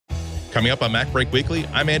Coming up on MacBreak Weekly,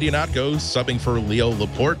 I'm Andy Ihnatko, subbing for Leo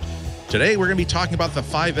Laporte. Today, we're going to be talking about the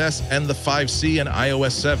 5S and the 5C and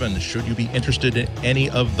iOS 7. Should you be interested in any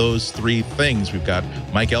of those three things? We've got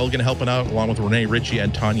Mike Elgin helping out, along with Renee Ritchie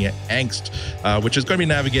and Tanya Angst, which is going to be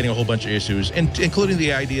navigating a whole bunch of issues, including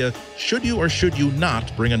the idea, should you or should you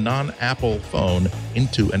not bring a non-Apple phone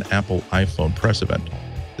into an Apple iPhone press event?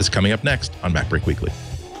 This is coming up next on MacBreak Weekly.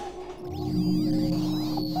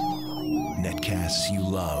 Netcasts you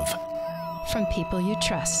love. From people you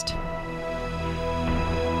trust.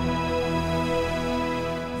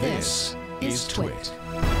 This is Twit.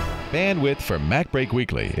 Bandwidth for MacBreak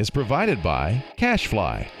Weekly is provided by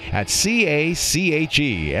CacheFly at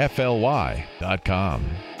CACHEFLY.com.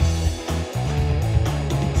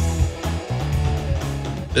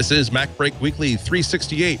 This is MacBreak Weekly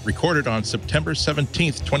 368, recorded on September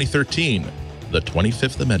 17th, 2013, the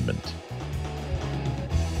 25th Amendment.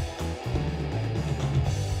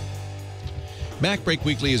 MacBreak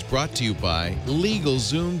Weekly is brought to you by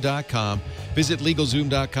LegalZoom.com. Visit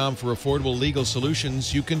LegalZoom.com for affordable legal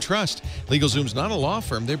solutions you can trust. LegalZoom's not a law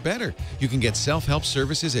firm, they're better. You can get self-help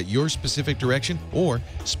services at your specific direction or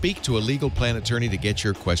speak to a legal plan attorney to get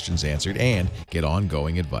your questions answered and get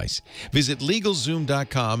ongoing advice. Visit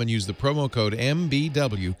LegalZoom.com and use the promo code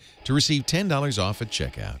MBW to receive $10 off at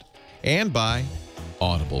checkout. And by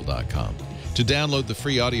Audible.com. To download the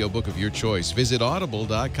free audiobook of your choice, visit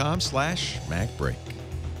audible.com/MacBreak.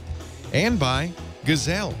 And by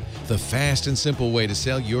Gazelle, the fast and simple way to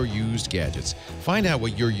sell your used gadgets. Find out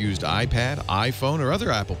what your used iPad, iPhone, or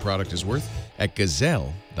other Apple product is worth at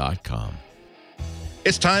Gazelle.com.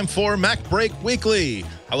 It's time for MacBreak Weekly.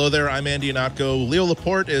 Hello there, I'm Andy Ihnatko. Leo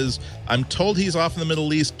Laporte is, I'm told he's off in the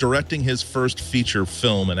Middle East directing his first feature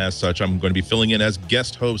film, and as such, I'm going to be filling in as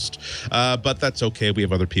guest host. But that's okay. We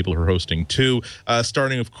have other people who are hosting too.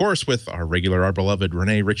 Starting, of course, with our beloved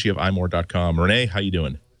Renee Ritchie of iMore.com. Renee, how you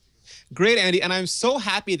doing? Great, Andy, and I'm so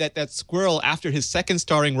happy that that squirrel, after his second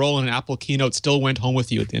starring role in an Apple keynote, still went home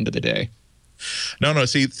with you at the end of the day. No.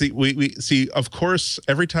 See, we see. Of course,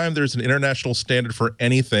 every time there's an international standard for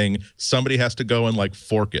anything, somebody has to go and like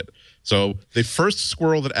fork it. So the first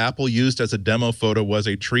squirrel that Apple used as a demo photo was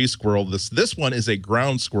a tree squirrel. This one is a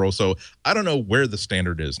ground squirrel. So I don't know where the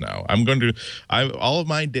standard is now. All of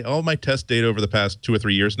my test data over the past 2 or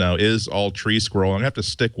 3 years now is all tree squirrel. I'm gonna have to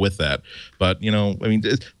stick with that. But I mean,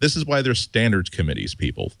 this is why there's standards committees,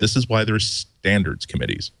 people. This is why there's standards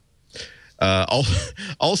committees.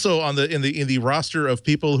 Also in the roster of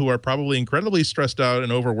people who are probably incredibly stressed out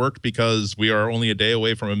and overworked because we are only a day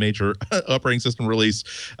away from a major operating system release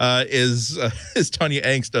is Tanya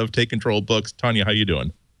Angst of Take Control Books. Tanya, how you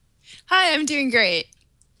doing? Hi, I'm doing great.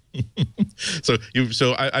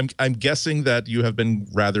 So I'm guessing that you have been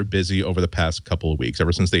rather busy over the past couple of weeks,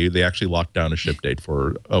 ever since they actually locked down a ship date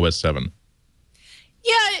for OS 7.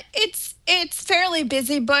 Yeah, it's fairly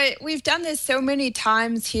busy, but we've done this so many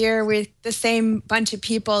times here with the same bunch of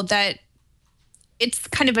people that it's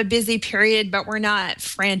kind of a busy period, but we're not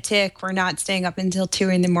frantic. We're not staying up until 2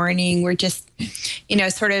 in the morning. We're just,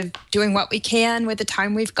 sort of doing what we can with the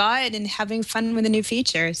time we've got and having fun with the new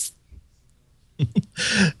features.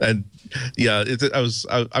 And yeah,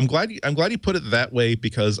 I'm glad you put it that way,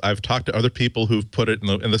 because I've talked to other people who've put it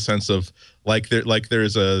in the sense of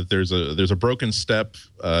there's a broken step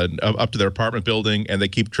up to their apartment building, and they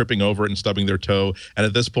keep tripping over it and stubbing their toe, and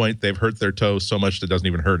at this point they've hurt their toe so much that it doesn't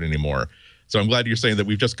even hurt anymore. So I'm glad you're saying that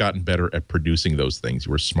we've just gotten better at producing those things.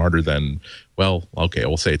 We're smarter than, well, okay,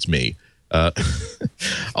 we'll say it's me.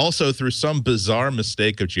 Also, through some bizarre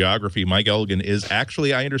mistake of geography, Mike Elgin is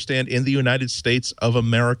actually, I understand, in the United States of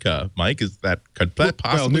America. Mike, could that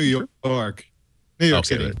possibly? Well, New York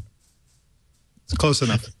City. Right. It's close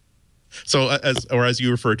enough. So, as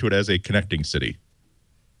you refer to it, as a connecting city.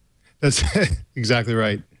 That's exactly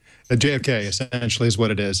right. A JFK essentially is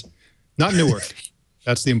what it is. Not Newark.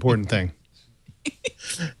 That's the important thing.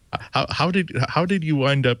 How did you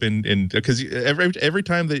wind up in because every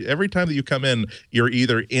time that you come in, you're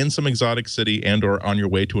either in some exotic city and or on your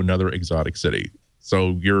way to another exotic city.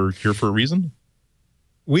 So you're here for a reason?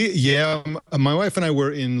 My wife and I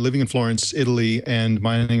were living in Florence, Italy, and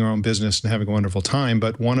minding our own business and having a wonderful time.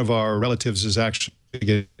 But one of our relatives is actually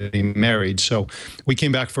getting married, so we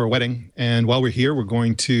came back for a wedding. And while we're here, we're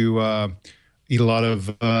going to eat a lot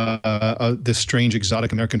of this strange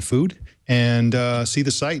exotic American food and see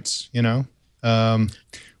the sights.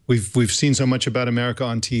 We've seen so much about America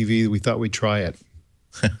on TV, we thought we'd try it.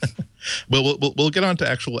 Well, we'll get on to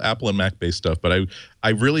actual Apple and Mac-based stuff, but I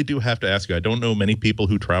really do have to ask you, I don't know many people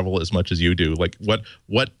who travel as much as you do. Like,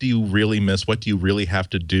 what do you really miss? What do you really have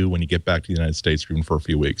to do when you get back to the United States, even for a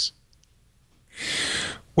few weeks?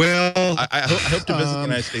 Well, Well, I hope to visit the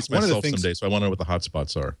United States one of the myself things- someday, so I want to know what the hot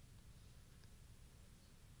spots are.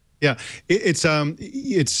 Yeah, it's a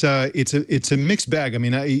mixed bag. I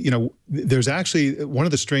mean, there's actually one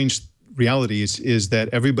of the strange realities is that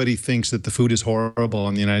everybody thinks that the food is horrible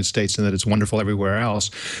in the United States and that it's wonderful everywhere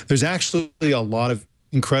else. There's actually a lot of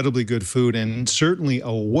incredibly good food and certainly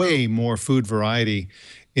a way more food variety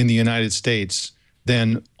in the United States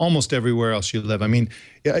than almost everywhere else you live. I mean,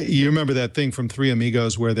 you remember that thing from Three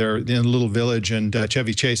Amigos where they're in a little village and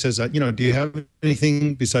Chevy Chase says, do you have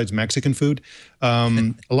anything besides Mexican food?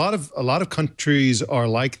 A lot of countries are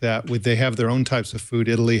like that. They have their own types of food.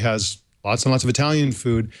 Italy has lots and lots of Italian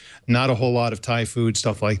food, not a whole lot of Thai food,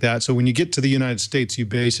 stuff like that. So when you get to the United States, you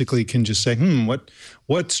basically can just say,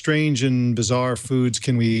 what strange and bizarre foods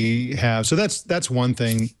can we have? So that's one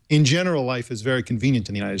thing. In general, life is very convenient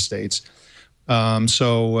in the United States.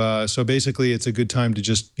 So basically, it's a good time to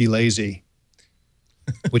just be lazy,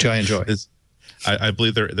 which I enjoy. I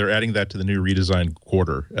believe they're adding that to the new redesigned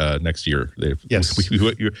quarter next year. Yes.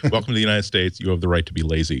 Welcome to the United States. You have the right to be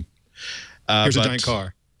lazy. Here's a giant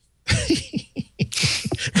car.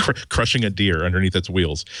 Crushing a deer underneath its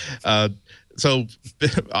wheels. So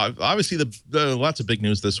obviously the lots of big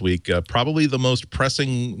news this week. Probably the most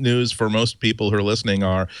pressing news for most people who are listening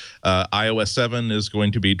are iOS 7 is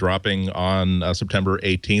going to be dropping on September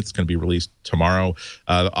 18th. It's going to be released tomorrow.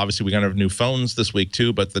 Obviously, we're going to have new phones this week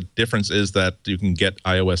too, but the difference is that you can get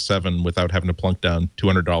iOS 7 without having to plunk down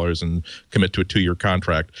 $200 and commit to a 2-year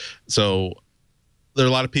contract. So there are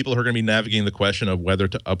a lot of people who are going to be navigating the question of whether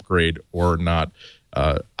to upgrade or not.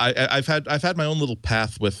 I've had my own little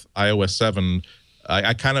path with iOS 7.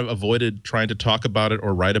 I kind of avoided trying to talk about it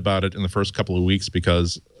or write about it in the first couple of weeks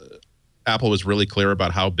because Apple was really clear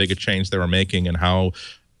about how big a change they were making and how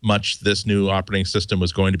much this new operating system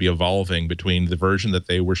was going to be evolving between the version that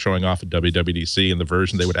they were showing off at WWDC and the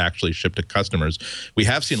version they would actually ship to customers. We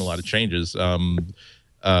have seen a lot of changes.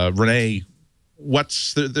 Renee, what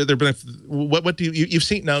do you've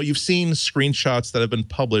seen now? You've seen screenshots that have been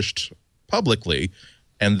published publicly,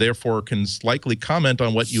 and therefore can likely comment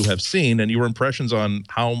on what you have seen and your impressions on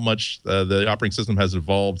how much the operating system has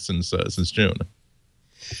evolved since June.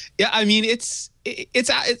 Yeah, I mean,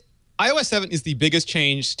 iOS 7 is the biggest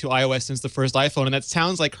change to iOS since the first iPhone, and that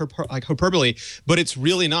sounds like hyperbole, but it's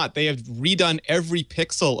really not. They have redone every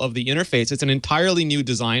pixel of the interface. It's an entirely new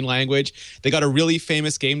design language. They got a really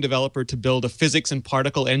famous game developer to build a physics and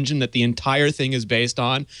particle engine that the entire thing is based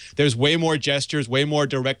on. There's way more gestures, way more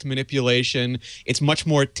direct manipulation. It's much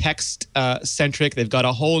more text-centric. They've got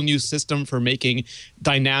a whole new system for making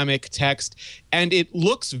dynamic text, and it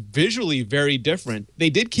looks visually very different. They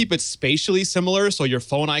did keep it spatially similar, so your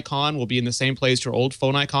phone icon will be in the same place your old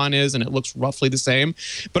phone icon is, and it looks roughly the same.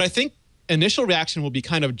 But I think initial reaction will be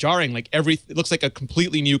kind of jarring. Like it looks like a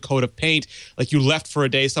completely new coat of paint. Like you left for a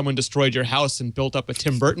day, someone destroyed your house and built up a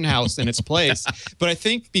Tim Burton house in its place. But I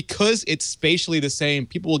think because it's spatially the same,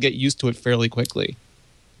 people will get used to it fairly quickly.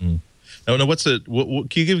 Now, can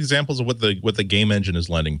you give examples of what the game engine is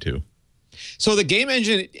lending to? So the game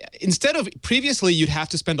engine, instead of previously, you'd have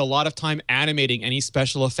to spend a lot of time animating any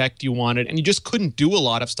special effect you wanted, and you just couldn't do a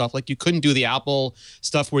lot of stuff. Like you couldn't do the Apple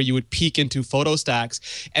stuff where you would peek into photo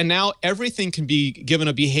stacks. And now everything can be given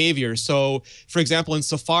a behavior. So, for example, in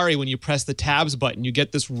Safari, when you press the tabs button, you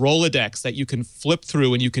get this Rolodex that you can flip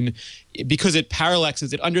through, and you can, because it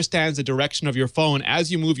parallaxes, it understands the direction of your phone.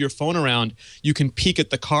 As you move your phone around, you can peek at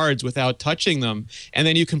the cards without touching them. And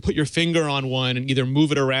then you can put your finger on one and either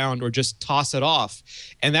move it around or just toss it off.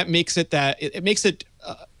 And that makes it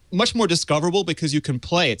much more discoverable because you can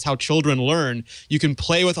play. It's how children learn. You can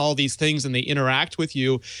play with all these things and they interact with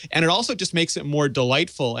you. And it also just makes it more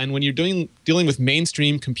delightful. And when you're dealing with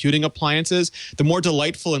mainstream computing appliances, the more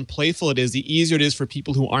delightful and playful it is, the easier it is for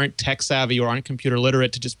people who aren't tech savvy or aren't computer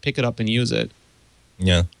literate to just pick it up and use it.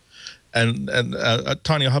 Yeah. And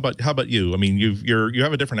Tanya, how about you? I mean, you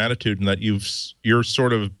have a different attitude in that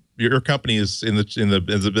your company is in the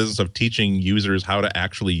business of teaching users how to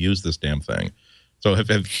actually use this damn thing. So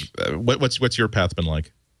what's your path been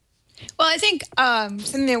like? Well, I think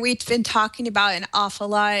something that we've been talking about an awful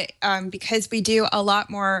lot because we do a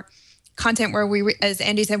lot more content where we, as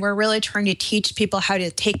Andy said, we're really trying to teach people how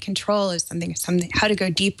to take control of something, how to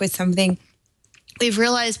go deep with something. We've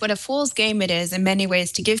realized what a fool's game it is in many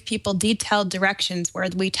ways to give people detailed directions where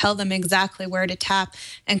we tell them exactly where to tap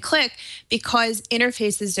and click, because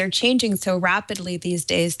interfaces are changing so rapidly these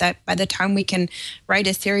days that by the time we can write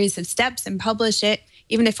a series of steps and publish it,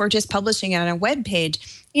 even if we're just publishing it on a web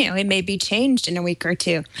page, it may be changed in a week or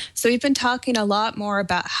two. So we've been talking a lot more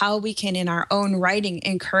about how we can, in our own writing,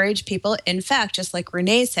 encourage people, in fact, just like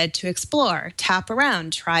Renee said, to explore, tap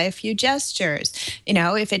around, try a few gestures.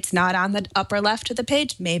 If it's not on the upper left of the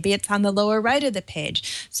page, maybe it's on the lower right of the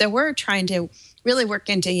page. So we're trying to really work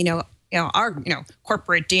into, our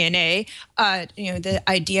corporate DNA, the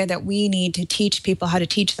idea that we need to teach people how to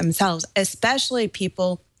teach themselves, especially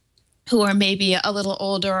people who are maybe a little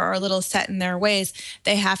older or a little set in their ways.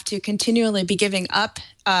 They have to continually be giving up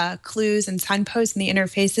clues and signposts in the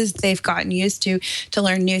interfaces they've gotten used to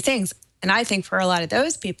learn new things. And I think for a lot of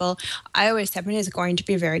those people, iOS 7 is going to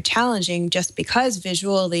be very challenging just because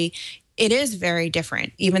visually it is very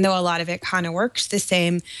different, even though a lot of it kind of works the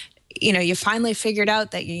same. You finally figured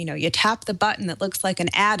out that, you tap the button that looks like an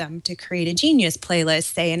atom to create a Genius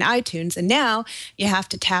playlist, say in iTunes, and now you have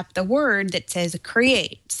to tap the word that says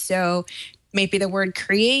create. So maybe the word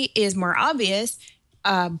create is more obvious,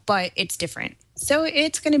 but it's different. So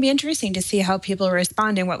it's going to be interesting to see how people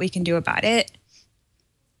respond and what we can do about it.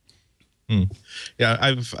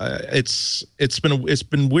 Yeah, it's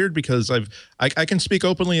been weird because I can speak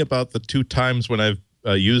openly about the 2 times when I've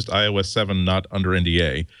used iOS 7 not under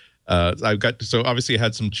NDA. So obviously I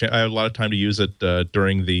had a lot of time to use it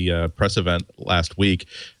during the press event last week,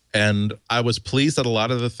 and I was pleased that a lot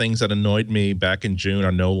of the things that annoyed me back in June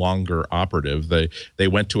are no longer operative. They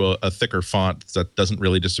went to a thicker font that doesn't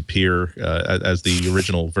really disappear as the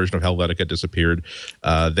original version of Helvetica disappeared.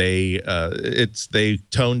 They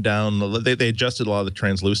toned down. They adjusted a lot of the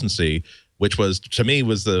translucency, which was, to me,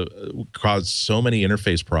 caused so many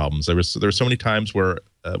interface problems. There were so many times where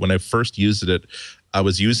when I first used it, I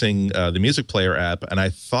was using the music player app, and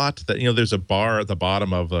I thought that there's a bar at the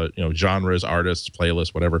bottom of genres, artists,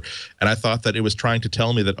 playlists, whatever, and I thought that it was trying to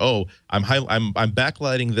tell me that, oh, I'm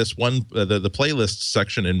backlighting this one the playlist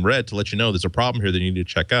section in red to let you know there's a problem here that you need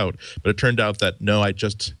to check out. But it turned out that no, I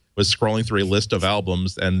just was scrolling through a list of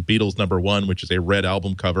albums, and Beatles #1, which is a red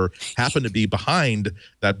album cover, happened to be behind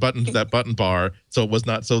that button bar. So it was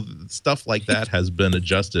not. So stuff like that has been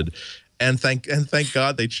adjusted. And thank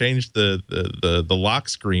God they changed the lock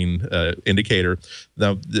screen indicator.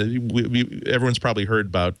 Now everyone's probably heard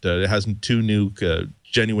about it has 2 new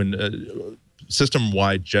genuine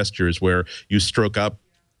system-wide gestures where you stroke up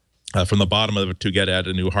from the bottom of it to get at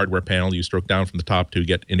a new hardware panel. You stroke down from the top to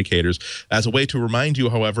get indicators. As a way to remind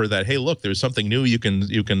you, however, that hey, look, there's something new you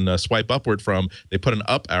can swipe upward from. They put an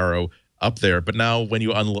up arrow up there, but now when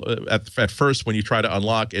you at first when you try to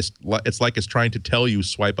unlock, it's like it's trying to tell you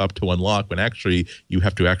swipe up to unlock, when actually you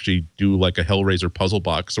have to actually do like a Hellraiser puzzle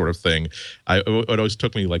box sort of thing. It always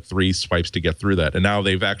took me like 3 swipes to get through that, and now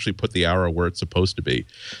they've actually put the arrow where it's supposed to be.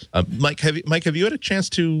 Mike, have you had a chance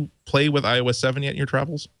to play with iOS 7 yet in your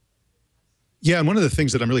travels? Yeah, and one of the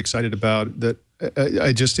things that I'm really excited about that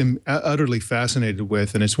I just am utterly fascinated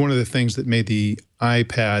with, and it's one of the things that made the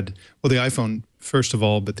iPad, well, the iPhone first of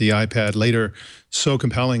all, but the iPad later, so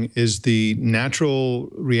compelling, is the natural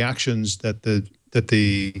reactions that the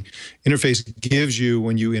interface gives you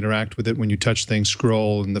when you interact with it, when you touch things,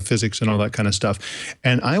 scroll, and the physics and all that kind of stuff.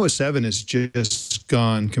 And iOS 7 has just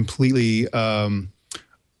gone completely over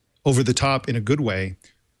the top in a good way,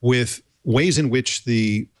 with ways in which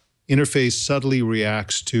the interface subtly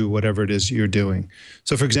reacts to whatever it is you're doing.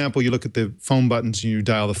 So for example, you look at the phone buttons and you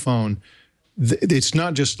dial the phone. It's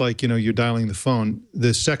not just like, you're dialing the phone.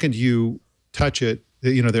 The second you touch it,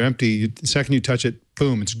 they're empty. The second you touch it,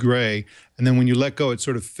 boom, it's gray. And then when you let go, it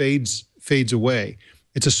sort of fades away.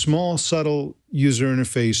 It's a small, subtle user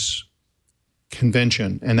interface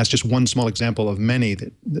convention. And that's just one small example of many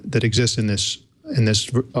that exist in this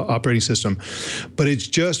operating system. But it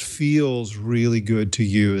just feels really good to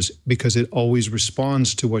use because it always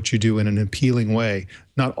responds to what you do in an appealing way.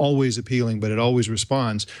 Not always appealing, but it always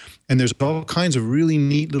responds. And there's all kinds of really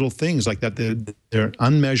neat little things like that. They're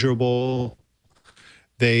unmeasurable.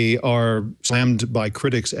 They are slammed by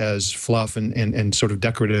critics as fluff and sort of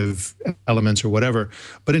decorative elements or whatever.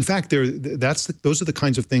 But in fact, those are the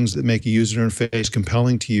kinds of things that make a user interface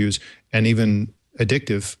compelling to use and even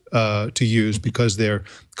addictive to use, because they're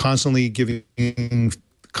constantly giving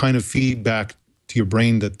kind of feedback to your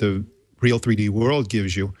brain that the real 3D world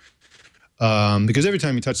gives you. Because every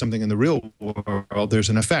time you touch something in the real world, there's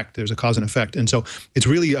an effect, there's a cause and effect. And so it's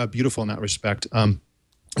really beautiful in that respect,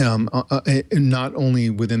 not only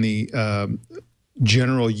within the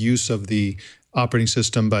general use of the operating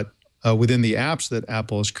system, but within the apps that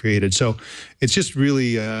Apple has created. So it's just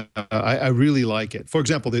really, I really like it. For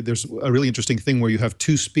example, there's a really interesting thing where you have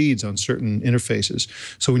 2 speeds on certain interfaces.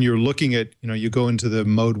 So when you're looking at, you go into the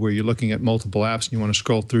mode where you're looking at multiple apps and you want to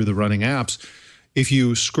scroll through the running apps, If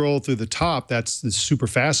you scroll through the top, that's the super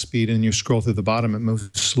fast speed, and you scroll through the bottom, it moves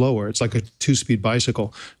slower. It's like a 2-speed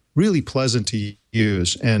bicycle. Really pleasant to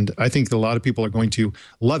use. And I think a lot of people are going to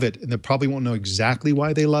love it, and they probably won't know exactly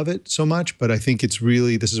why they love it so much, but I think this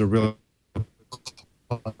is a real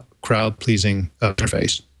crowd-pleasing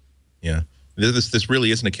interface. Yeah. This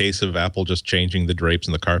really isn't a case of Apple just changing the drapes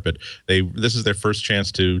in the carpet. This is their first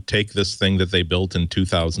chance to take this thing that they built in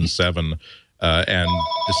 2007 and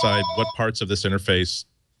decide what parts of this interface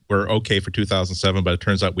were okay for 2007, but it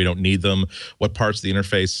turns out we don't need them. What parts of the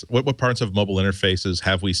interface, what parts of mobile interfaces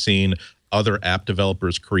have we seen other app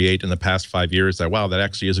developers create in the past 5 years that, wow, that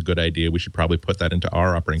actually is a good idea. We should probably put that into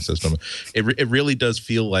our operating system. It really does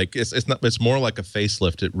feel like it's more like a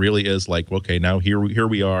facelift. It really is like, okay, now here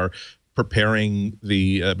we are preparing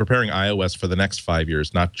iOS for the next 5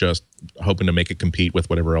 years, not just hoping to make it compete with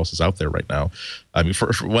whatever else is out there right now. I mean,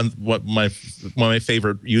 for one of my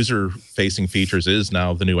favorite user-facing features is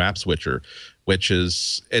now the new app switcher, which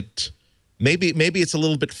is it. Maybe it's a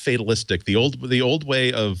little bit fatalistic. The old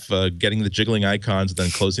way of getting the jiggling icons and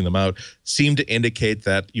then closing them out seemed to indicate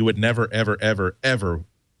that you would never, ever, ever, ever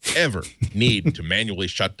need to manually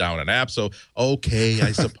shut down an app. So, okay,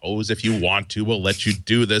 I suppose if you want to, we'll let you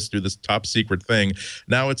do this top secret thing.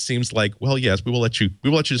 Now it seems like, well, yes, we will let you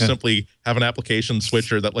simply have an application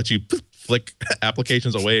switcher that lets you flick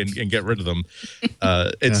applications away and get rid of them.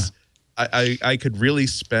 I could really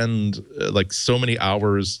spend like so many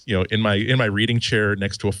hours, in my reading chair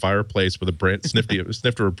next to a fireplace with a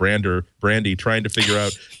snifter of brandy, trying to figure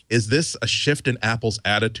out, is this a shift in Apple's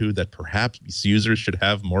attitude that perhaps users should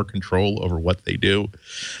have more control over what they do?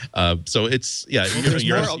 So it's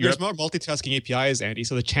there's more multitasking APIs, Andy.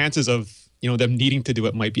 So the chances of them needing to do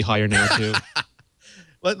it might be higher now too.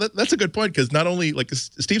 That's a good point, because not only, like,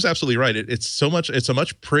 Steve's absolutely right. It's a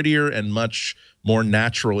much prettier and much more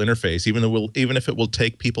natural interface, even if it will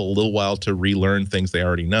take people a little while to relearn things they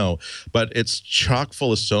already know. But it's chock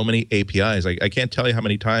full of so many APIs. I can't tell you how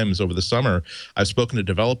many times over the summer I've spoken to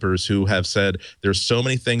developers who have said there's so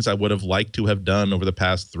many things I would have liked to have done over the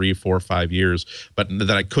past 3, 4, 5 years, but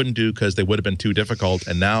that I couldn't do because they would have been too difficult.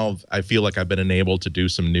 And now I feel like I've been enabled to do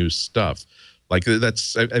some new stuff. Like,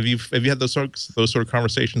 have you had those sort of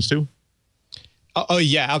conversations too? Oh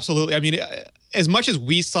yeah, absolutely. I mean, as much as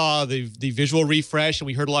we saw the visual refresh and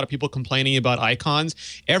we heard a lot of people complaining about icons,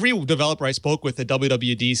 every developer I spoke with at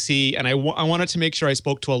WWDC, and I wanted to make sure I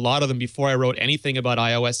spoke to a lot of them before I wrote anything about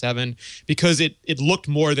iOS 7, because it looked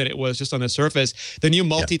more than it was just on the surface. The new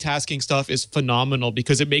multitasking stuff is phenomenal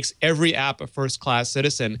because it makes every app a first-class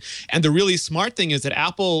citizen. And the really smart thing is that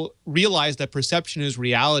Apple realized that perception is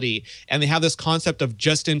reality, and they have this concept of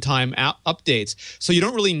just-in-time updates. So you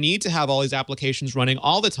don't really need to have all these applications running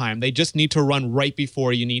all the time. They just need to run right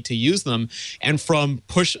before you need to use them. And from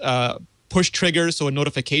push triggers, so a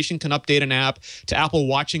notification can update an app, to Apple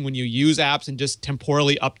watching when you use apps and just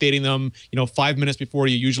temporally updating them, 5 minutes before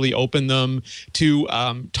you usually open them, to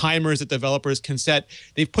timers that developers can set.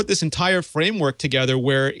 They've put this entire framework together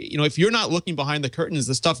where, if you're not looking behind the curtains,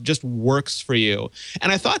 the stuff just works for you.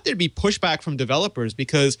 And I thought there'd be pushback from developers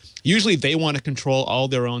because usually they want to control all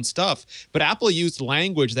their own stuff. But Apple used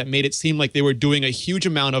language that made it seem like they were doing a huge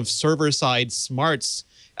amount of server-side smarts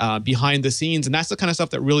behind the scenes, and that's the kind of stuff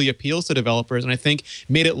that really appeals to developers, and I think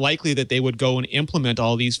made it likely that they would go and implement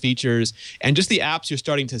all these features. And just the apps you're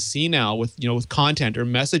starting to see now with content or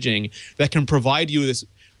messaging that can provide you this.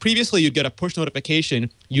 Previously, you'd get a push notification,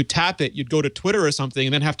 you tap it, you'd go to Twitter or something,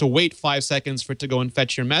 and then have to wait 5 seconds for it to go and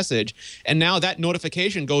fetch your message. And now that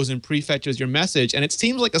notification goes and prefetches your message, and it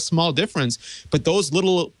seems like a small difference, but those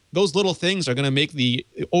little things are going to make the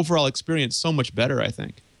overall experience so much better, I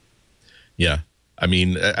think. Yeah. I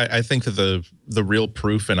mean, I think that the real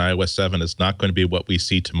proof in iOS 7 is not going to be what we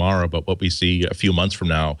see tomorrow, but what we see a few months from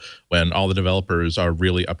now, when all the developers are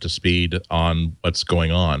really up to speed on what's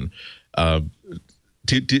going on. I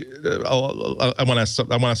want to ask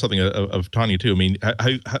something of Tanya too. I mean,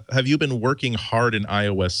 have you been working hard in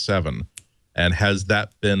iOS 7, and has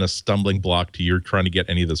that been a stumbling block to your trying to get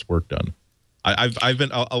any of this work done? I've been.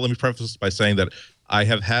 Let me preface this by saying that I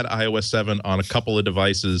have had iOS 7 on a couple of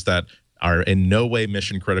devices that are in no way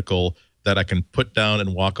mission critical, that I can put down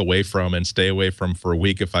and walk away from and stay away from for a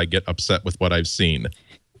week if I get upset with what I've seen.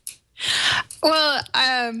 Well,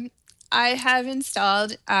 I have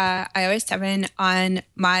installed iOS 7 on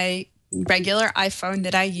my regular iPhone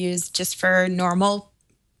that I use just for normal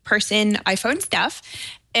person iPhone stuff,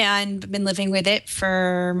 and been living with it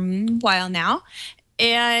for a while now,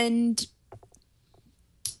 and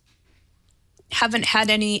haven't had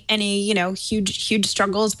any huge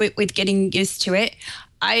struggles with getting used to it.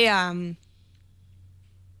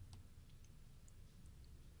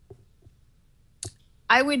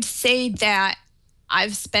 I would say that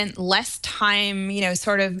I've spent less time,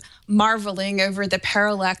 sort of marveling over the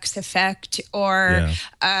parallax effect or,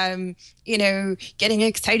 getting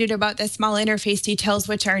excited about the small interface details,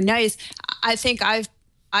 which are nice. I think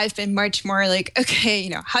I've been much more like, okay,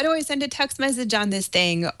 how do I send a text message on this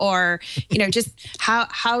thing? Or, just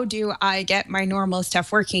how do I get my normal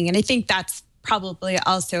stuff working? And I think that's probably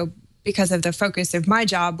also because of the focus of my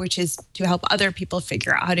job, which is to help other people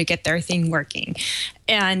figure out how to get their thing working.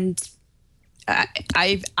 And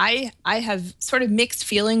I have sort of mixed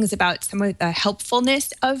feelings about some of the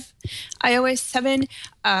helpfulness of iOS 7.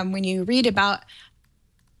 When you read about,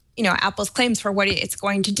 Apple's claims for what it's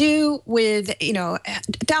going to do with,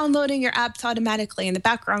 downloading your apps automatically in the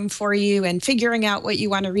background for you and figuring out what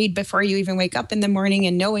you want to read before you even wake up in the morning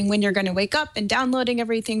and knowing when you're going to wake up and downloading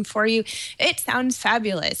everything for you. It sounds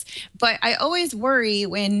fabulous. But I always worry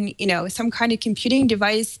when, some kind of computing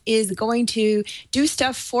device is going to do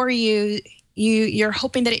stuff for you. You're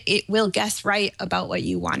hoping that it will guess right about what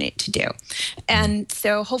you want it to do. And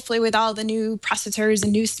so hopefully with all the new processors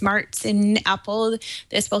and new smarts in Apple,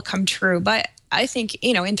 this will come true. But I think,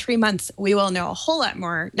 in 3 months, we will know a whole lot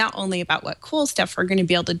more, not only about what cool stuff we're going to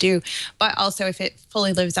be able to do, but also if it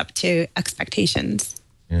fully lives up to expectations.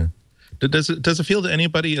 Yeah. Does it feel to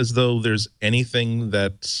anybody as though there's anything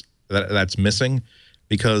that's missing?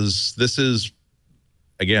 Because this is,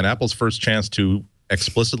 again, Apple's first chance to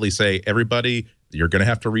explicitly say, everybody, you're going to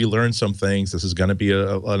have to relearn some things. This is going to be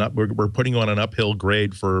we're putting you on an uphill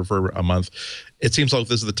grade for a month. It seems like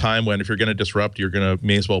this is the time when if you're going to disrupt, you're going to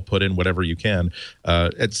may as well put in whatever you can.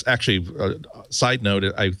 It's actually, side note,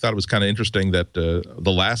 I thought it was kind of interesting that the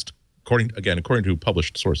last, according to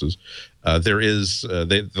published sources,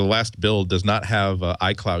 the last build does not have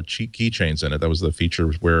iCloud keychains in it. That was the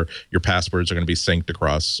feature where your passwords are going to be synced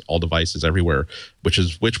across all devices everywhere, which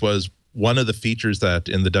was one of the features that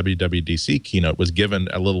in the WWDC keynote was given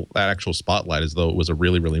an actual spotlight as though it was a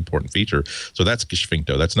really, really important feature. So that's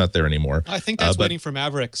geschwinkto. That's not there anymore. I think that's waiting for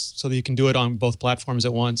Mavericks so that you can do it on both platforms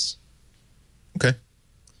at once. Okay.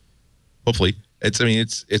 Hopefully. It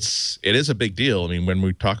is a big deal. I mean, when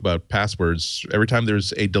we talk about passwords, every time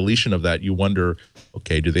there's a deletion of that, you wonder,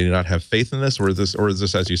 okay, do they not have faith in this, or is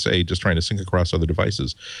this, as you say, just trying to sync across other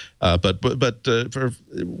devices? But for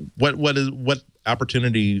what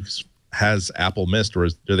opportunities has Apple missed, or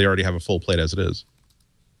do they already have a full plate as it is?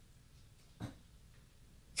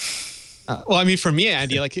 Well, I mean, for me,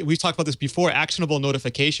 Andy, like we've talked about this before, actionable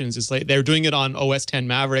notifications is like they're doing it on OS 10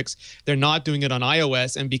 Mavericks. They're not doing it on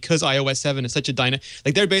iOS, and because iOS 7 is such a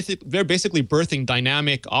they're basically birthing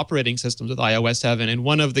dynamic operating systems with iOS 7. And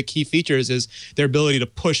one of the key features is their ability to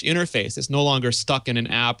push interface. It's no longer stuck in an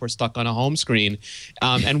app or stuck on a home screen.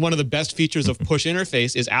 And one of the best features of push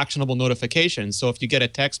interface is actionable notifications. So if you get a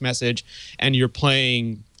text message and you're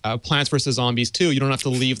playing Plants vs. Zombies 2, you don't have to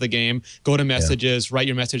leave the game, go to messages, write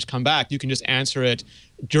your message, come back. You can just answer it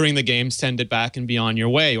during the game, send it back, and be on your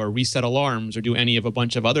way, or reset alarms, or do any of a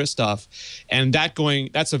bunch of other stuff. And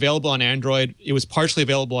that's available on Android. It was partially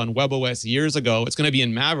available on WebOS years ago. It's going to be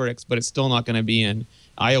in Mavericks, but it's still not going to be in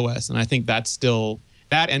iOS. And I think that's still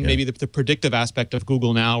that, and maybe the predictive aspect of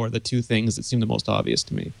Google Now are the two things that seem the most obvious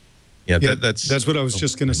to me. Yeah, that's what I was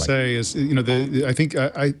just going to say. Is I think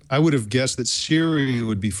I would have guessed that Siri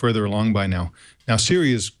would be further along by now. Now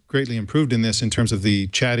Siri is greatly improved in this in terms of the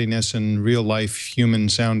chattiness and real life human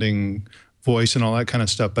sounding voice and all that kind of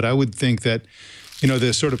stuff. But I would think that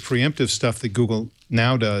the sort of preemptive stuff that Google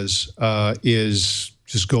now does is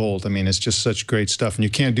just gold. I mean, it's just such great stuff, and you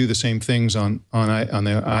can't do the same things on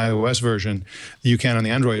the iOS version that you can on the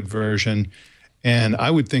Android version. And I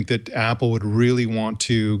would think that Apple would really want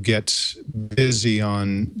to get busy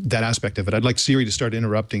on that aspect of it. I'd like Siri to start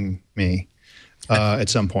interrupting me at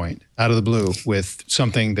some point, out of the blue, with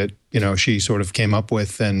something that she sort of came up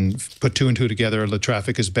with and put two and two together. The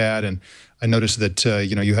traffic is bad, and I noticed that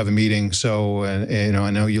you have a meeting, so I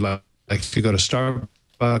know you like to go to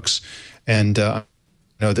Starbucks, and I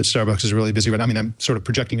know that Starbucks is really busy right now. I mean, I'm sort of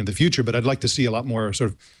projecting into the future, but I'd like to see a lot more sort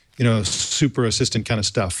of super assistant kind of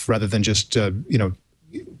stuff rather than just,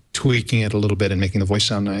 tweaking it a little bit and making the voice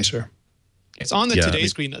sound nicer. It's on the Today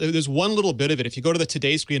screen. There's one little bit of it. If you go to the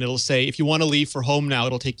Today screen, it'll say, if you want to leave for home now,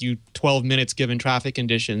 it'll take you 12 minutes given traffic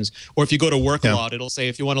conditions. Or if you go to work a lot, it'll say,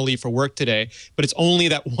 if you want to leave for work today. But it's only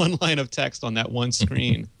that one line of text on that one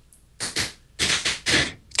screen.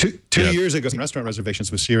 Two years ago, restaurant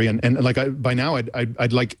reservations with Siri, and like by now,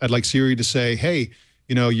 I'd like Siri to say, hey,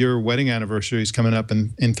 your wedding anniversary is coming up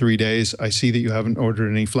in 3 days. I see that you haven't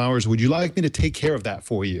ordered any flowers. Would you like me to take care of that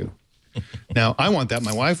for you? Now, I want that.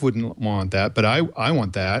 My wife wouldn't want that, but I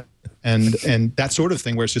want that. and that sort of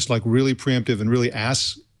thing, where it's just like really preemptive and really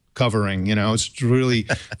ass covering. You know, it's really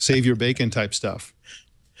save your bacon type stuff.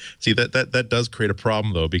 See, that does create a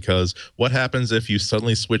problem, though, because what happens if you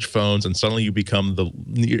suddenly switch phones and suddenly you become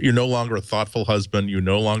you're no longer a thoughtful husband, you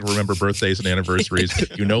no longer remember birthdays and anniversaries,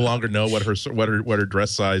 you no longer know what her dress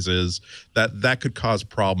size is. That could cause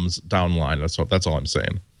problems down the line. That's all I'm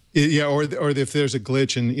saying. Yeah, or if there's a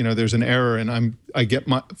glitch and there's an error and I get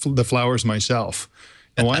the flowers myself.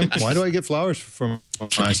 And why do I get flowers from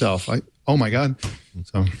myself? Oh my God.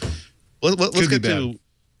 So let's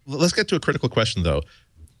get to a critical question, though.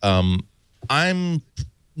 I'm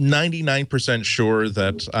 99% sure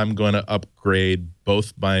that I'm going to upgrade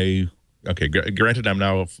both my. Okay, granted, I'm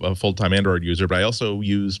now a full-time Android user, but I also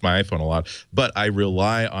use my iPhone a lot. But I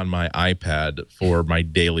rely on my iPad for my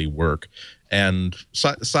daily work. And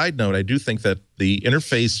side note, I do think that the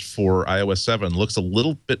interface for iOS 7 looks a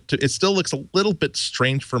little bit. It still looks a little bit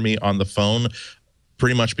strange for me on the phone,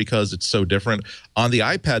 pretty much because it's so different. On the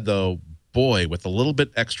iPad, though, boy, with a little bit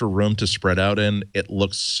extra room to spread out in, it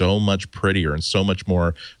looks so much prettier and so much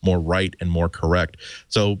more right and more correct.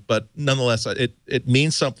 So, but nonetheless, it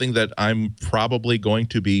means something that I'm probably going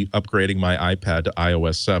to be upgrading my iPad to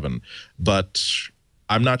iOS 7. But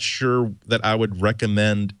I'm not sure that I would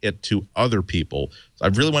recommend it to other people. So I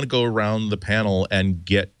really want to go around the panel and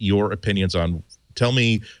get your opinions on. Tell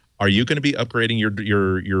me, are you going to be upgrading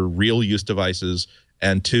your real use devices?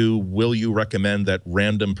 And two, will you recommend that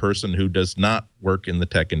random person who does not work in the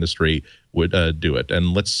tech industry would do it?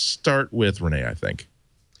 And let's start with Renee, I think.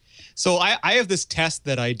 So I have this test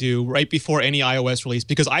that I do right before any iOS release,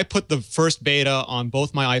 because I put the first beta on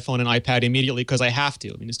both my iPhone and iPad immediately because I have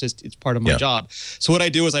to. I mean, it's part of my job. So what I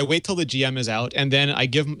do is I wait till the GM is out, and then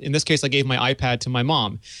in this case, I gave my iPad to my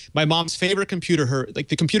mom. My mom's favorite computer, the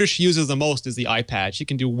computer she uses the most is the iPad. She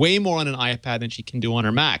can do way more on an iPad than she can do on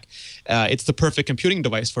her Mac. It's the perfect computing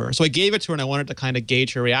device for her. So I gave it to her, and I wanted to kind of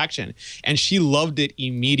gauge her reaction. And she loved it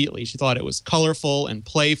immediately. She thought it was colorful and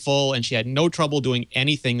playful, and she had no trouble doing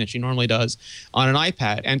anything that she normally does on an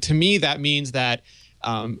iPad. And to me, that means that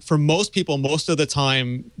for most people, most of the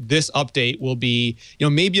time, this update will be,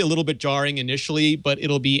 maybe a little bit jarring initially, but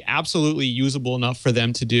it'll be absolutely usable enough for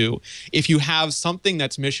them to do. If you have something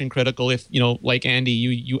that's mission critical, if, like Andy,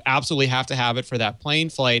 you absolutely have to have it for that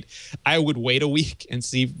plane flight, I would wait a week and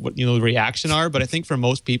see what, the reaction are. But I think for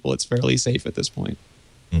most people, it's fairly safe at this point.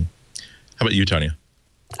 How about you, Tanya?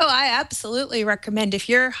 Oh, I absolutely recommend, if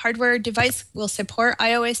your hardware device will support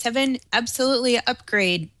iOS 7, absolutely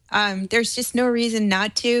upgrade. There's just no reason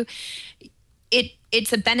not to.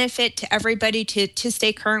 It's a benefit to everybody to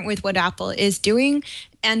stay current with what Apple is doing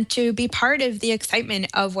and to be part of the excitement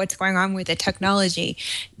of what's going on with the technology.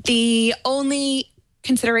 The only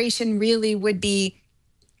consideration really would be,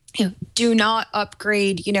 do not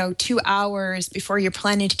upgrade, 2 hours before you're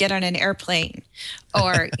planning to get on an airplane.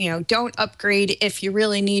 Or, don't upgrade if you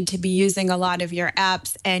really need to be using a lot of your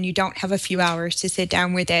apps and you don't have a few hours to sit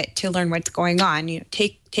down with it to learn what's going on.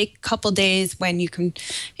 Take a couple days when you can,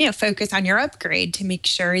 focus on your upgrade to make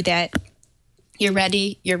sure that you're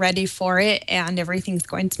ready for it and everything's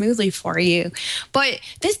going smoothly for you. But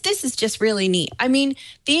this is just really neat. I mean,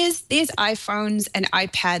 these iPhones and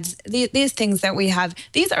iPads, these things that we have,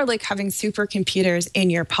 these are like having supercomputers in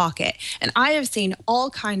your pocket. And I have seen all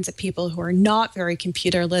kinds of people who are not very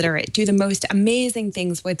computer literate do the most amazing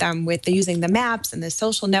things with them, using the maps and the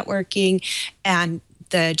social networking and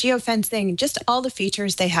the geofencing, just all the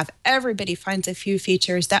features they have. Everybody finds a few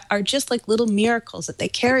features that are just like little miracles that they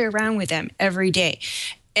carry around with them every day.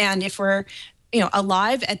 And if we're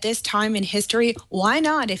alive at this time in history, why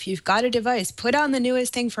not, if you've got a device, put on the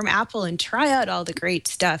newest thing from Apple and try out all the great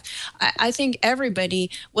stuff. I think everybody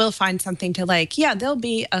will find something to like. Yeah, there'll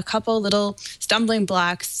be a couple little stumbling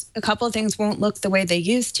blocks. A couple of things won't look the way they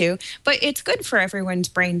used to, but it's good for everyone's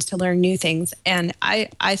brains to learn new things. And I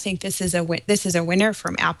think this is a winner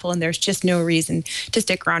from Apple, and there's just no reason to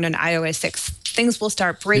stick around on iOS 6. Things will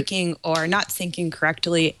start breaking or not syncing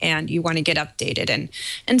correctly, and you want to get updated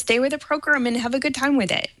and stay with the program and have a good time with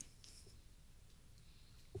it.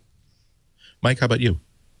 Mike, how about you?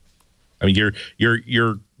 I mean,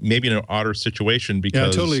 you're maybe in an odder situation because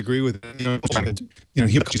I totally agree with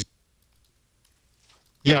it.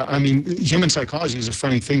 Yeah, I mean, human psychology is a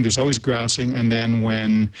funny thing. There's always grousing, and then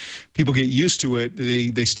when people get used to it,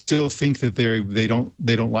 they still think that they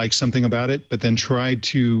don't like something about it, but then try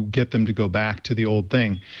to get them to go back to the old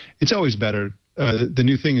thing. It's always better. The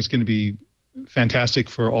new thing is going to be fantastic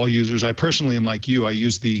for all users. I personally am like you. I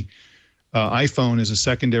use the iPhone as a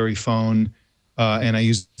secondary phone, and I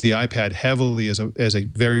use the iPad heavily as a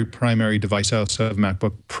very primary device. I also have a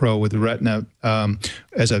MacBook Pro with the Retina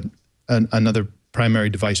as a another primary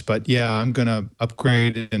device. But yeah, I'm going to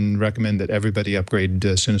upgrade and recommend that everybody upgrade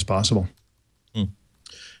as soon as possible.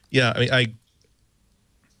 Yeah, I mean,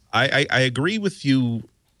 I agree with you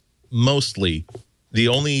mostly.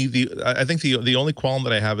 I think the only qualm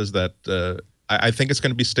that I have is that I think it's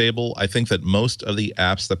going to be stable. I think that most of the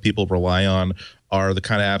apps that people rely on are the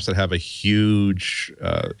kind of apps that have a huge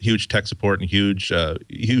tech support and huge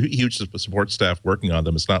support staff working on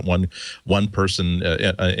them. It's not one person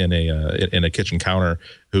in a kitchen counter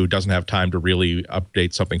who doesn't have time to really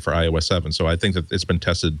update something for iOS 7. So I think that it's been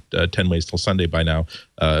tested 10 ways till Sunday by now,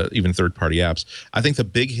 even third-party apps. I think the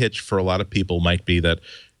big hitch for a lot of people might be that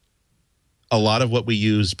a lot of what we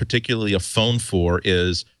use, particularly a phone for,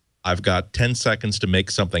 is I've got 10 seconds to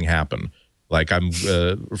make something happen. Like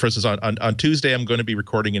for instance, on Tuesday, I'm going to be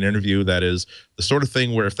recording an interview that is the sort of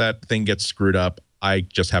thing where if that thing gets screwed up, I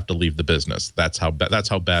just have to leave the business. That's how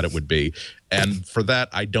bad it would be. And for that,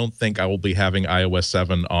 I don't think I will be having iOS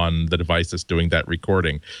 7 on the device that's doing that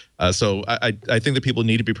recording. So I think that people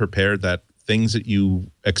need to be prepared that things that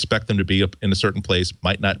you expect them to be up in a certain place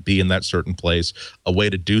might not be in that certain place. A way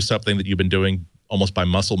to do something that you've been doing almost by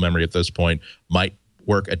muscle memory at this point might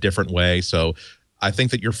work a different way. So I think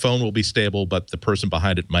that your phone will be stable, but the person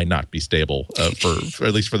behind it might not be stable for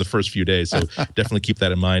at least for the first few days. So definitely keep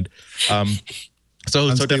that in mind. So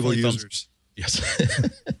definitely users. Yes,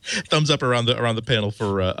 thumbs up around the panel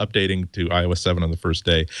for updating to iOS 7 on the first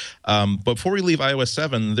day. But before we leave iOS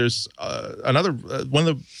 7, there's another one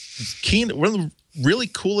of the really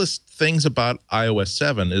coolest things about iOS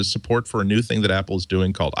 7 is support for a new thing that Apple is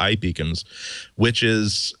doing called iBeacons, which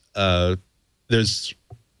is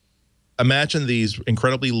imagine these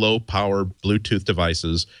incredibly low-power Bluetooth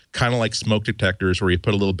devices, kind of like smoke detectors, where you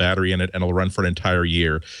put a little battery in it and it'll run for an entire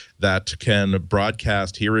year, that can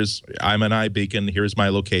broadcast, I'm an iBeacon, here's my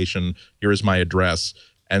location, here is my address.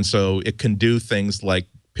 And so it can do things like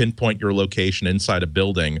pinpoint your location inside a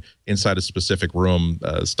building, inside a specific room,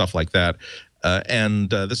 stuff like that.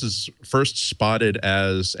 And this is first spotted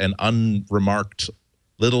as an unremarked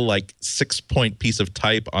little like 6-point piece of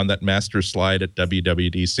type on that master slide at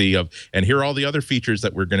WWDC and here are all the other features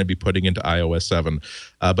that we're going to be putting into iOS 7.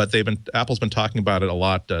 But Apple's been talking about it a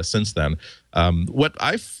lot since then. What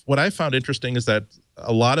I found interesting is that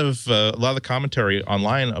a lot of the commentary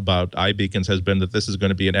online about iBeacons has been that this is going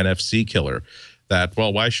to be an NFC killer. That,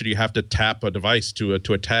 well, why should you have to tap a device to a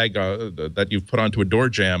tag that you've put onto a door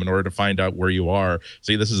jamb in order to find out where you are?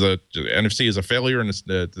 See, NFC is a failure, and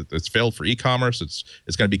it's failed for e-commerce.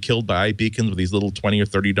 It's going to be killed by iBeacons with these little $20 or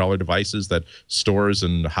 $30 devices that stores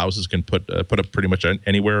and houses can put up pretty much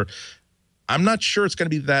anywhere. I'm not sure it's going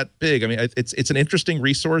to be that big. I mean, it's an interesting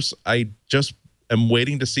resource. I just am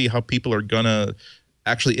waiting to see how people are going to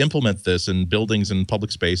actually implement this in buildings and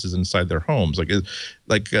public spaces inside their homes.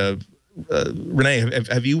 Renee,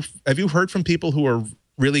 have you heard from people who are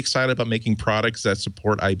really excited about making products that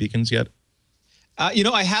support iBeacons yet?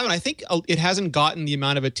 I haven't. I think it hasn't gotten the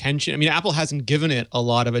amount of attention. I mean, Apple hasn't given it a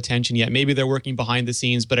lot of attention yet. Maybe they're working behind the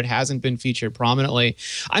scenes, but it hasn't been featured prominently.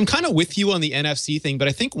 I'm kind of with you on the NFC thing, but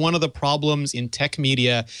I think one of the problems in tech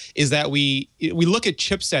media is that we look at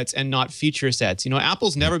chipsets and not feature sets.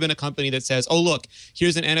 Apple's never been a company that says, "Oh, look,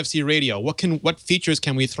 here's an NFC radio. What features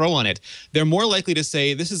can we throw on it?" They're more likely to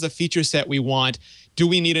say, "This is a feature set we want. Do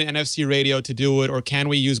we need an NFC radio to do it, or can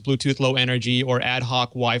we use Bluetooth Low Energy or ad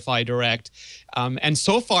hoc Wi-Fi Direct?" And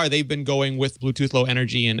so far, they've been going with Bluetooth Low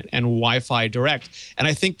Energy and Wi-Fi Direct, and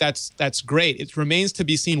I think that's great. It remains to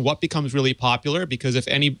be seen what becomes really popular, because if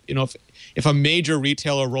a major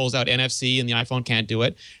retailer rolls out NFC and the iPhone can't do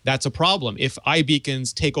it, that's a problem. If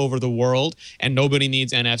iBeacons take over the world and nobody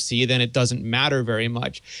needs NFC, then it doesn't matter very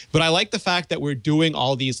much. But I like the fact that we're doing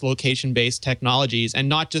all these location-based technologies, and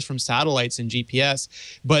not just from satellites and GPS,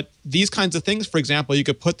 but these kinds of things. For example, you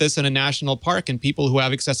could put this in a national park, and people who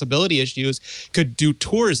have accessibility issues could do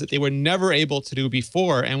tours that they were never able to do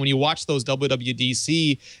before. And when you watch those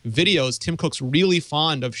WWDC videos, Tim Cook's really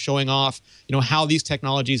fond of showing off, how these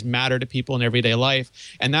technologies matter to people in everyday life.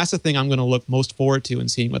 And that's the thing I'm going to look most forward to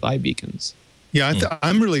and seeing with iBeacons. Yeah,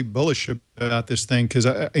 I'm really bullish about this thing, because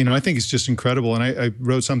I think it's just incredible. And I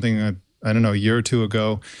wrote something, I don't know, a year or two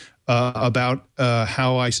ago about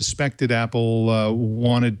how I suspected Apple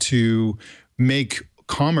wanted to make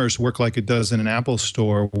commerce work like it does in an Apple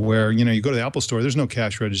store, where you go to the Apple store, there's no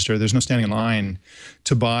cash register, there's no standing in line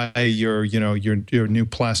to buy your new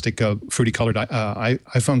plastic fruity colored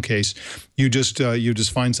iPhone case. You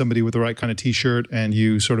just find somebody with the right kind of T-shirt, and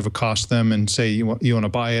you sort of accost them and say you want to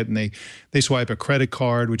buy it, and they swipe a credit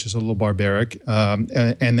card, which is a little barbaric,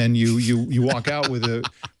 and then you walk out with a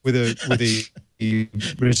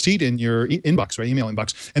receipt in your inbox, right, email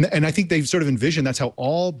inbox. And I think they've sort of envisioned that's how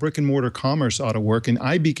all brick and mortar commerce ought to work, and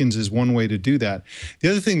iBeacons is one way to do that. The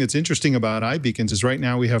other thing that's interesting about iBeacons is right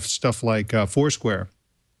now we have stuff like Foursquare,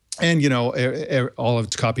 and all of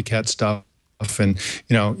its copycat stuff. And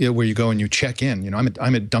where you go and you check in.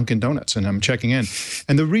 I'm at Dunkin' Donuts and I'm checking in,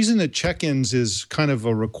 and the reason that check-ins is kind of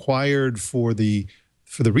a required for the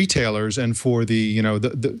retailers and for the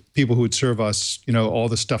the people who would serve us all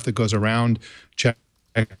the stuff that goes around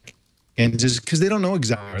check-ins is because they don't know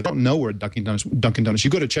exactly. They don't know where Dunkin' Donuts.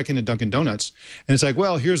 You go to check in at Dunkin' Donuts and it's like,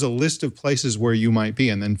 well, here's a list of places where you might be,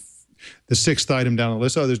 and then the sixth item down the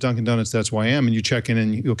list, oh, there's Dunkin' Donuts, that's where I am, and you check in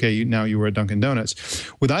and okay, now you were at Dunkin'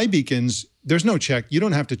 Donuts. With iBeacons, there's no check. You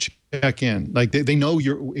don't have to check in. Like they know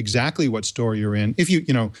you're exactly what store you're in. If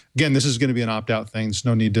again, this is going to be an opt-out thing. There's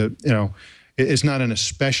no need to, it's not an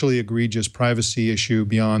especially egregious privacy issue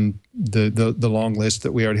beyond the long list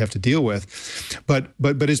that we already have to deal with. But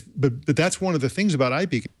that's one of the things about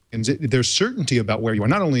iBeacons. There's certainty about where you are.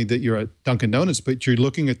 Not only that you're at Dunkin' Donuts, but you're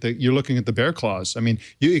looking at the bear claws. I mean,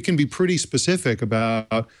 it can be pretty specific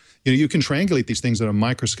about. You can triangulate these things at a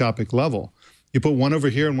microscopic level. You put one over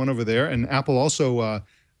here and one over there. And Apple also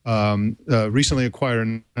recently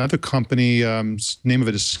acquired another company. Name of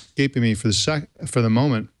it is escaping me for the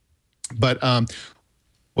moment. But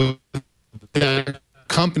what that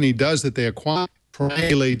company does that they acquire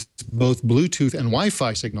triangulates both Bluetooth and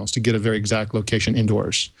Wi-Fi signals to get a very exact location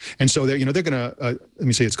indoors. And so they're going to let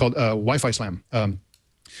me say it's called Wi-Fi Slam.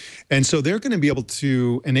 And so they're going to be able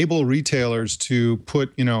to enable retailers to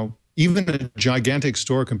put even a gigantic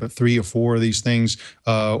store can put 3 or 4 of these things,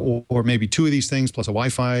 or maybe 2 of these things plus a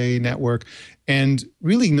Wi-Fi network, and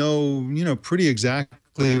really know pretty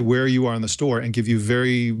exactly where you are in the store and give you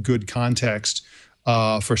very good context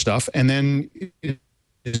for stuff. And then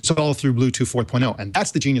it's all through Bluetooth 4.0, and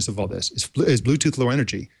that's the genius of all this is Bluetooth Low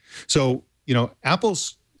Energy. So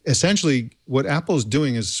Apple's essentially what Apple's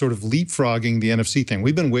doing is sort of leapfrogging the NFC thing.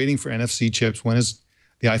 We've been waiting for NFC chips. When is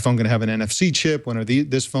the iPhone going to have an NFC chip? When are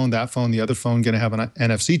this phone, that phone, the other phone going to have an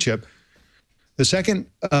NFC chip? The second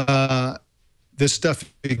this stuff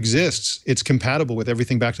exists, it's compatible with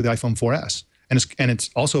everything back to the iPhone 4S. And it's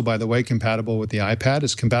also, by the way, compatible with the iPad.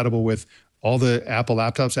 It's compatible with all the Apple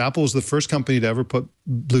laptops. Apple is the first company to ever put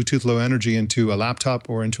Bluetooth Low Energy into a laptop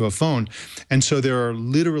or into a phone. And so there are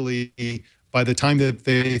literally, by the time that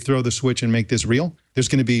they throw the switch and make this real, there's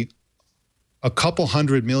going to be a couple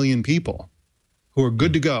 100 million people who are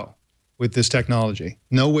good to go with this technology.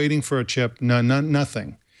 No waiting for a chip,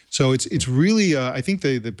 nothing. So it's really, I think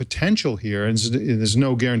the potential here, and there's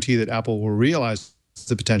no guarantee that Apple will realize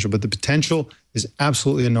the potential, but the potential is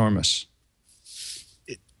absolutely enormous.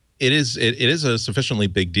 It is a sufficiently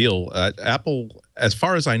big deal. Apple, as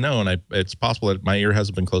far as I know, and it's possible that my ear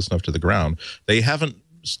hasn't been close enough to the ground, they haven't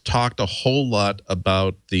talked a whole lot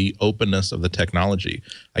about the openness of the technology.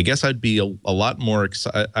 I guess I'd be a lot more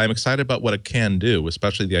excited. I'm excited about what it can do,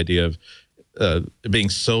 especially the idea of being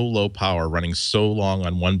so low power, running so long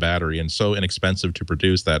on one battery, and so inexpensive to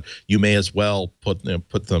produce that you may as well put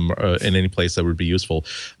them in any place that would be useful.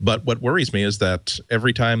 But what worries me is that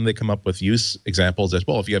every time they come up with use examples as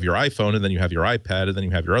well, if you have your iPhone and then you have your iPad and then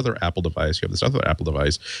you have your other Apple device, you have this other Apple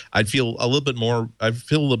device, I'd feel a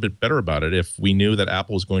little bit better about it if we knew that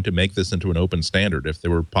Apple was going to make this into an open standard, if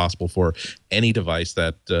there were possible for any device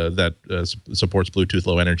that supports Bluetooth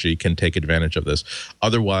Low Energy can take advantage of this.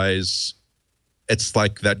 Otherwise, it's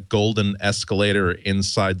like that golden escalator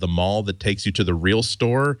inside the mall that takes you to the real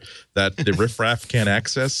store that the riffraff can't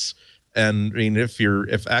access. And I mean, if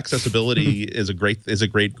accessibility is a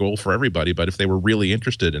great goal for everybody, but if they were really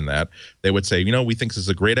interested in that, they would say, we think this is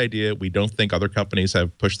a great idea. We don't think other companies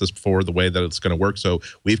have pushed this forward the way that it's going to work. So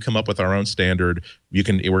we've come up with our own standard.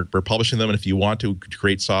 We're publishing them, and if you want to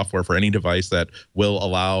create software for any device that will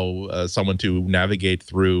allow someone to navigate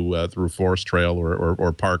through Forest Trail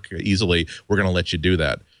or Park easily, we're going to let you do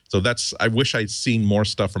that. So I wish I'd seen more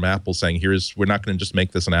stuff from Apple saying, we're not going to just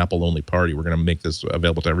make this an Apple-only party. We're going to make this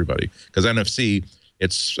available to everybody. Because NFC,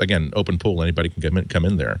 it's, again, open pool. Anybody can come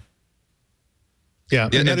in there. Yeah,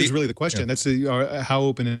 and that is really the question. Yeah. That's how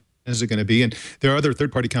open is it going to be? And there are other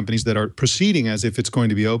third-party companies that are proceeding as if it's going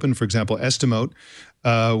to be open. For example, Estimote,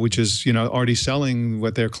 which is already selling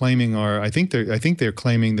what they're claiming are. I think they're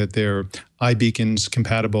claiming that they're iBeacons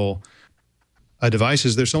compatible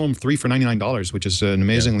devices. They're selling them 3 for $99, which is an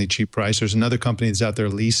amazingly cheap price. There's another company that's out there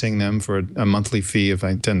leasing them for a monthly fee of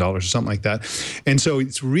 $10 or something like that. And so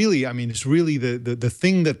it's really, the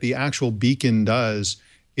thing that the actual beacon does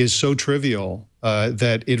is so trivial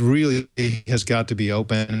that it really has got to be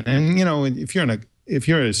open. And if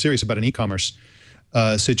you're serious about an e-commerce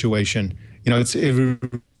situation, it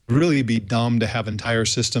would really be dumb to have entire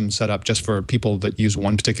systems set up just for people that use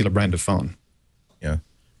one particular brand of phone. Yeah.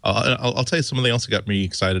 I'll tell you something else that got me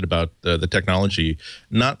excited about the technology.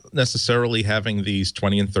 Not necessarily having these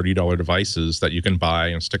 $20 and $30 devices that you can buy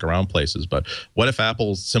and stick around places, but what if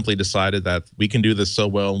Apple simply decided that we can do this so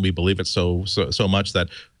well and we believe it so much that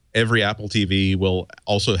every Apple TV will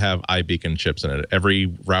also have iBeacon chips in it. Every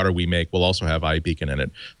router we make will also have iBeacon in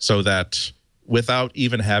it, so that without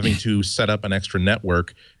even having to set up an extra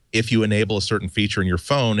network, if you enable a certain feature in your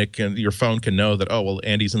phone, your phone can know that, oh, well,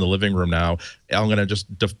 Andy's in the living room now. I'm going to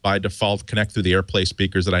just by default connect through the AirPlay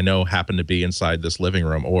speakers that I know happen to be inside this living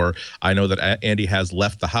room. Or I know that Andy has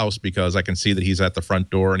left the house because I can see that he's at the front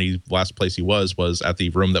door, and last place he was at the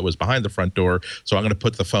room that was behind the front door. So I'm going to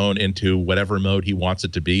put the phone into whatever mode he wants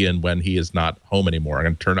it to be in when he is not home anymore.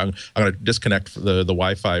 I'm going to disconnect the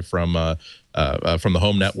Wi-Fi from the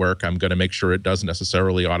home network. I'm going to make sure it doesn't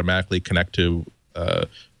necessarily automatically connect to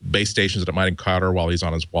base stations that it might encounter while he's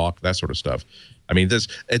on his walk, that sort of stuff. I mean,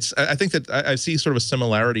 I think that I see sort of a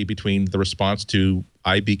similarity between the response to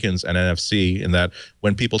iBeacons and NFC, in that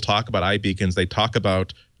when people talk about iBeacons, they talk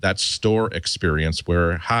about that store experience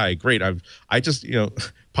where, hi, great, I just,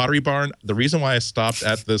 Pottery Barn, the reason why I stopped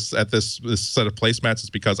at this set of placemats is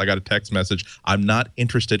because I got a text message. I'm not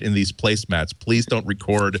interested in these placemats. Please don't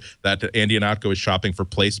record that Andy Ihnatko is shopping for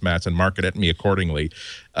placemats and market at me accordingly.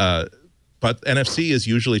 But NFC is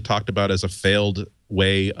usually talked about as a failed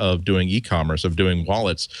way of doing e-commerce, of doing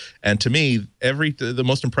wallets. And to me, the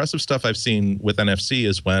most impressive stuff I've seen with NFC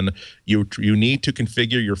is when you need to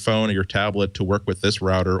configure your phone or your tablet to work with this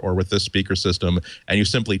router or with this speaker system, and you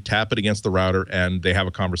simply tap it against the router, and they have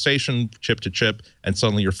a conversation chip to chip, and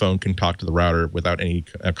suddenly your phone can talk to the router without any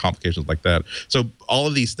complications like that. So all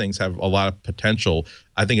of these things have a lot of potential.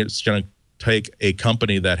 I think it's going to take a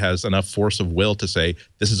company that has enough force of will to say,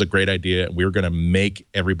 this is a great idea, and we're going to make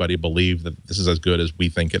everybody believe that this is as good as we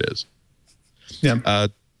think it is. Yeah.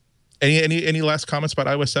 Any last comments about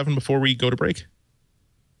iOS 7 before we go to break?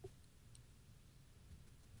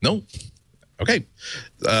 No. Okay.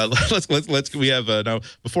 Let's. We have now.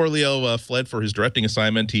 Before Leo fled for his directing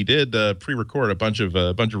assignment, he did pre-record a bunch of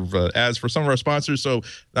ads for some of our sponsors. So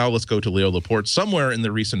now let's go to Leo Laporte somewhere in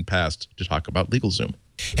the recent past to talk about LegalZoom.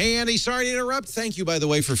 Hey, Andy, sorry to interrupt. Thank you, by the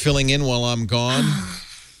way, for filling in while I'm gone.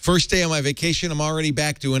 First day on my vacation, I'm already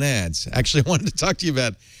back doing ads. Actually, I wanted to talk to you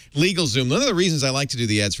about LegalZoom. One of the reasons I like to do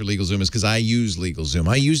the ads for LegalZoom is because I use LegalZoom.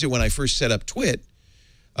 I used it when I first set up Twit.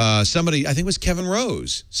 Somebody, I think it was Kevin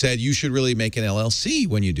Rose, said you should really make an LLC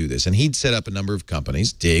when you do this. And he'd set up a number of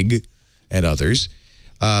companies, Dig and others.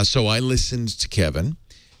 So I listened to Kevin,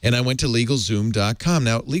 and I went to LegalZoom.com.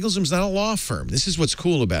 Now, LegalZoom's not a law firm. This is what's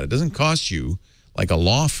cool about it. It doesn't cost you like a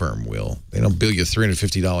law firm will. They don't bill you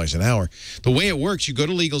 $350 an hour. The way it works, you go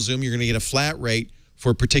to LegalZoom, you're going to get a flat rate for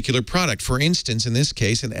a particular product. For instance, in this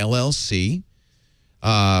case, an LLC.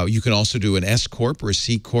 You can also do an S Corp or a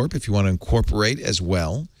C Corp if you want to incorporate as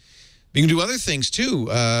well. You can do other things too.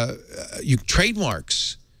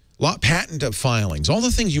 Trademarks, patent filings, all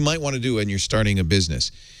the things you might want to do when you're starting a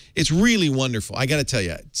business. It's really wonderful. I got to tell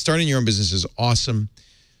you, starting your own business is awesome,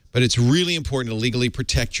 but it's really important to legally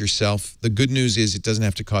protect yourself. The good news is it doesn't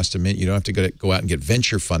have to cost a mint. You don't have to go out and get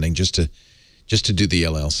venture funding just to do the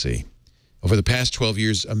LLC. Over the past 12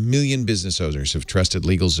 years, 1 million business owners have trusted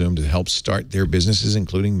LegalZoom to help start their businesses,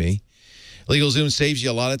 including me. LegalZoom saves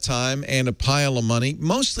you a lot of time and a pile of money.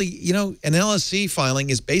 Mostly, an LLC filing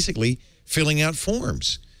is basically filling out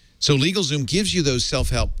forms. So LegalZoom gives you those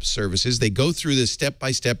self-help services. They go through the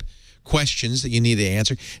step-by-step questions that you need to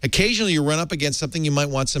answer. Occasionally, you run up against something you might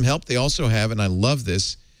want some help. They also have, and I love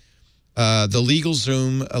this, the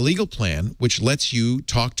LegalZoom legal plan, which lets you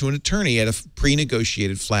talk to an attorney at a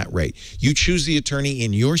pre-negotiated flat rate. You choose the attorney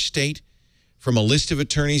in your state from a list of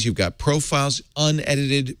attorneys. You've got profiles,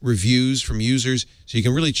 unedited reviews from users, so you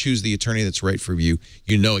can really choose the attorney that's right for you.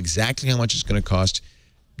 You know exactly how much it's going to cost.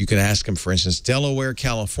 You can ask them, for instance, Delaware,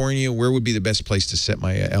 California, where would be the best place to set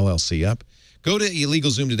my LLC up? Go to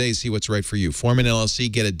LegalZoom today to see what's right for you. Form an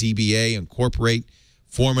LLC, get a DBA, incorporate,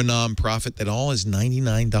 form a nonprofit. That all is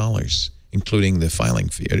 $99, including the filing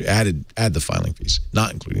fee. Add the filing fees,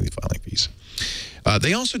 not including the filing fees.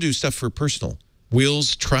 They also do stuff for personal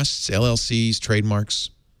wills, trusts, LLCs, trademarks.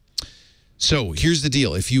 So here's the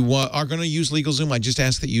deal. If you are going to use LegalZoom, I just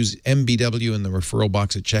ask that you use MBW in the referral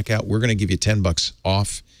box at checkout. We're going to give you $10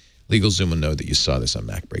 off. LegalZoom will know that you saw this on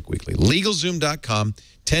MacBreak Weekly. LegalZoom.com,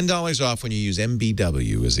 $10 off when you use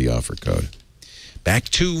MBW as the offer code. Back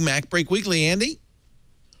to MacBreak Weekly, Andy.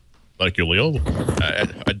 Thank you, Leo.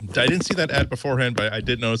 didn't see that ad beforehand, but I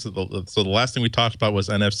did notice that the last thing we talked about was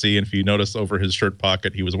NFC, and if you notice over his shirt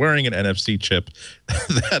pocket, he was wearing an NFC chip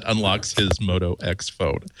that unlocks his Moto X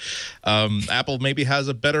phone. Apple maybe has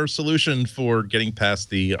a better solution for getting past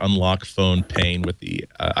the unlock phone pain with the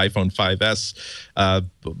iPhone 5S.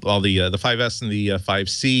 All the 5S and the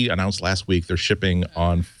 5C announced last week. They're shipping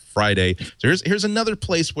on Friday. So here's another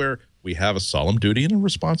place where we have a solemn duty and a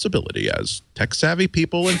responsibility as tech-savvy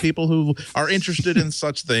people and people who are interested in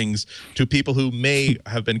such things to people who may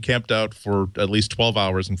have been camped out for at least 12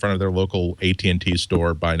 hours in front of their local AT&T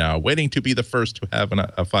store by now, waiting to be the first to have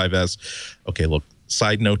a 5S. Okay, look,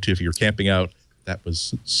 side note to if you're camping out, that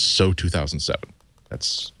was so 2007.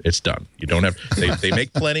 It's done. You don't have they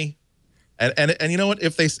make plenty. And you know what?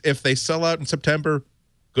 If they sell out in September,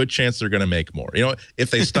 good chance they're going to make more. You know, if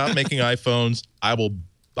they stop making iPhones, I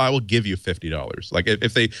will give you $50. Like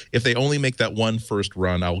if they only make that one first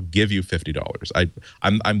run, I will give you $50.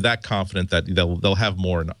 I'm that confident that they'll have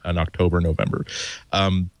more in October, November.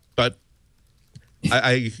 But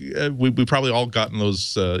we probably all gotten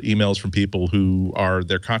those emails from people who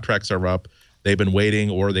their contracts are up. They've been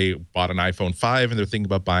waiting, or they bought an iPhone 5 and they're thinking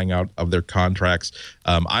about buying out of their contracts.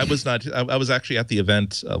 I was actually at the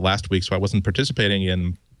event last week, so I wasn't participating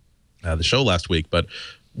in the show last week, but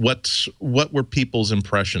what were people's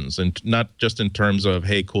impressions, and not just in terms of,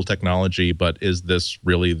 hey, cool technology, but is this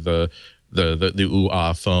really the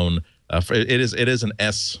ooh-ah phone? It is an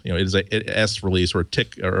S, it is a S release or a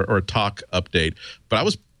tick or a talk update. But I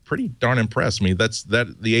was pretty darn impressed. I mean, the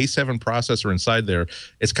A7 processor inside there.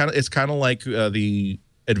 It's kind of like the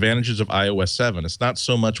advantages of iOS 7. It's not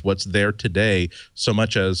so much what's there today, so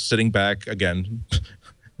much as sitting back again,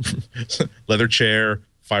 leather chair,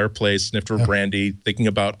 fireplace, snifter of brandy, thinking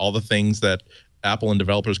about all the things that Apple and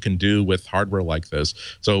developers can do with hardware like this.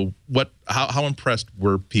 So how impressed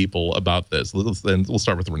were people about this? Then we'll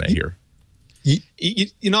start with Renee here.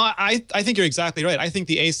 I think you're exactly right. I think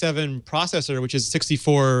the A7 processor, which is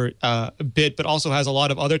 64-bit, but also has a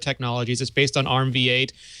lot of other technologies. It's based on ARM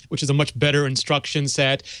v8, which is a much better instruction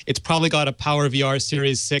set. It's probably got a PowerVR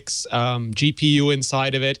Series 6 GPU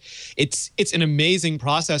inside of it. It's an amazing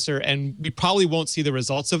processor, and we probably won't see the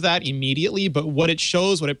results of that immediately, but what it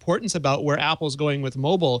shows, what it portends about where Apple's going with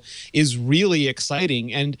mobile is really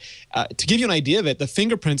exciting. And to give you an idea of it, the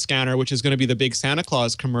fingerprint scanner, which is going to be the big Santa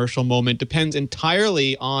Claus commercial moment, depends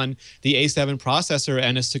entirely on the A7 processor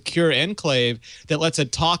and a secure enclave that lets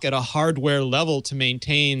it talk at a hardware level to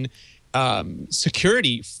maintain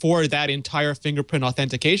security for that entire fingerprint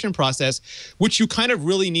authentication process, which you kind of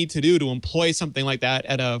really need to do to employ something like that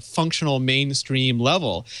at a functional mainstream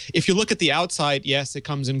level. If you look at the outside, yes, it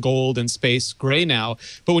comes in gold and space gray now,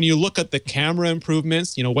 but when you look at the camera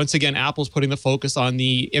improvements, once again, Apple's putting the focus on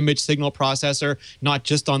the image signal processor, not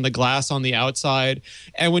just on the glass on the outside.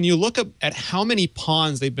 And when you look at how many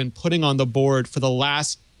pawns they've been putting on the board for the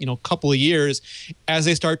last couple of years, as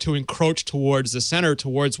they start to encroach towards the center,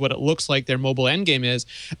 towards what it looks like their mobile endgame is,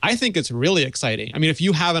 I think it's really exciting. I mean, if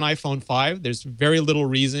you have an iPhone 5, there's very little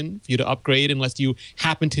reason for you to upgrade unless you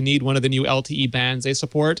happen to need one of the new LTE bands they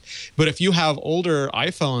support. But if you have older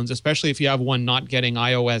iPhones, especially if you have one not getting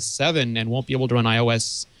iOS 7 and won't be able to run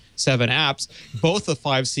iOS 7 apps, both the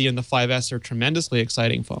 5C and the 5S are tremendously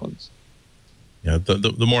exciting phones. Yeah,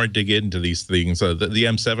 the more I dig into these things, the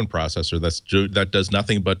M7 processor that does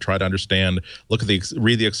nothing but try to understand,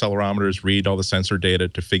 read the accelerometers, read all the sensor data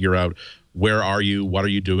to figure out where are you, what are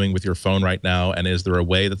you doing with your phone right now, and is there a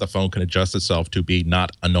way that the phone can adjust itself to be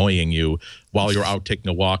not annoying you while you're out taking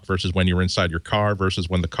a walk versus when you're inside your car versus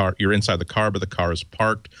when you're inside the car but the car is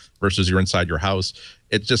parked versus you're inside your house.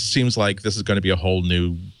 It just seems like this is going to be a whole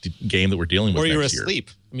new game that we're dealing with. Or you're asleep.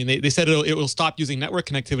 I mean, they said it will stop using network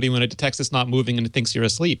connectivity when it detects it's not moving and it thinks you're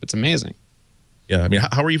asleep. It's amazing. Yeah, I mean,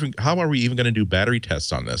 how are we even going to do battery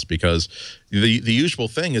tests on this? Because the usual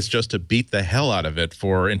thing is just to beat the hell out of it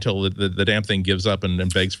until the damn thing gives up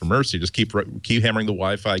and begs for mercy. Just keep hammering the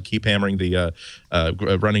Wi-Fi, keep hammering the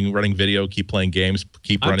running video, keep playing games,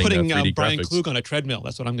 keep running 3D graphics. I'm putting Brian Klug on a treadmill.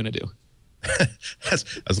 That's what I'm going to do.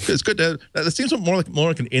 It's good. That seems more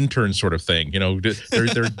like an intern sort of thing.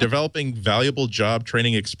 They're developing valuable job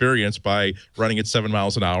training experience by running at 7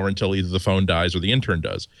 miles an hour until either the phone dies or the intern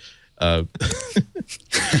does. But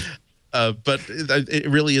it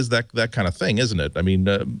really is that kind of thing, isn't it? I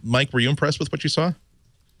mean, Mike, were you impressed with what you saw?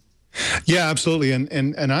 Yeah, absolutely.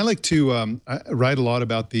 And I like to write a lot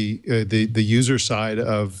about the user side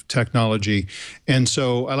of technology, and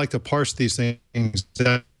so I like to parse these things.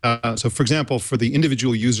 So, for example, for the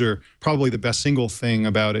individual user, probably the best single thing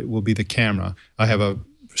about it will be the camera. I have a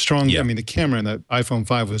strong, I mean, the camera in the iPhone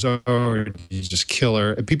 5 was already just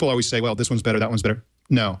killer. And people always say, well, this one's better, that one's better.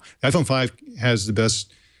 No. The iPhone 5 has the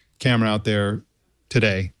best camera out there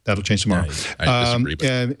today. That'll change tomorrow. I disagree.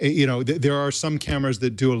 And you know, there are some cameras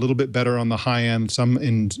that do a little bit better on the high end. Some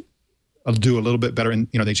do a little bit better in,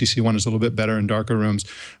 you know, the HTC one is a little bit better in darker rooms,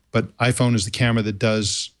 but iPhone is the camera that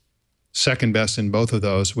does second best in both of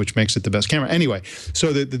those, which makes it the best camera. Anyway,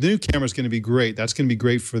 so the new camera is going to be great. That's going to be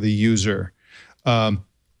great for the user.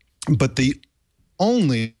 But the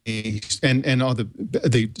only, and all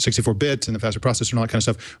the 64 bits and the faster processor and all that kind of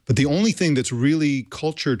stuff, but the only thing that's really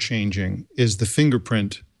culture changing is the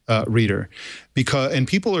fingerprint reader, because, and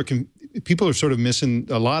people are sort of missing,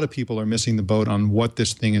 a lot of people are missing the boat on what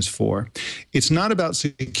this thing is for. It's not about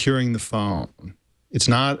securing the phone. It's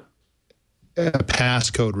not a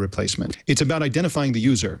passcode replacement. It's about identifying the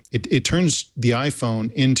user. It turns the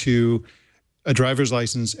iPhone into a driver's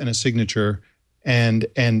license and a signature, and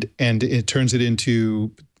it turns it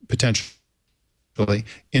into potentially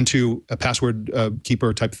into a password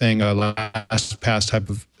keeper type thing, a last pass type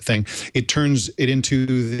of thing. It turns it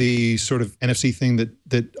into the sort of NFC thing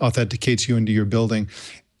that authenticates you into your building.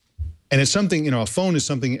 And it's something, you know, a phone is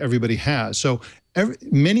something everybody has. So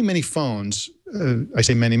many phones, I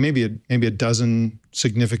say many, maybe a dozen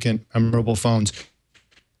significant, memorable phones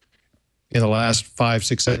in the last 5,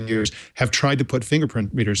 6, 7 years have tried to put fingerprint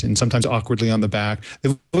readers in, sometimes awkwardly on the back.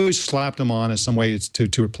 They've always slapped them on as some way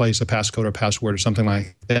to replace a passcode or password or something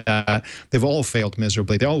like that. They've all failed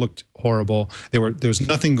miserably. They all looked horrible. There was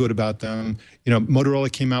nothing good about them. You know, Motorola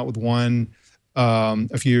came out with one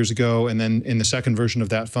a few years ago, and then in the second version of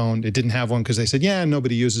that phone, it didn't have one because they said, yeah,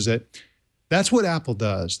 nobody uses it. That's what Apple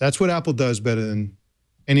does. That's what Apple does better than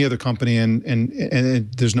any other company, and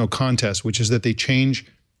there's no contest, which is that they change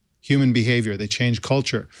human behavior, they change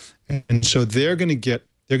culture. And so they're going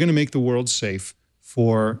to make the world safe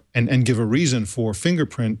for, and give a reason for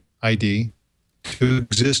fingerprint ID to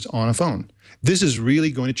exist on a phone. This is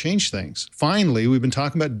really going to change things. Finally, we've been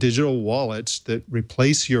talking about digital wallets that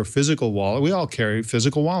replace your physical wallet. We all carry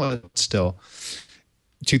physical wallets still.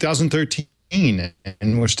 2013,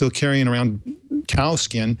 and we're still carrying around cow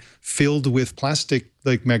skin filled with plastic,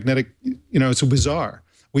 like magnetic, you know, it's bizarre.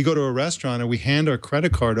 We go to a restaurant and we hand our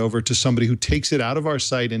credit card over to somebody who takes it out of our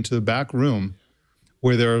sight into the back room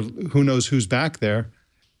where there are who knows who's back there.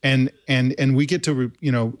 And we get to,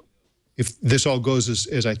 you know, if this all goes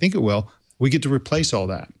as I think it will, we get to replace all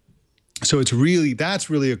that. So it's really, that's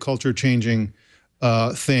really a culture changing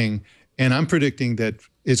thing. And I'm predicting that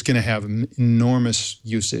it's going to have enormous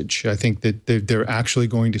usage. I think that they're actually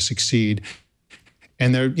going to succeed.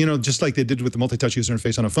 And they're, you know, just like they did with the multi-touch user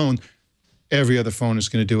interface on a phone, every other phone is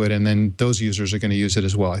going to do it, and then those users are going to use it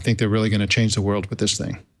as well. I think they're really going to change the world with this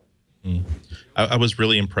thing. I was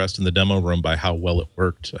really impressed in the demo room by how well it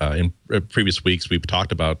worked. In previous weeks, we've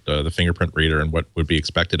talked about the fingerprint reader and what would be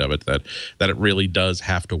expected of it, that it really does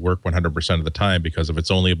have to work 100% of the time, because if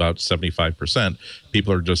it's only about 75%,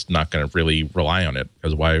 people are just not going to really rely on it,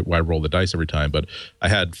 because why roll the dice every time? But I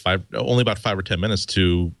had only about 5 or 10 minutes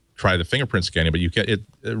to try the fingerprint scanning, but you get it.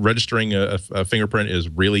 Registering a fingerprint is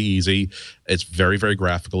really easy. It's very, very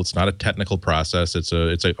graphical. It's not a technical process. It's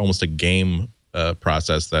almost a game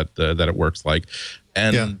process that it works like,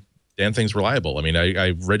 and damn thing's reliable. I mean,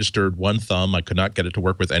 I registered one thumb. I could not get it to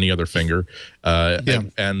work with any other finger,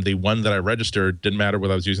 and the one that I registered didn't matter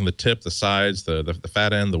whether I was using the tip, the sides, the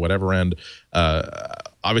fat end, the whatever end.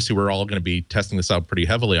 Obviously, we're all going to be testing this out pretty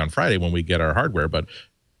heavily on Friday when we get our hardware, but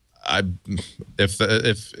if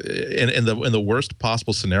in the worst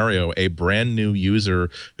possible scenario, a brand new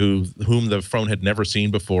user whom the phone had never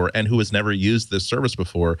seen before and who has never used this service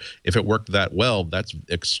before, if it worked that well, that's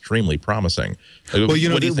extremely promising. Well, you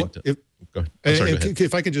know, what do you think? Go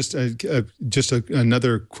if I could just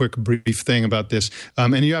another quick brief thing about this,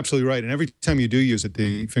 and you're absolutely right. And every time you do use it,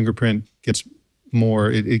 the fingerprint gets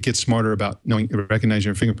more. It gets smarter about recognizing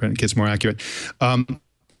your fingerprint. It gets more accurate.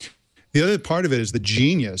 The other part of it is the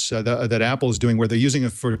genius that Apple is doing, where they're using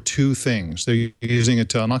it for two things. They're using it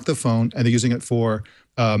to unlock the phone, and they're using it for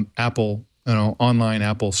Apple, online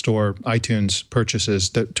Apple Store, iTunes purchases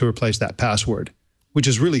to replace that password, which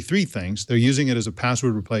is really three things. They're using it as a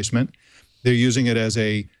password replacement. They're using it as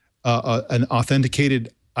an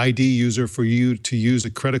authenticated ID user for you to use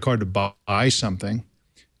a credit card to buy something,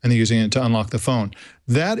 and they're using it to unlock the phone.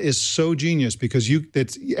 That is so genius, because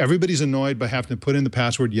everybody's annoyed by having to put in the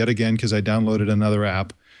password yet again because I downloaded another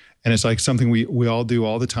app, and it's like something we all do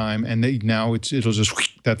all the time. And now it'll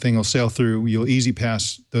just that thing will sail through. You'll easy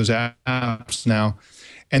pass those apps now,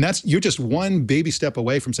 and you're just one baby step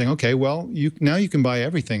away from saying, okay, well, now you can buy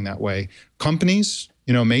everything that way. Companies,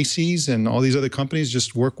 Macy's and all these other companies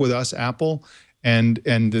just work with us, Apple, And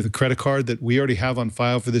the credit card that we already have on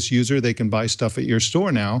file for this user, they can buy stuff at your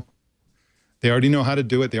store now. They already know how to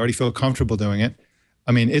do it. They already feel comfortable doing it.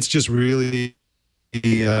 I mean, it's just really,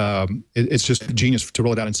 it's just genius to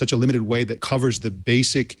roll it out in such a limited way that covers the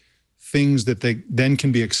basic things that they then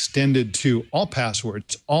can be extended to all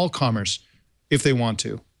passwords, all commerce, if they want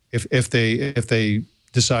to, if they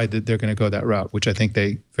decide that they're going to go that route, which I think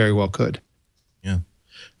they very well could. Yeah,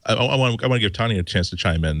 I want to give Tanya a chance to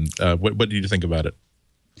chime in. What did you think about it?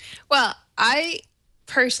 Well, I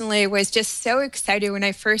personally was just so excited when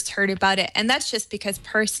I first heard about it. And that's just because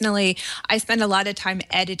personally, I spend a lot of time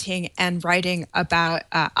editing and writing about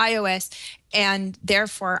iOS. And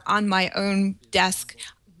therefore, on my own desk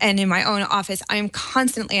and in my own office, I am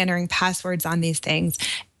constantly entering passwords on these things.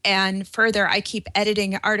 And further, I keep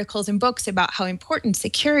editing articles and books about how important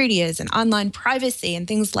security is and online privacy and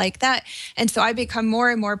things like that. And so I become more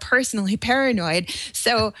and more personally paranoid.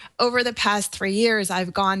 So over the past 3 years,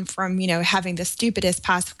 I've gone from, having the stupidest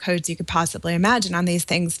passcodes you could possibly imagine on these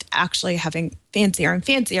things to actually having fancier and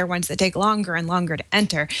fancier ones that take longer and longer to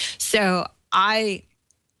enter. So I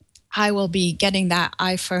will be getting that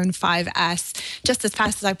iPhone 5S just as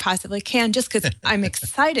fast as I possibly can, just because I'm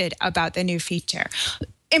excited about the new feature.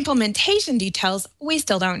 Implementation details, we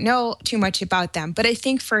still don't know too much about them. But I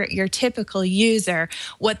think for your typical user,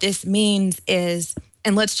 what this means is,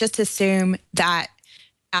 and let's just assume that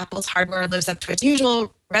Apple's hardware lives up to its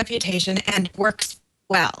usual reputation and works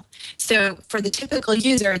well. So for the typical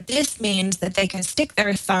user, this means that they can stick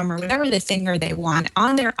their thumb or whatever the finger they want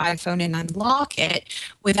on their iPhone and unlock it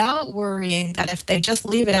without worrying that if they just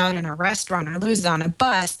leave it out in a restaurant or lose it on a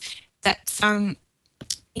bus, that some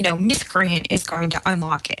miscreant is going to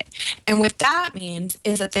unlock it. And what that means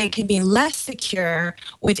is that they can be less secure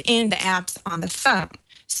within the apps on the phone.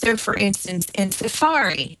 So for instance, in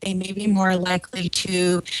Safari, they may be more likely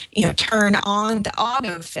to, turn on the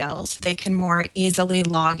autofill so they can more easily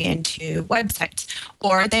log into websites.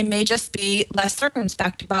 Or they may just be less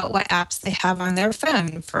circumspect about what apps they have on their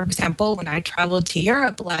phone. For example, when I traveled to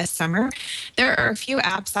Europe last summer, there are a few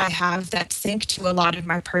apps I have that sync to a lot of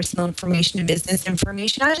my personal information and business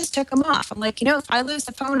information. I just took them off. I'm like, if I lose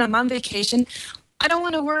the phone, I'm on vacation, I don't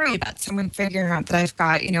want to worry about someone figuring out that I've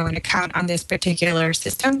got, an account on this particular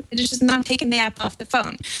system. It's just not taking the app off the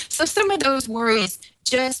phone. So some of those worries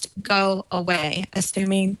just go away,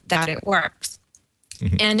 assuming that it works.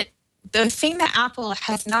 Mm-hmm. And the thing that Apple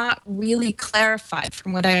has not really clarified,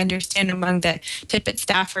 from what I understand among the Tippett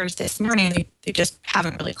staffers this morning, they just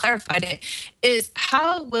haven't really clarified it, is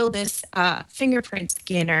how will this fingerprint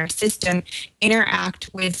scanner system interact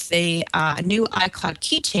with the new iCloud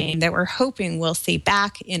keychain that we're hoping we'll see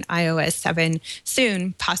back in iOS 7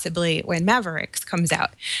 soon, possibly when Mavericks comes out.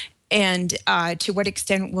 And to what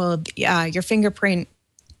extent will your fingerprint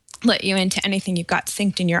let you into anything you've got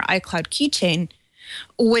synced in your iCloud keychain,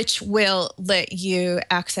 which will let you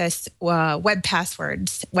access web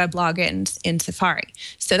passwords, web logins in Safari.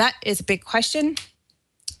 So that is a big question.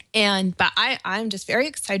 But I'm just very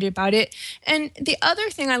excited about it. And the other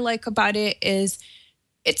thing I like about it is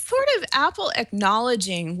it's sort of Apple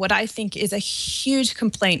acknowledging what I think is a huge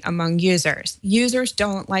complaint among users. Users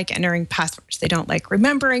don't like entering passwords. They don't like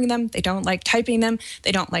remembering them. They don't like typing them.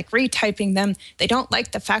 They don't like retyping them. They don't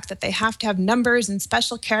like the fact that they have to have numbers and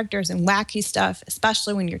special characters and wacky stuff,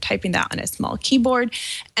 especially when you're typing that on a small keyboard.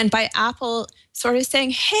 And by Apple sort of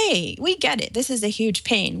saying, hey, we get it. This is a huge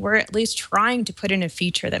pain. We're at least trying to put in a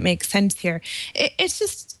feature that makes sense here. It's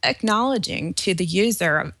just acknowledging to the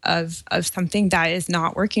user of something that is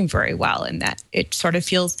not working very well, and that it sort of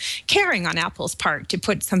feels caring on Apple's part to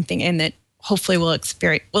put something in that hopefully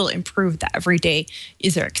will improve the everyday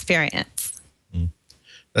user experience.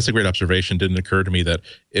 That's a great observation. Didn't occur to me that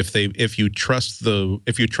if you trust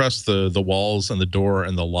the walls and the door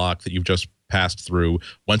and the lock that you've just passed through,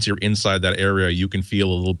 once you're inside that area, you can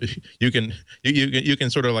feel a little bit. You can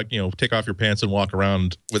sort of like take off your pants and walk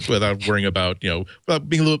around without worrying about about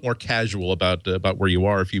being a little bit more casual about where you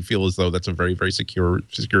are. If you feel as though that's a very, very secure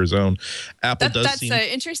zone, That's an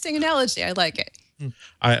interesting analogy. I like it.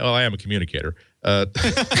 I am a communicator. I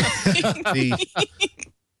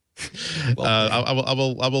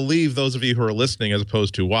will leave those of you who are listening as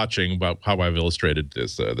opposed to watching about how I've illustrated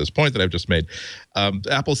this point that I've just made.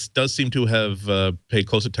 Apple does seem to have paid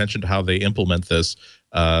close attention to how they implement this.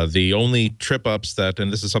 The only trip ups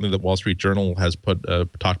and this is something that Wall Street Journal has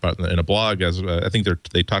talked about in a blog, as I think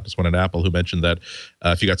they talked to someone at Apple who mentioned that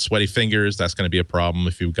if you got sweaty fingers, that's going to be a problem.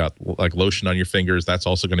 If you've got like lotion on your fingers, that's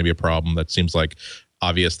also going to be a problem. That seems like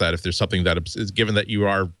obvious that if there's something that is, given that you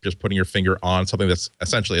are just putting your finger on something that's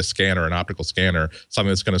essentially a scanner, an optical scanner, something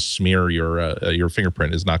that's going to smear your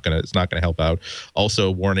fingerprint is not going to help out. Also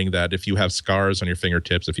warning that if you have scars on your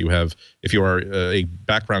fingertips, if you are a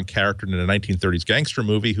background character in a 1930s gangster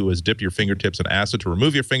movie who has dipped your fingertips in acid to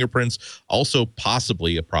remove your fingerprints, also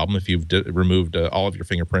possibly a problem if you've removed all of your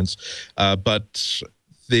fingerprints. But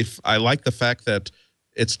I like the fact that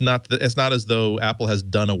it's not as though Apple has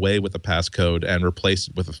done away with the passcode and replaced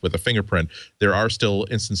it with a fingerprint. There are still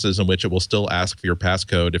instances in which it will still ask for your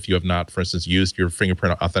passcode if you have not, for instance, used your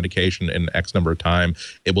fingerprint authentication in X number of time.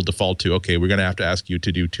 It will default to, okay, we're going to have to ask you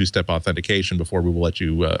to do two-step authentication before we will let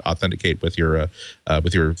you authenticate with your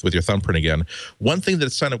thumbprint again. One thing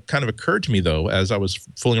that's kind of occurred to me though, as I was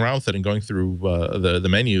fooling around with it and going through the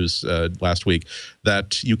menus last week,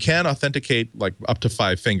 that you can authenticate like up to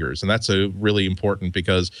 5 fingers, and that's a really important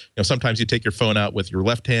because sometimes you take your phone out with your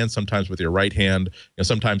left hand, sometimes with your right hand.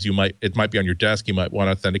 Sometimes it might be on your desk. You might want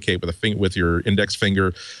to authenticate with your index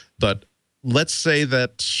finger. But let's say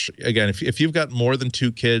that again, if you've got more than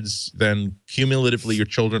 2 kids, then cumulatively your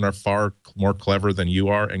children are far more clever than you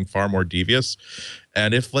are and far more devious.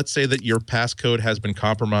 And if let's say that your passcode has been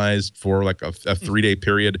compromised for like a 3-day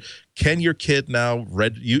period, can your kid now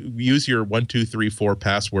use your 1 2 3 4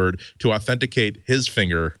 password to authenticate his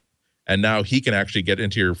finger? And now he can actually get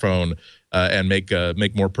into your phone and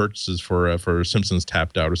make more purchases for Simpsons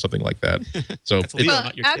Tapped Out or something like that. So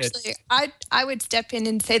actually, I would step in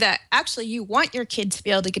and say that actually you want your kid to be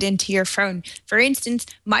able to get into your phone. For instance,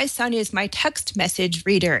 my son is my text message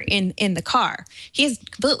reader in the car. He's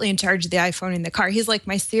completely in charge of the iPhone in the car. He's like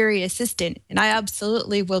my Siri assistant, and I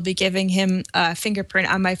absolutely will be giving him a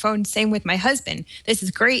fingerprint on my phone. Same with my husband. This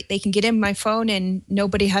is great. They can get in my phone and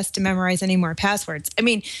nobody has to memorize any more passwords. I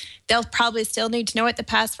mean, they'll probably still need to know what the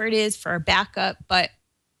password is for a backup, but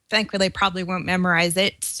frankly, they probably won't memorize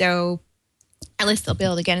it. So at least they'll be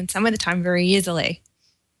able to get in some of the time very easily.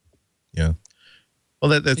 Yeah.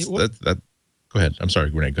 Well, that's Go ahead. I'm sorry,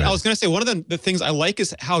 Renee. Go ahead. I was going to say, one of the things I like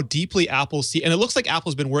is how deeply Apple and it looks like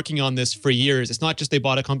Apple's been working on this for years. It's not just they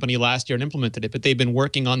bought a company last year and implemented it, but they've been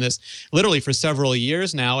working on this literally for several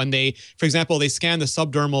years now. And for example, they scan the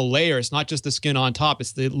subdermal layer. It's not just the skin on top,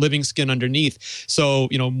 it's the living skin underneath. So,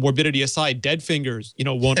 morbidity aside, dead fingers,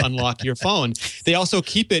 won't unlock your phone. They also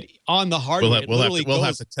keep it on the hardware. We'll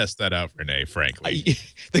have to test that out, Renee, frankly.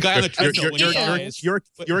 The guy on the treadmill.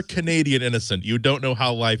 You're a Canadian innocent. You don't know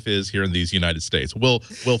how life is here in these United States. We'll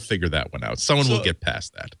figure that one out. Someone will get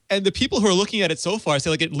past that. And the people who are looking at it so far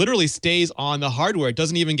say like it literally stays on the hardware. It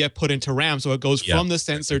doesn't even get put into RAM. So it goes from the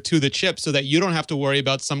sensor to the chip so that you don't have to worry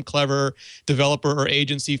about some clever developer or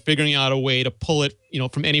agency figuring out a way to pull it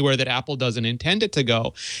from anywhere that Apple doesn't intend it to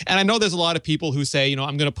go. And I know there's a lot of people who say,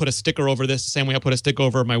 I'm going to put a sticker over this the same way I put a sticker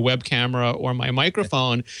over my web camera or my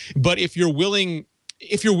microphone. But if you're willing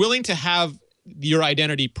to have your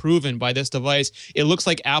identity proven by this device, it looks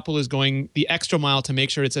like Apple is going the extra mile to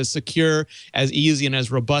make sure it's as secure, as easy, and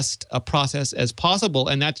as robust a process as possible.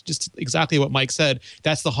 And that's just exactly what Mike said.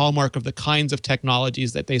 That's the hallmark of the kinds of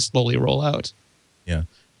technologies that they slowly roll out. Yeah.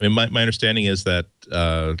 I mean, my understanding is that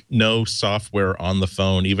no software on the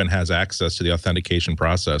phone even has access to the authentication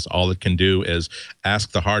process. All it can do is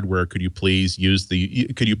ask the hardware, could you please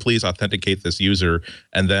authenticate this user?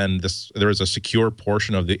 And then there is a secure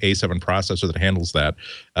portion of the A7 processor that handles that.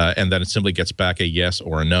 And then it simply gets back a yes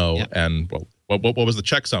or a no. Yep. And what was the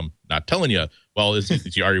checksum? Not telling you. Well,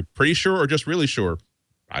 are you pretty sure or just really sure?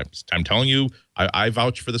 I'm telling you, I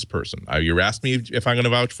vouch for this person. You asked me if I'm going to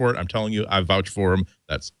vouch for it. I'm telling you, I vouch for him.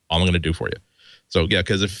 That's all I'm going to do for you. So yeah,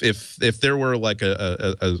 because if there were like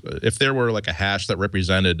a hash that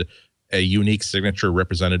represented a unique signature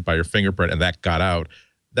represented by your fingerprint and that got out,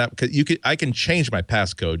 I can change my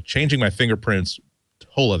passcode. Changing my fingerprints,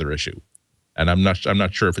 whole other issue. And I'm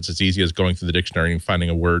not sure if it's as easy as going through the dictionary and finding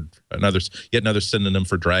a word, yet another synonym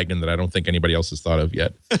for dragon that I don't think anybody else has thought of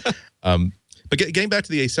yet. But getting back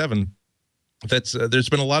to the A7, there's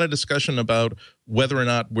been a lot of discussion about whether or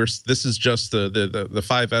not this is just the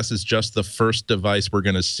 5S is just the first device we're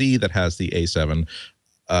going to see that has the A7.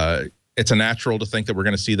 It's a natural to think that we're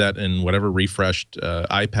going to see that in whatever refreshed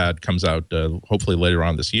iPad comes out, hopefully later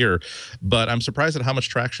on this year. But I'm surprised at how much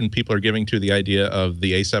traction people are giving to the idea of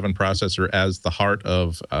the A7 processor as the heart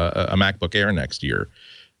of a MacBook Air next year.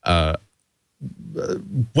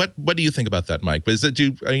 What do you think about that, Mike? I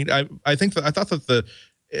thought that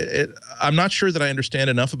I'm not sure that I understand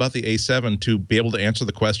enough about the A7 to be able to answer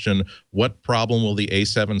the question, what problem will the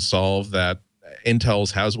A7 solve that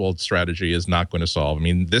Intel's Haswell strategy is not going to solve? I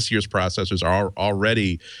mean, this year's processors are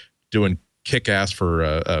already doing kick ass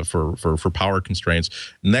for power constraints.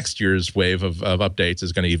 Next year's wave of updates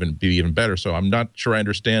is going to be even better. So I'm not sure I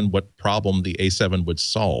understand what problem the A7 would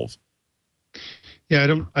solve. Yeah,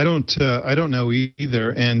 I don't know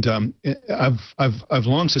either. And I've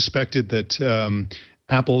long suspected that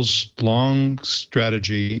Apple's long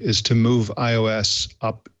strategy is to move iOS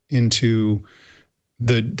up into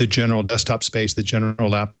the general desktop space, the general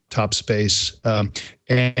laptop space,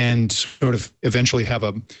 and sort of eventually have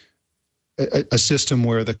a system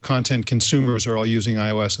where the content consumers are all using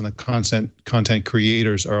iOS and the content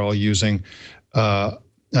creators are all using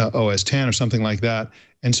OS 10 or something like that.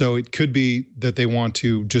 And so it could be that they want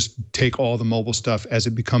to just take all the mobile stuff as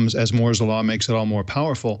Moore's law makes it all more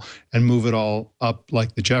powerful and move it all up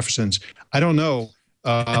like the Jeffersons. I don't know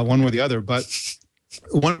one way or the other, but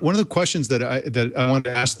one of the questions that I wanted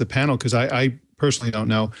to ask the panel, because I personally don't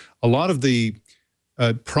know, a lot of the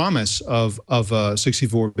promise of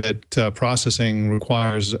 64-bit processing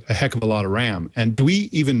requires a heck of a lot of RAM. And do we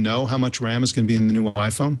even know how much RAM is going to be in the new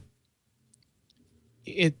iPhone?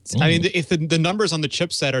 I mean, if the numbers on the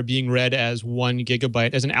chipset are being read as 1 gigabyte,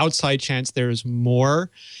 there's an outside chance there's more.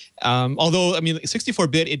 Although, I mean,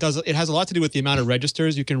 64-bit, it has a lot to do with the amount of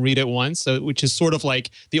registers you can read at once, which is sort of like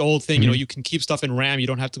the old thing, you know, you can keep stuff in RAM, you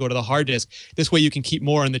don't have to go to the hard disk. This way you can keep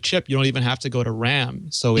more on the chip, you don't even have to go to RAM.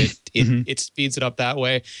 So it speeds it up that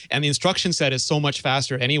way. And the instruction set is so much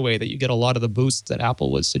faster anyway that you get a lot of the boosts that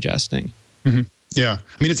Apple was suggesting. Yeah.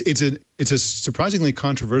 I mean, it's a surprisingly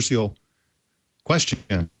controversial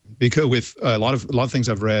question, because with a lot of things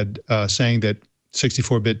I've read saying that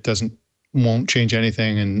 64-bit won't change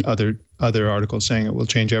anything, and other articles saying it will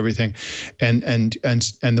change everything, and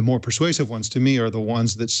the more persuasive ones to me are the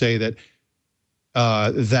ones that say that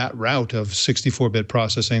that route of 64-bit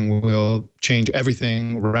processing will change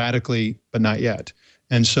everything radically, but not yet.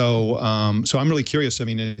 And so so I'm really curious. I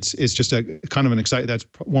mean, it's just a kind of an exciting. That's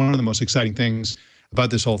one of the most exciting things about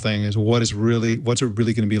this whole thing, is what's it really going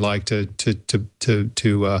to be like to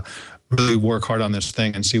really work hard on this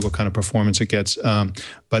thing and see what kind of performance it gets.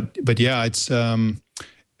 But yeah, it's a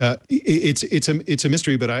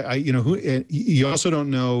mystery. But you also don't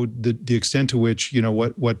know the extent to which, you know,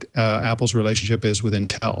 what Apple's relationship is with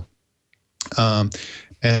Intel.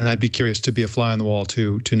 And I'd be curious to be a fly on the wall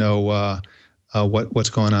to know what's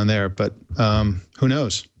going on there. But who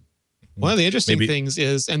knows? One of the interesting things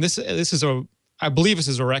is, and this is I believe this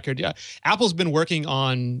is a record. Yeah, Apple's been working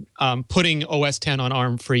on putting OS 10 on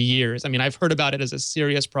ARM for years. I mean, I've heard about it as a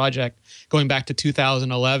serious project going back to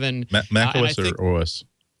 2011. Mac OS or OS?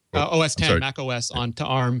 OS 10, Mac OS onto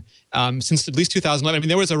ARM since at least 2011. I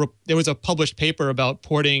mean, there was a published paper about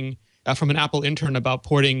porting from an Apple intern about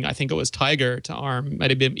porting, I think it was Tiger to ARM, might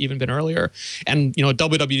have even been earlier. And, you know,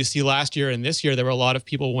 WWDC last year and this year, there were a lot of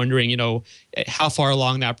people wondering, you know, how far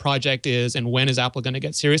along that project is and when is Apple going to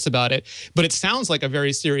get serious about it. But it sounds like a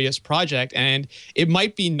very serious project, and it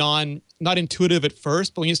might be not intuitive at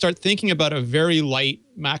first, but when you start thinking about a very light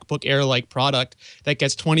MacBook Air-like product that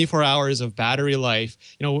gets 24 hours of battery life,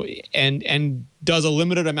 you know, and does a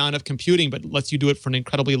limited amount of computing, but lets you do it for an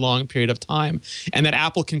incredibly long period of time, and that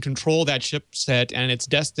Apple can control that chipset and its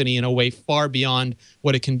destiny in a way far beyond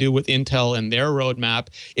what it can do with Intel and their roadmap,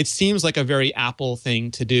 it seems like a very Apple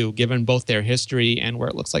thing to do, given both their history and where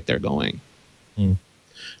it looks like they're going. I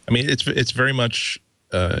mean, it's very much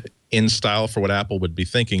in style for what Apple would be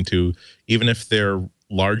thinking, to, even if they're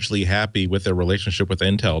largely happy with their relationship with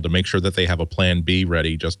Intel, to make sure that they have a plan B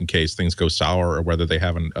ready just in case things go sour, or whether they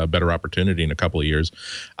have a better opportunity in a couple of years.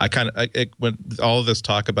 When all of this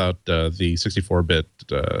talk about the 64-bit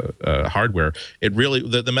hardware, it really,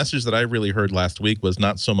 the message that I really heard last week was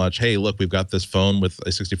not so much, hey, look, we've got this phone with a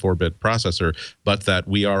 64-bit processor, but that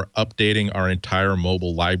we are updating our entire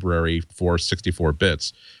mobile library for 64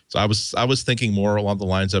 bits. So I was thinking more along the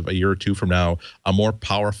lines of, a year or two from now, a more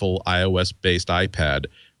powerful iOS-based iPad,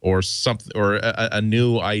 or something, or a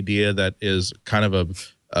new idea that is kind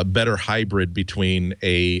of a better hybrid between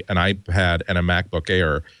an iPad and a MacBook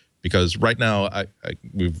Air. Because right now,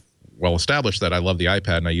 we've well established that I love the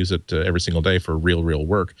iPad and I use it every single day for real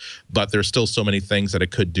work. But there's still so many things that it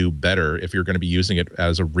could do better if you're going to be using it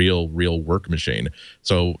as a real work machine.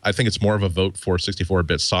 So I think it's more of a vote for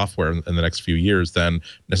 64-bit software in the next few years than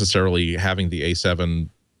necessarily having the A7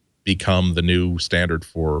 become the new standard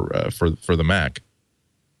for the Mac.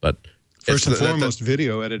 But first and foremost,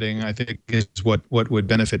 video editing, I think, is what would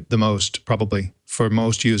benefit the most, probably, for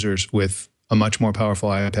most users with a much more powerful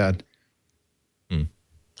iPad.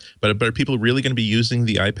 But are people really going to be using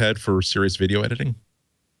the iPad for serious video editing?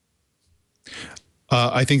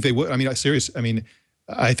 I think they would. I mean,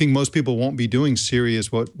 I think most people won't be doing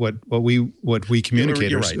serious what we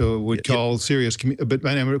communicators right. would call serious. But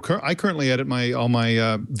I currently edit all my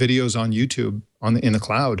videos on YouTube in the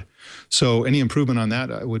cloud, so any improvement on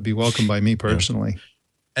that would be welcome by me personally.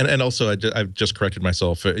 And also, I've just corrected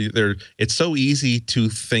myself. It's so easy to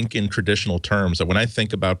think in traditional terms that when I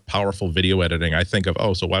think about powerful video editing, I think of,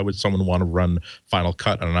 oh, so why would someone want to run Final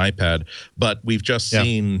Cut on an iPad? But we've just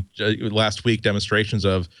seen last week demonstrations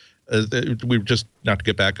of, we've just, not to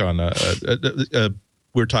get back on,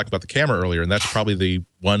 we were talking about the camera earlier, and that's probably the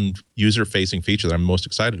one user-facing feature that I'm most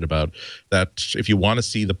excited about, that if you want to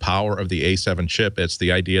see the power of the A7 chip, it's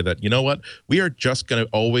the idea that, you know what, we are just going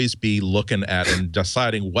to always be looking at and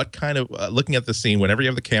deciding what kind of, looking at the scene whenever you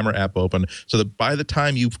have the camera app open, so that by the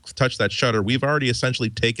time you touch that shutter, we've already essentially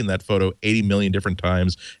taken that photo 80 million different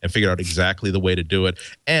times and figured out exactly the way to do it.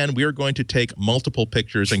 And we are going to take multiple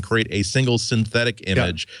pictures and create a single synthetic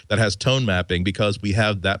image that has tone mapping, because we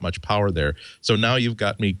have that much power there. So now you've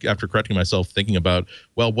got me, after correcting myself, thinking about,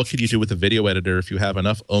 well, what could you do with a video editor if you have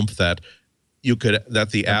enough oomph that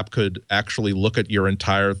the app could actually look at your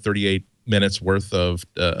entire 38 minutes worth of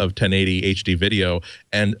 1080 HD video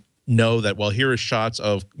and know that, well, here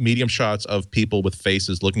are medium shots of people with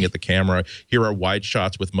faces looking at the camera. Here are wide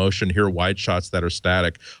shots with motion. Here are wide shots that are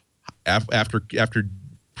static. After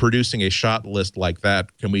producing a shot list like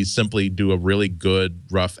that, can we simply do a really good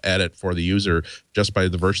rough edit for the user just by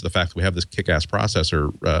the virtue of the fact that we have this kick-ass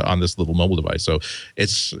processor on this little mobile device? So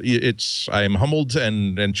I am humbled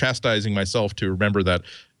and chastising myself to remember that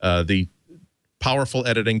the powerful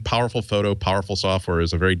editing, powerful photo, powerful software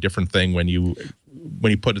is a very different thing when you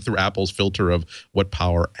put it through Apple's filter of what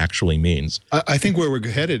power actually means. I think where we're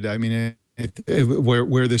headed, I mean,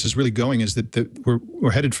 where this is really going is that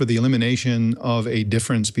we're headed for the elimination of a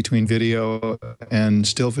difference between video and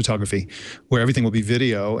still photography, where everything will be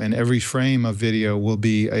video and every frame of video will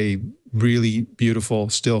be a really beautiful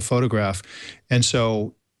still photograph. And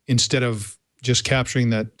so instead of just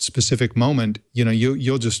capturing that specific moment,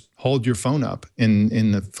 you'll just hold your phone up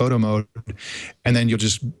in the photo mode, and then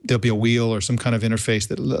there'll be a wheel or some kind of interface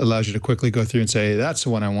that allows you to quickly go through and say, that's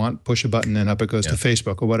the one I want, push a button, and up it goes to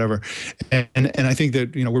Facebook or whatever. And I think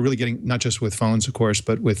that, we're really getting, not just with phones, of course,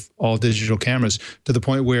 but with all digital cameras, to the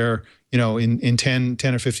point where, in 10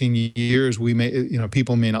 or 15 years, we may,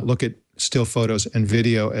 people may not look at still photos and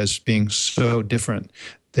video as being so different.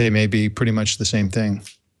 They may be pretty much the same thing.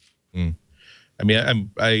 Mm. I mean,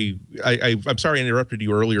 I'm sorry I interrupted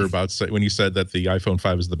you earlier about when you said that the iPhone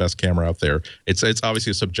 5 is the best camera out there. It's obviously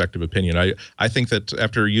a subjective opinion. I think that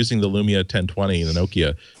after using the Lumia 1020, the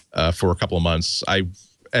Nokia, for a couple of months,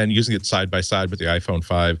 and using it side by side with the iPhone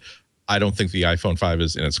 5, I don't think the iPhone 5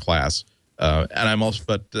 is in its class. And I'm also,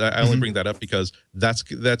 but I only bring that up because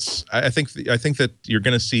I think that you're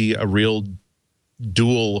going to see a real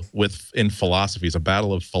duel in philosophies, a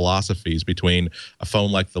battle of philosophies between a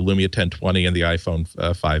phone like the Lumia 1020 and the iPhone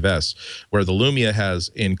 5S, where the Lumia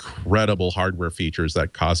has incredible hardware features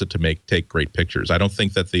that cause it to take great pictures. I don't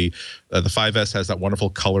think that the 5S has that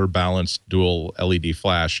wonderful color balanced dual LED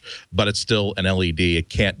flash, but it's still an LED. It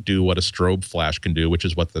can't do what a strobe flash can do, which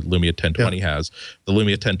is what the Lumia 1020 has. The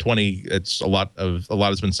Lumia 1020, a lot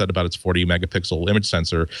has been said about its 40 megapixel image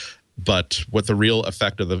sensor. But what the real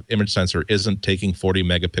effect of the image sensor isn't taking 40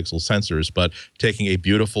 megapixel sensors, but taking a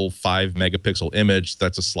beautiful 5 megapixel image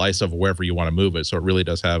that's a slice of wherever you want to move it. So it really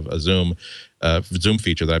does have a zoom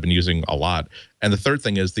feature that I've been using a lot. And the third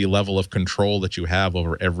thing is the level of control that you have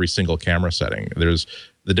over every single camera setting. There's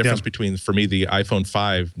the difference between, for me, the iPhone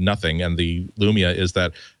 5, nothing, and the Lumia is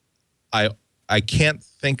that I can't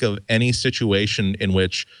think of any situation in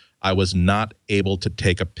which I was not able to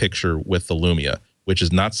take a picture with the Lumia, which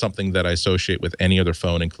is not something that I associate with any other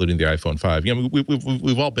phone, including the iPhone 5.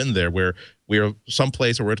 We've all been there where we are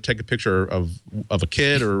someplace where we're to take a picture of a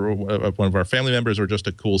kid or one of our family members or just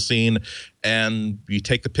a cool scene, and you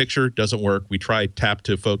take the picture, doesn't work. We try tap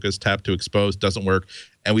to focus, tap to expose, doesn't work,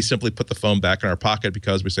 and we simply put the phone back in our pocket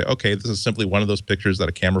because we say, okay, this is simply one of those pictures that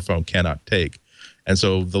a camera phone cannot take. And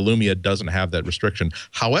so the Lumia doesn't have that restriction.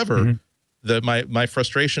 However, my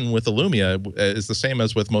frustration with the Lumia is the same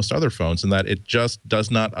as with most other phones, in that it just does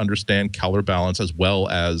not understand color balance as well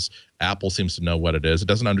as Apple seems to know what it is. It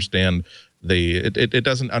doesn't understand it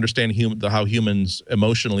doesn't understand how humans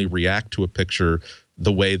emotionally react to a picture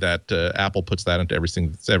the way that Apple puts that into every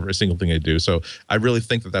single thing they do. So I really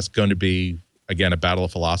think that that's going to be, again, a battle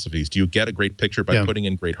of philosophies. Do you get a great picture by putting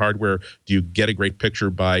in great hardware? Do you get a great picture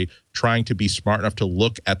by trying to be smart enough to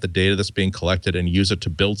look at the data that's being collected and use it to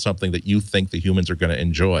build something that you think the humans are going to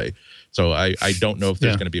enjoy? So I don't know if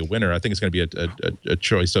there's going to be a winner. I think it's going to be a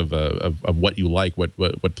choice of what you like,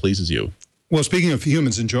 what pleases you. Well, speaking of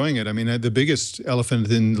humans enjoying it, I mean, the biggest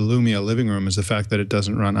elephant in the Lumia living room is the fact that it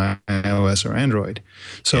doesn't run iOS or Android.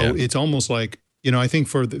 So it's almost like, I think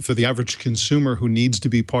for the average consumer who needs to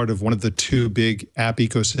be part of one of the two big app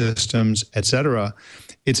ecosystems, et cetera,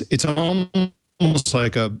 it's almost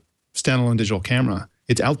like a standalone digital camera.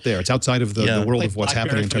 It's out there. It's outside of the world of what's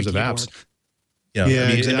happening in terms of apps. Yeah, I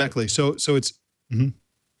mean, exactly. So it's.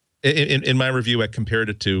 In my review, I compared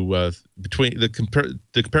it to between the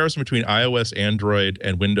comparison between iOS, Android,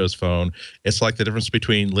 and Windows Phone. It's like the difference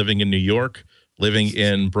between living in New York, living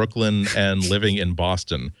in Brooklyn, and living in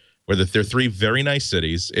Boston. Where they're three very nice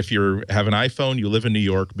cities. If you have an iPhone, you live in New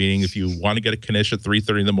York, meaning if you want to get a Knish at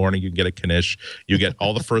 3:30 in the morning, you can get a Knish. You get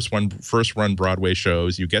all the first run Broadway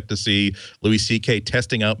shows. You get to see Louis C.K.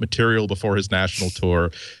 testing out material before his national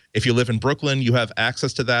tour. If you live in Brooklyn, you have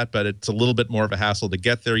access to that, but it's a little bit more of a hassle to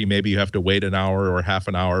get there. You have to wait an hour or half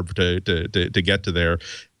an hour to get to there.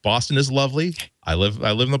 Boston is lovely. I live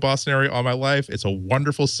in the Boston area all my life. It's a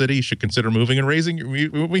wonderful city. You should consider moving and raising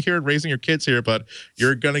your kids here, but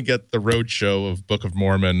you're going to get the road show of Book of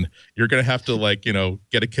Mormon. You're going to have to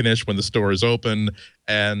get a Knish when the store is open,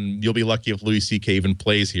 and you'll be lucky if Louis C.K. even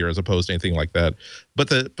plays here as opposed to anything like that. But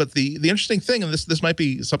the interesting thing, and this might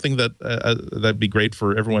be something that that'd be great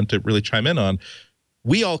for everyone to really chime in on.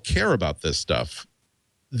 We all care about this stuff.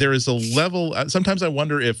 There is a level, sometimes I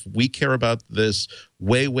wonder if we care about this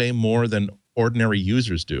way, way more than ordinary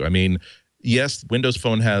users do. I mean, yes, Windows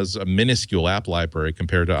Phone has a minuscule app library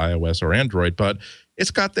compared to iOS or Android, but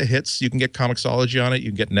it's got the hits. You can get Comixology on it. You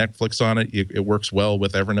can get Netflix on it. It works well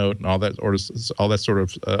with Evernote and all that other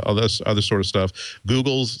sort of stuff.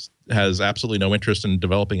 Google's has absolutely no interest in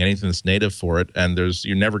developing anything that's native for it, and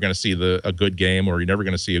you're never going to see a good game, or you're never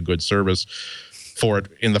going to see a good service for it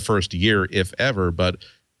in the first year, if ever. But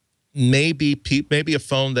maybe a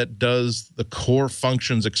phone that does the core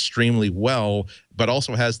functions extremely well, but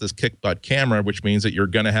also has this kick butt camera, which means that you're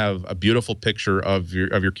going to have a beautiful picture of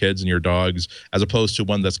your kids and your dogs, as opposed to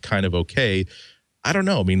one that's kind of okay. I don't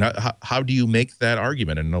know. I mean, how do you make that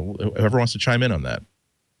argument? And whoever wants to chime in on that.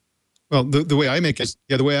 Well, the way I make it,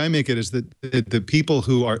 is that the people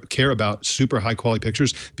who care about super high quality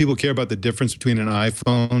pictures, people care about the difference between an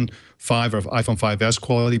iPhone 5 or iPhone 5S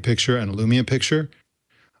quality picture and a Lumia picture,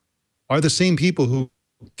 are the same people who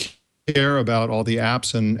care about all the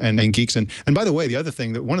apps and geeks. And by the way, the other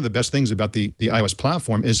thing, that one of the best things about the iOS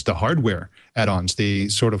platform is the hardware add-ons, the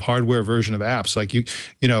sort of hardware version of apps. Like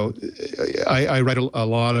I write a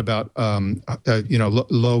lot about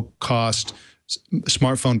low cost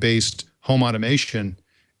smartphone-based home automation,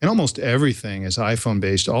 and almost everything is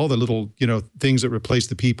iPhone-based. All the little things that replace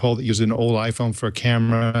the peephole that uses an old iPhone for a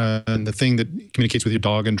camera, and the thing that communicates with your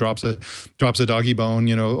dog and drops a doggy bone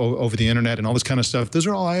over the internet, and all this kind of stuff. Those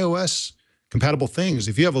are all iOS compatible things.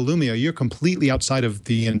 If you have a Lumia, you're completely outside of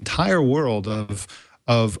the entire world of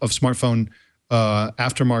smartphone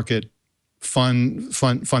aftermarket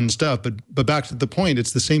fun stuff. But back to the point,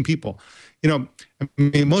 it's the same people. I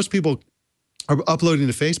mean, most people are uploading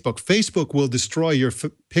to Facebook. Facebook will destroy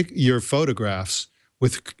your photographs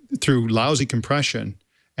through lousy compression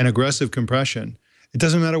and aggressive compression. It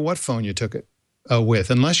doesn't matter what phone you took it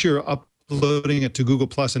with, unless you're uploading it to Google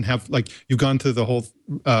Plus and have you've gone through the whole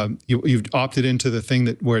you've opted into the thing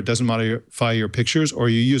where it doesn't modify your pictures, or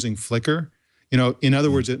you're using Flickr. In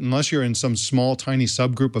other words, unless you're in some small tiny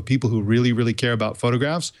subgroup of people who really, really care about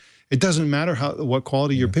photographs, it doesn't matter what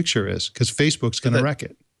quality your picture is, because Facebook's going to wreck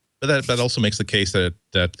it. But that also makes the case that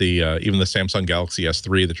even the Samsung Galaxy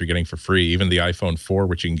S3 that you're getting for free, even the iPhone 4,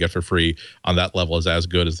 which you can get for free on that level, is as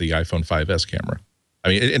good as the iPhone 5S camera. I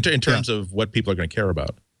mean, in terms of what people are going to care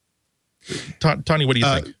about. Tanya, what do you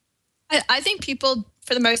think? I think people,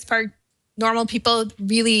 for the most part, normal people,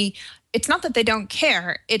 really, it's not that they don't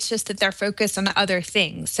care. It's just that they're focused on other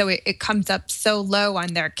things. So it comes up so low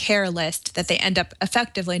on their care list that they end up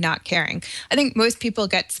effectively not caring. I think most people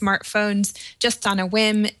get smartphones just on a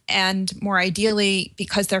whim, and more ideally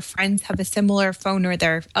because their friends have a similar phone, or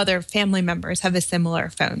their other family members have a similar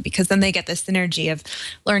phone, because then they get the synergy of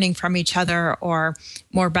learning from each other, or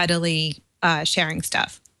more readily sharing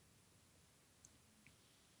stuff.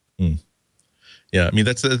 Yeah, I mean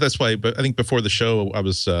that's why. But I think before the show, I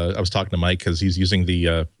was talking to Mike, because he's using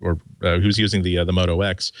the Moto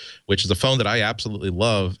X, which is a phone that I absolutely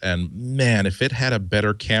love. And man, if it had a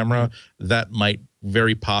better camera, that might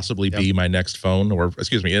very possibly be my next phone, or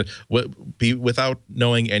excuse me, be without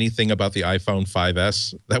knowing anything about the iPhone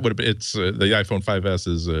 5S. That would have been. The iPhone 5S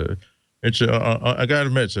is. I gotta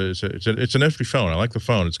admit, it's an nifty phone. I like the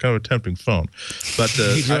phone. It's kind of a tempting phone, but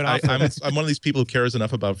I'm one of these people who cares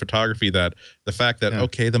enough about photography that the fact that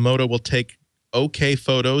okay, the Moto will take okay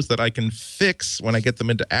photos that I can fix when I get them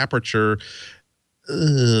into aperture.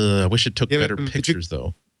 I wish it took better pictures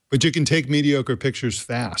though. But you can take mediocre pictures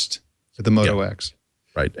fast with the Moto X.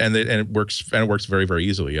 Right, and it works very, very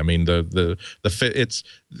easily. I mean, it's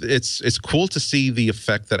cool to see the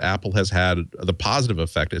effect that Apple has had, the positive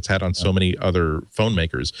effect it's had on so many other phone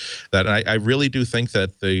makers. That I really do think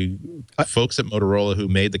that the folks at Motorola who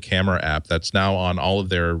made the camera app that's now on all of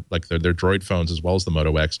their their Droid phones as well as the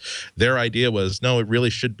Moto X, their idea was no, it really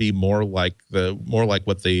should be more like what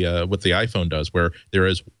the iPhone does, where there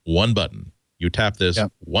is one button. You tap this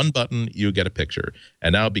one button, you get a picture.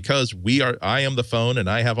 And now because I am the phone and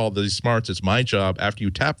I have all these smarts, it's my job after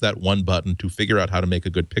you tap that one button to figure out how to make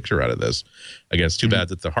a good picture out of this. Again, it's too bad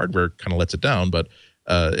that the hardware kind of lets it down, but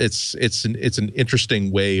it's an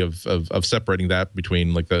interesting way of separating that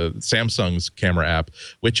between like the Samsung's camera app,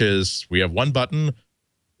 which is we have one button,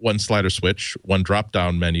 one slider switch, one drop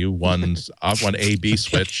down menu, one A/B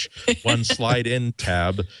switch, one slide in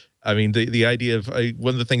tab. I mean, the idea of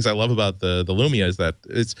one of the things I love about the Lumia is that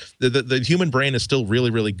it's the human brain is still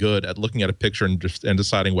really, really good at looking at a picture and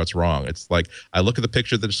deciding what's wrong. It's like I look at the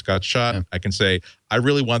picture that just got shot. I can say, I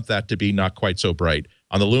really want that to be not quite so bright.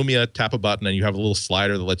 On the Lumia, tap a button and you have a little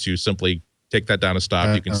slider that lets you simply take that down to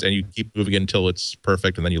stop. You can and you keep moving it until it's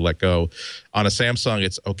perfect and then you let go. On a Samsung,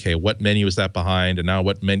 it's okay, what menu is that behind? And now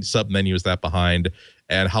what sub menu is that behind?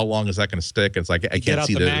 And how long is that going to stick? It's like I can't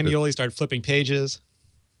see the manual, you start flipping pages.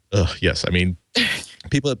 Yes, I mean,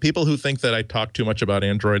 people who think that I talk too much about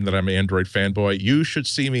Android and that I'm an Android fanboy, you should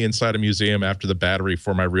see me inside a museum after the battery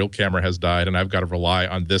for my real camera has died, and I've got to rely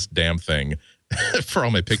on this damn thing for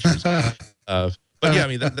all my pictures. But yeah, I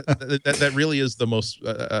mean, that really is the most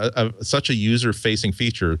such a user-facing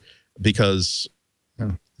feature because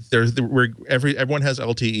everyone has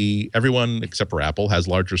LTE. Everyone except for Apple has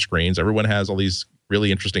larger screens. Everyone has all these really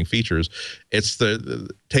interesting features. It's the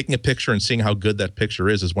taking a picture and seeing how good that picture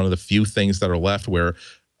is one of the few things that are left where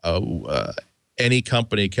any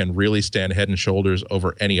company can really stand head and shoulders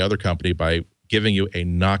over any other company by giving you a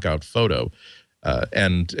knockout photo.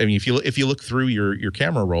 And I mean, if you look through your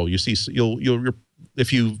camera roll, you see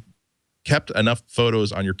if you kept enough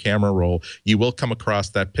photos on your camera roll, you will come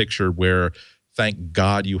across that picture where thank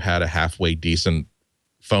God you had a halfway decent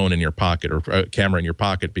phone in your pocket or camera in your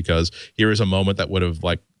pocket, because here is a moment that would have,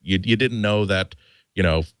 like, you didn't know that, you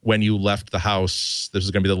know, when you left the house, this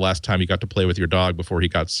is going to be the last time you got to play with your dog before he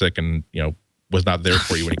got sick and, you know, was not there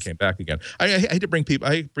for you when he came back again. I hate to bring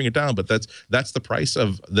it down, but that's the price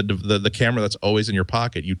of the camera that's always in your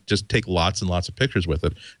pocket. You just take lots and lots of pictures with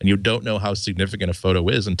it, and you don't know how significant a photo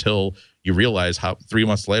is until you realize how 3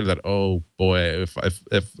 months later that, oh boy,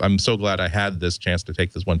 if I'm so glad I had this chance to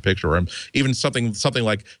take this one picture. Or even something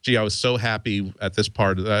like, gee, I was so happy at this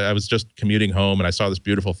part. I was just commuting home and I saw this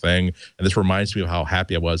beautiful thing, and this reminds me of how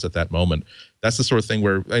happy I was at that moment. That's the sort of thing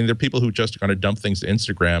where, I mean, there are people who just kind of dump things to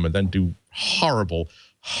Instagram and then do horrible.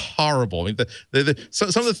 I mean, some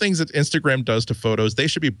of the things that Instagram does to photos, they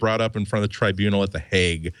should be brought up in front of the tribunal at The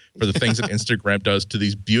Hague for the things that Instagram does to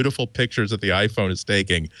these beautiful pictures that the iPhone is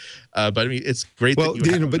taking. But I mean, it's great. Well,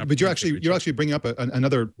 but you're actually bringing up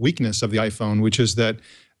another weakness of the iPhone, which is that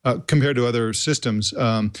compared to other systems,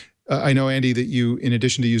 I know, Andy, that you, in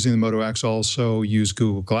addition to using the Moto X, also use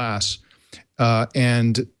Google Glass,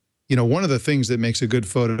 and you know, one of the things that makes a good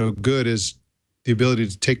photo good is the ability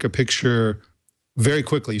to take a picture very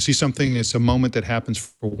quickly. You see something, it's a moment that happens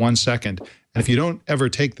for 1 second. And if you don't ever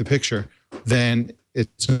take the picture, then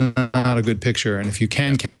it's not a good picture. And if you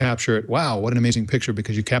can capture it, wow, what an amazing picture,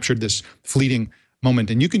 because you captured this fleeting moment.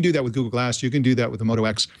 And you can do that with Google Glass. You can do that with the Moto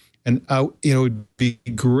X. And you know, it would be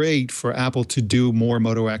great for Apple to do more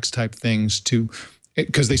Moto X type things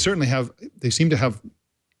because they seem to have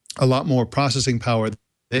a lot more processing power.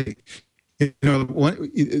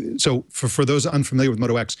 So for those unfamiliar with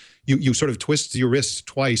Moto X, you sort of twist your wrist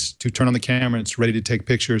twice to turn on the camera and it's ready to take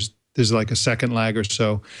pictures. There's like a second lag or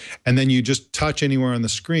so. And then you just touch anywhere on the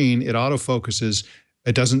screen, it autofocuses.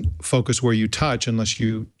 It doesn't focus where you touch unless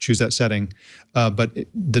you choose that setting. But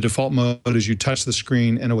the default mode is you touch the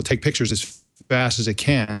screen and it will take pictures as fast as it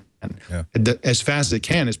can. Yeah. As fast as it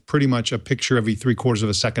can is pretty much a picture every 3/4 of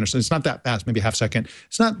a second or so. It's not that fast, maybe half second.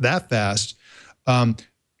 It's not that fast.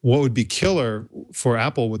 What would be killer for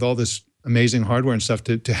Apple with all this amazing hardware and stuff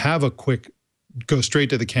to have a quick go straight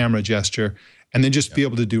to the camera gesture and then just be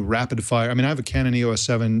able to do rapid fire. I mean, I have a Canon EOS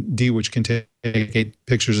 7D which can take 8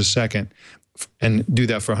 pictures a second and do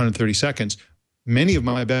that for 130 seconds. Many of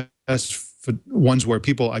my best ones where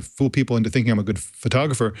I fool people into thinking I'm a good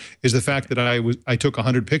photographer is the fact that I took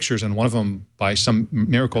 100 pictures and one of them by some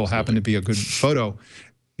miracle happened to be a good photo.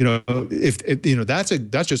 if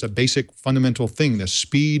that's just a basic fundamental thing, the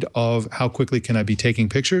speed of how quickly can I be taking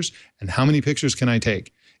pictures and how many pictures can I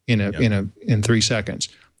take in 3 seconds.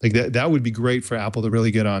 Like that would be great for Apple to really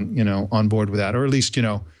get on board with that, or at least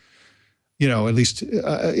there are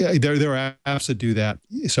apps that do that.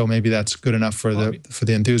 So maybe that's good enough for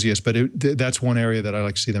the enthusiast. But that's one area that I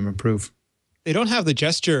like to see them improve. They don't have the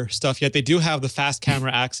gesture stuff yet. They do have the fast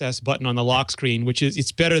camera access button on the lock screen, which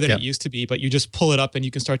it's better than it used to be, but you just pull it up and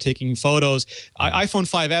you can start taking photos. iPhone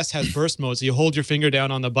 5S has burst mode, so you hold your finger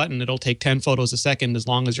down on the button, it'll take 10 photos a second as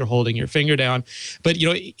long as you're holding your finger down. But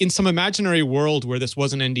in some imaginary world where this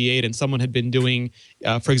wasn't ND8 and someone had been doing,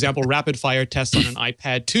 for example, rapid fire tests on an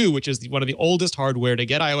iPad 2, which is one of the oldest hardware to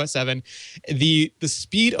get iOS 7, the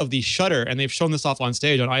speed of the shutter, and they've shown this off on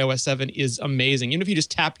stage on iOS 7, is amazing. Even if you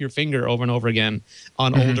just tap your finger over and over again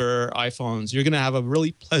on older iPhones, you're going to have a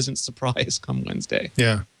really pleasant surprise come Wednesday.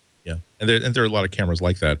 Yeah, and there are a lot of cameras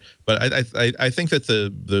like that. But I think that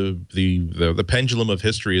the pendulum of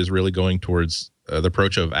history is really going towards the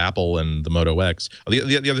approach of Apple and the Moto X. The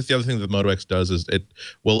other thing that the Moto X does is it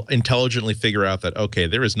will intelligently figure out that, okay,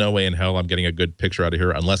 there is no way in hell I'm getting a good picture out of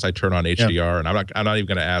here unless I turn on HDR, and I'm not even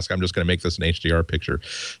going to ask. I'm just going to make this an HDR picture.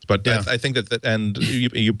 But I think that and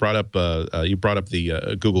you brought up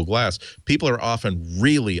the Google Glass. People are often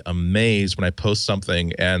really amazed when I post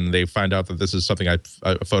something and they find out that this is something a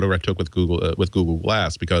photo I took with Google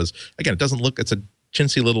Glass, because again, it doesn't look. It's a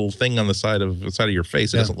chintzy little thing on the side of your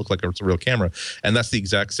face. It doesn't look like it's a real camera, and that's the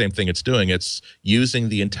exact same thing it's doing. It's using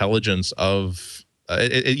the intelligence of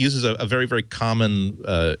it uses a very, very common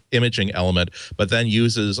imaging element, but then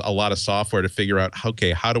uses a lot of software to figure out,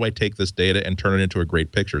 okay, how do I take this data and turn it into a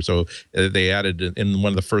great picture? So they added in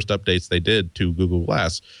one of the first updates they did to Google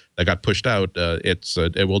Glass that got pushed out.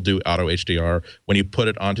 It will do auto HDR. When you put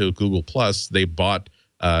it onto Google Plus, they bought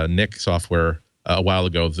Nick software a while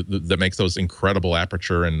ago that makes those incredible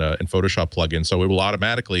aperture and Photoshop plugins. So it will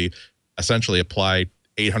automatically essentially apply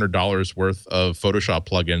 $800 worth of Photoshop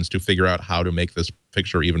plugins to figure out how to make this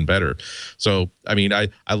picture even better. So, I mean, I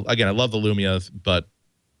love the Lumia, but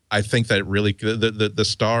I think that really the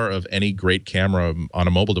star of any great camera on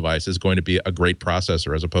a mobile device is going to be a great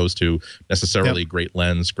processor, as opposed to necessarily great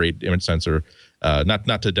lens, great image sensor. Not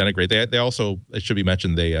to denigrate. They also, it should be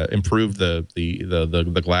mentioned, they improved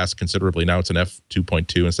the glass considerably. Now it's an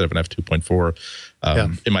f2.2 instead of an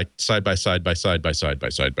f2.4. In my side by side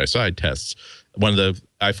tests, one of the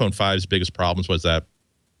iPhone 5's biggest problems was that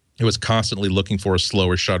it was constantly looking for a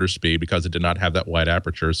slower shutter speed because it did not have that wide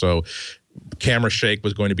aperture. So camera shake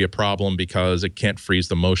was going to be a problem because it can't freeze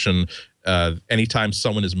the motion. Anytime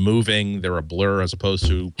someone is moving, they're a blur as opposed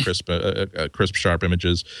to crisp, sharp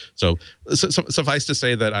images. So suffice to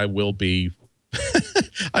say that I will be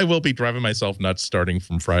I will be driving myself nuts starting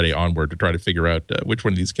from Friday onward to try to figure out which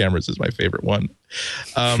one of these cameras is my favorite one.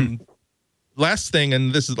 Last thing,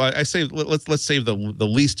 and this is, I say, let's save the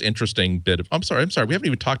least interesting bit of. I'm sorry. We haven't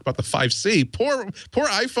even talked about the 5C. Poor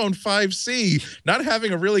iPhone 5C, not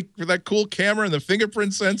having that cool camera and the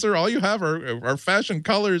fingerprint sensor. All you have are fashion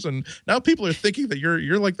colors, and now people are thinking that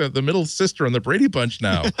you're like the middle sister on the Brady Bunch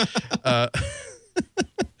now.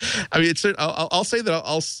 I mean, I'll say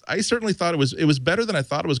that I certainly thought it was better than I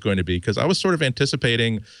thought it was going to be, because I was sort of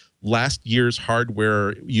anticipating last year's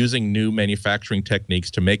hardware using new manufacturing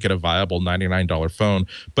techniques to make it a viable $99 phone,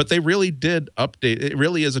 but they really did update. It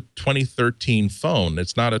really is a 2013 phone.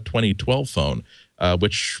 It's not a 2012 phone,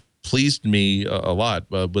 which pleased me a lot.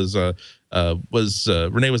 Renee,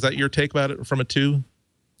 was that your take about it from it too?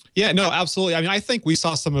 Yeah, no, absolutely. I mean, I think we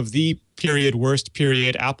saw some of the worst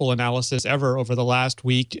period Apple analysis ever over the last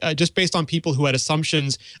week, just based on people who had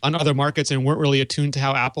assumptions on other markets and weren't really attuned to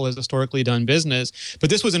how Apple has historically done business.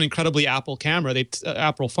 But this was an incredibly Apple camera,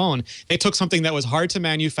 Apple phone. They took something that was hard to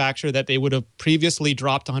manufacture, that they would have previously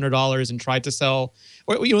dropped $100 and tried to sell,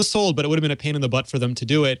 or sold, but it would have been a pain in the butt for them to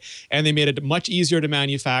do it. And they made it much easier to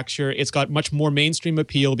manufacture. It's got much more mainstream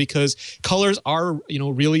appeal because colors are,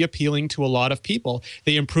 really appealing to a lot of people.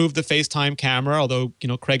 They improved the FaceTime camera, although,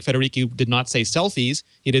 Craig Federici did not say selfies.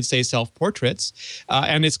 He did say self-portraits.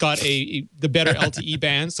 And it's got the better LTE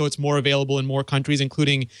band, so it's more available in more countries,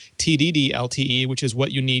 including TDD LTE, which is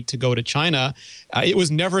what you need to go to China. It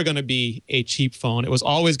was never going to be a cheap phone. It was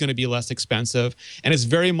always going to be less expensive. And it's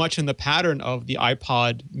very much in the pattern of the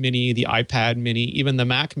iPod Mini, the iPad Mini, even the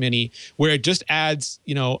Mac Mini, where it just adds,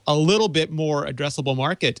 a little bit more addressable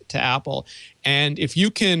market to Apple. And if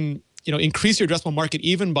you can increase your addressable market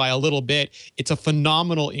even by a little bit, it's a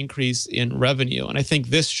phenomenal increase in revenue. And I think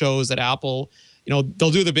this shows that Apple, they'll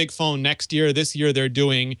do the big phone next year. This year, they're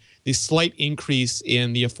doing the slight increase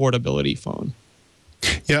in the affordability phone.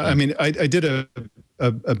 Yeah, I mean, I did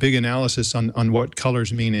a big analysis on what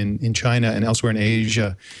colors mean in China and elsewhere in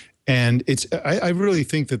Asia. And I really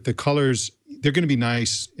think that the colors, they're going to be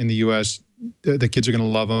nice in the U.S. The kids are going to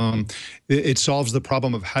love them. It solves the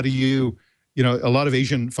problem of how do you know, a lot of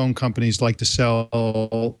Asian phone companies like to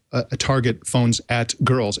sell target phones at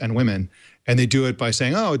girls and women. And they do it by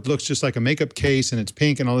saying, oh, it looks just like a makeup case and it's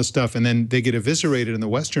pink and all this stuff. And then they get eviscerated in the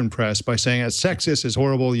Western press by saying it's sexist, it's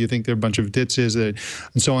horrible, you think they're a bunch of ditzes,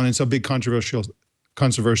 and so on. It's a big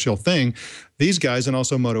controversial thing. These guys, and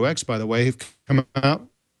also Moto X, by the way, have come out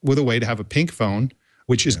with a way to have a pink phone,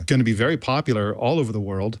 which is going to be very popular all over the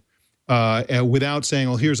world, without saying,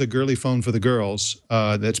 well, here's a girly phone for the girls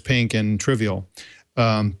that's pink and trivial.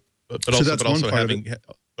 But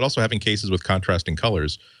also having cases with contrasting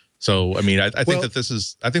colors. So, I mean, I think that this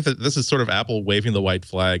is sort of Apple waving the white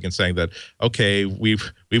flag and saying that, okay,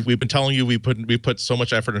 we've been telling you we put so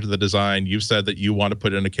much effort into the design. You've said that you want to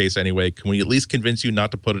put it in a case anyway. Can we at least convince you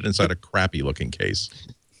not to put it inside a crappy looking case?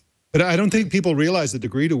 But I don't think people realize the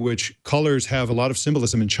degree to which colors have a lot of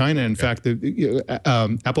symbolism in China. In fact,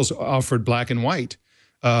 Apple's offered black and white.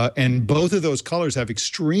 And both of those colors have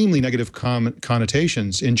extremely negative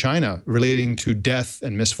connotations in China relating to death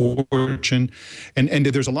and misfortune. And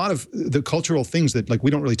there's a lot of the cultural things that like we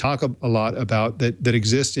don't really talk a lot about that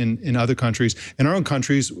exist in other countries. In our own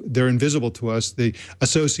countries, they're invisible to us. The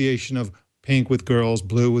association of pink with girls,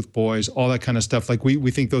 blue with boys, all that kind of stuff. Like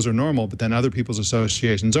we think those are normal, but then other people's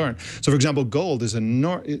associations aren't. So for example, gold is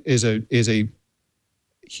a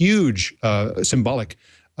huge symbolic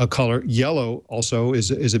color. Yellow also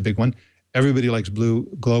is a big one. Everybody likes blue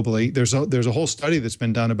globally. There's a whole study that's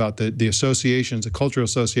been done about the associations, the cultural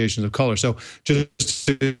associations of color. So just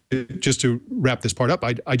to wrap this part up,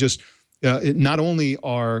 not only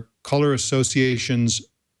are color associations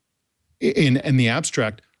in the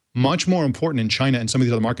abstract much more important in China and some of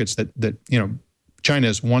these other markets that you know, China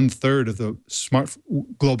is 1/3 of the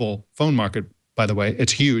global phone market, by the way.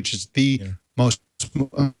 It's huge. It's the most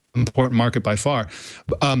important market by far.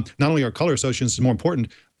 Not only are color associations more important,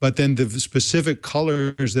 but then the specific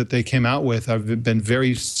colors that they came out with have been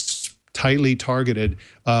very tightly targeted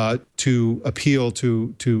to appeal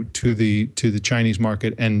to the Chinese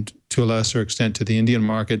market and to a lesser extent to the Indian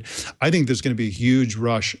market. I think there's going to be a huge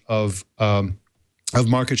rush of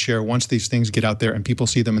market share once these things get out there and people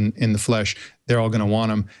see them in the flesh. They're all going to want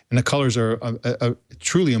them, and the colors are a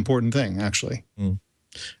truly important thing, actually. Mm.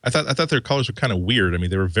 I thought their colors were kind of weird. I mean,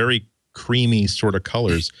 they were very creamy sort of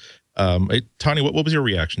colors. Tani, what was your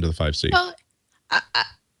reaction to the 5C? Well,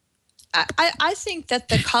 I think that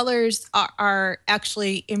the colors are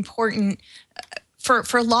actually important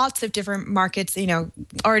for lots of different markets. You know,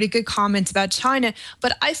 already good comments about China,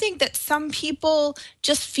 but I think that some people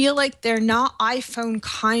just feel like they're not iPhone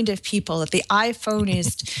kind of people, that the iPhone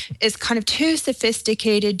is kind of too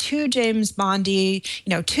sophisticated, too James Bondy,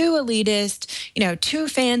 you know, too elitist, you know, too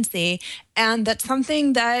fancy. And that's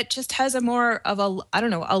something that just has a more of a, I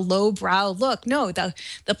don't know, a lowbrow look. No, the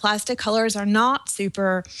plastic colors are not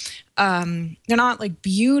super, they're not like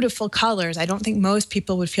beautiful colors. I don't think most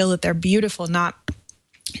people would feel that they're beautiful, not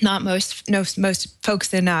most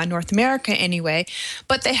folks in North America anyway,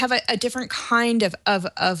 but they have a different kind of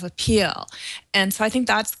appeal. And so I think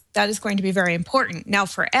that is going to be very important. Now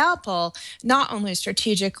for Apple, not only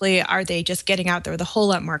strategically are they just getting out there with a whole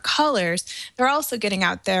lot more colors, they're also getting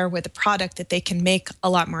out there with a product that they can make a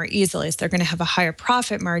lot more easily. So they're going to have a higher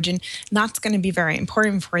profit margin, and that's going to be very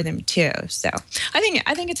important for them too. So I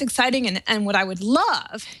think it's exciting, and what I would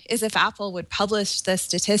love is if Apple would publish the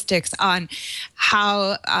statistics on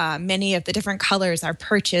how many of the different colors are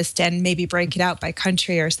purchased and maybe break it out by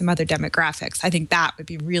country or some other demographics. I think that would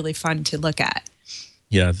be really fun to look at.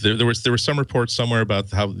 Yeah, there were some reports somewhere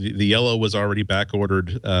about how the yellow was already back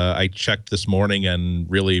ordered. I checked this morning, and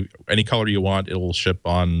really, any color you want, it will ship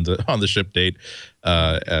on the ship date.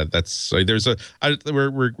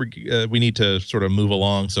 We need to sort of move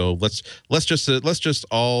along. So let's just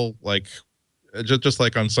all like just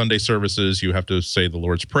like on Sunday services, you have to say the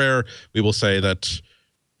Lord's Prayer. We will say that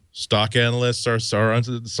stock analysts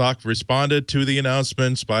stock responded to the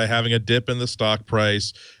announcements by having a dip in the stock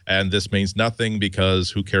price, and this means nothing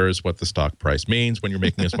because who cares what the stock price means when you're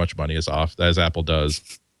making as much money as Apple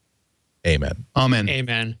does. Amen. Amen.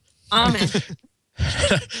 Amen. Amen.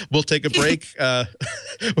 We'll take a break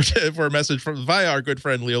for a message via our good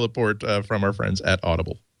friend Leo Laporte from our friends at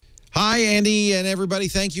Audible. Hi, Andy and everybody.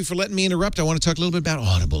 Thank you for letting me interrupt. I want to talk a little bit about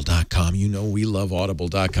Audible.com. You know we love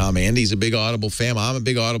Audible.com. Andy's a big Audible fan. I'm a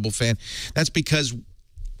big Audible fan. That's because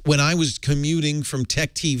when I was commuting from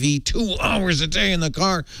Tech TV 2 hours a day in the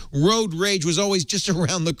car, road rage was always just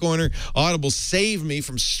around the corner. Audible saved me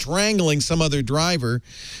from strangling some other driver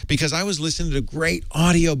because I was listening to great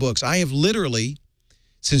audiobooks. I have literally,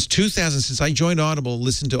 since 2000, since I joined Audible,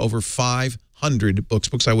 listened to over 500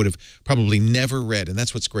 books I would have probably never read. And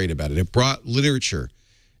that's what's great about it. It brought literature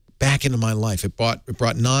back into my life. It brought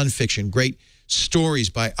nonfiction, great stories,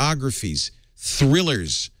 biographies,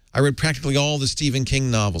 thrillers. I read practically all the Stephen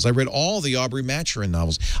King novels. I read all the Aubrey Maturin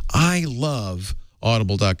novels. I love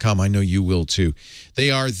Audible.com. I know you will too.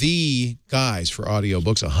 They are the guys for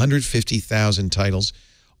audiobooks, 150,000 titles,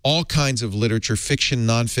 all kinds of literature, fiction,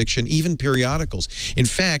 nonfiction, even periodicals. In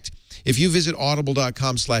fact, if you visit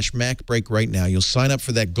audible.com/MacBreak right now, you'll sign up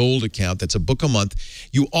for that gold account. That's a book a month.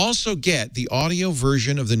 You also get the audio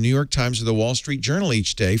version of the New York Times or the Wall Street Journal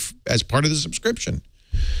each day as part of the subscription.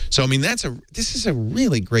 So, I mean, this is a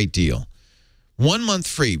really great deal. 1 month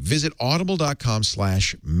free. Visit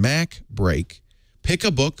audible.com/MacBreak. Pick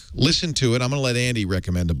a book, listen to it. I'm going to let Andy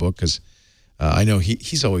recommend a book because I know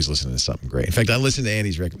he's always listening to something great. In fact, I listen to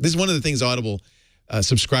Andy's recommend. This is one of the things Audible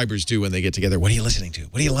subscribers do when they get together. What are you listening to?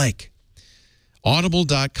 What do you like?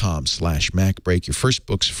 Audible.com/MacBreak. Your first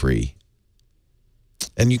book's free.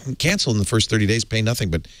 And you can cancel in the first 30 days, pay nothing,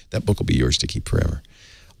 but that book will be yours to keep forever.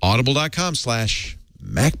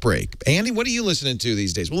 Audible.com/MacBreak. Andy, what are you listening to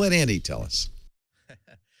these days? We'll let Andy tell us.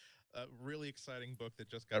 A really exciting book that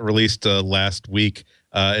just got released last week.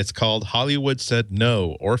 It's called Hollywood Said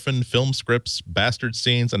No, Orphan Film Scripts, Bastard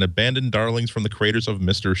Scenes, and Abandoned Darlings from the creators of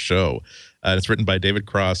Mr. Show. It's written by David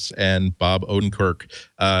Cross and Bob Odenkirk.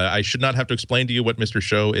 I should not have to explain to you what Mr.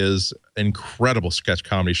 Show is. Incredible sketch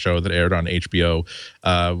comedy show that aired on HBO.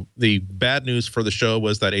 The bad news for the show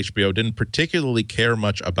was that HBO didn't particularly care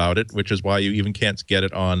much about it, which is why you even can't get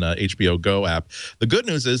it on HBO Go app. The good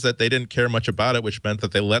news is that they didn't care much about it, which meant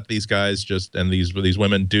that they let these guys and these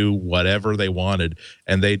women do whatever they wanted,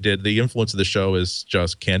 and they did. The influence of the show is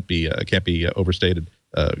just can't be overstated.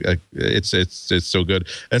 It's so good.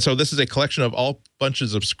 And so this is a collection of all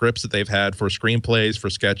bunches of scripts that they've had for screenplays, for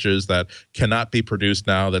sketches that cannot be produced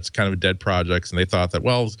now. That's kind of dead projects. And they thought that,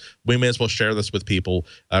 well, we may as well share this with people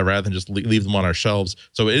rather than just leave them on our shelves.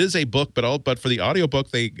 So it is a book, but for the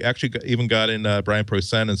audiobook, they actually even got in Brian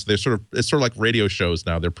Posehn. And so it's sort of like radio shows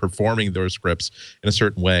now. They're performing their scripts in a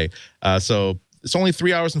certain way. So it's only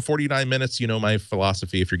 3 hours and 49 minutes. You know my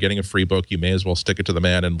philosophy. If you're getting a free book, you may as well stick it to the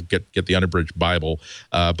man and get the unabridged Bible.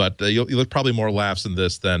 But you'll probably more laughs in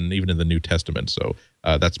this than even in the New Testament. So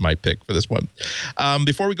that's my pick for this one.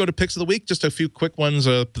 Before we go to picks of the week, just a few quick ones.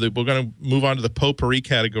 We're going to move on to the potpourri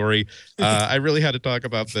category. I really had to talk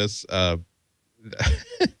about this. I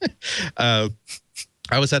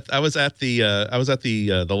was at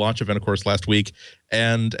the launch event, of course, last week,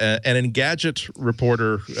 and an Engadget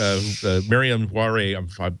reporter, Miriam Ware.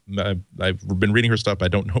 I've been reading her stuff. I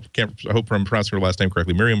hope I'm pronouncing her last name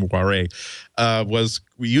correctly. Miriam Ware was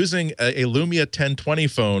using a Lumia 1020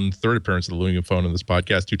 phone, third appearance of the Lumia phone in this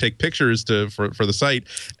podcast, to take pictures for the site.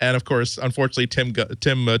 And of course, unfortunately, Tim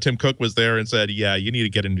Cook was there and said, "Yeah, you need to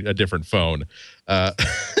get a different phone."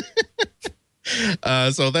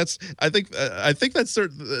 So I think that's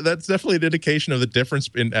definitely an indication of the difference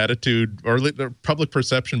in attitude or the public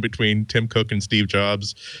perception between Tim Cook and Steve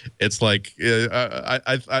Jobs. It's like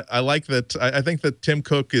I like that. I think that Tim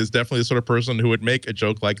Cook is definitely the sort of person who would make a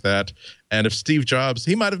joke like that. And if Steve Jobs,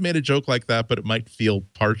 he might have made a joke like that, but it might feel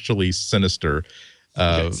partially sinister.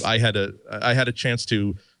 Yes. I had a chance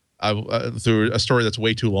to through a story that's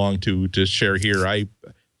way too long to share here.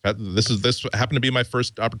 This happened to be my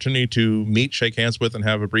first opportunity to meet, shake hands with, and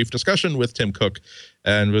have a brief discussion with Tim Cook,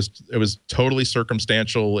 and it was totally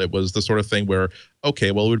circumstantial. It was the sort of thing where, okay,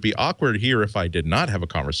 well, it would be awkward here if I did not have a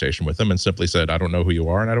conversation with him and simply said, "I don't know who you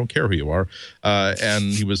are, and I don't care who you are."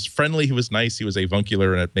 And he was friendly, he was nice, he was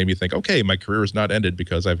avuncular, and it made me think, okay, my career is not ended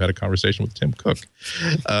because I've had a conversation with Tim Cook.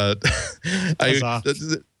 Has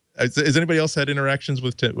anybody else had interactions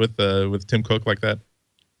with Tim Cook like that?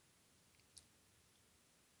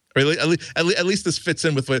 Or at least this fits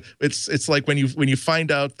in with what it's like when you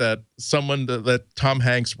find out that that Tom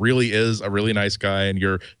Hanks really is a really nice guy, and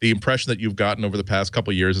the impression that you've gotten over the past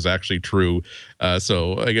couple of years is actually true.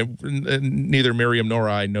 So again, neither Miriam nor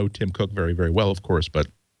I know Tim Cook very, very well, of course, but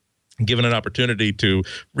given an opportunity to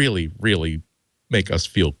really, really make us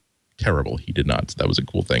feel terrible, he did not. So that was a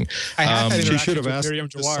cool thing. She should have asked Miriam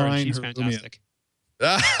to Jawar, sign she's her fantastic.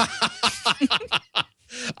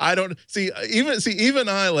 I don't see even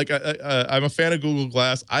I I'm a fan of Google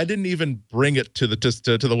Glass. I didn't even bring it to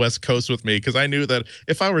the West Coast with me because I knew that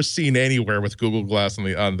if I were seen anywhere with Google Glass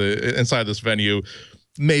on the inside this venue,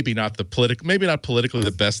 maybe not politically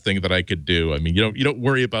the best thing that I could do. I mean, you don't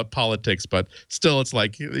worry about politics, but still, it's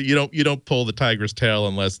like you don't pull the tiger's tail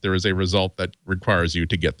unless there is a result that requires you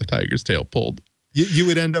to get the tiger's tail pulled. You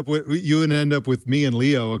would end up with me and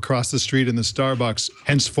Leo across the street in the Starbucks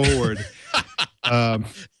henceforward, on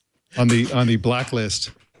the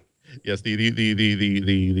blacklist. Yes,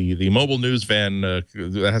 the mobile news van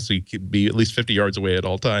that has to be at least 50 yards away at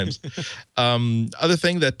all times. Other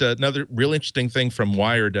thing that another real interesting thing from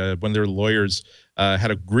Wired, when their lawyers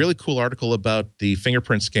had a really cool article about the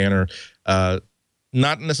fingerprint scanner.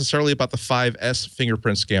 Not necessarily about the 5S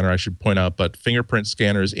fingerprint scanner, I should point out, but fingerprint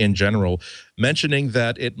scanners in general, mentioning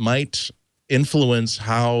that it might influence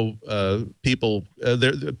how people's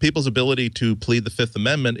ability to plead the Fifth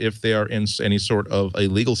Amendment if they are in any sort of a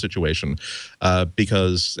legal situation,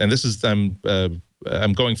 because, and this is I'm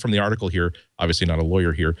going from the article here, obviously not a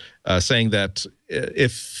lawyer here, saying that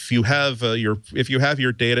if you have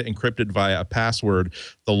your data encrypted via a password,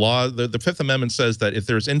 the Fifth Amendment says that if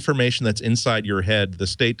there's information that's inside your head, the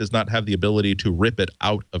state does not have the ability to rip it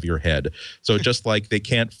out of your head. So just like they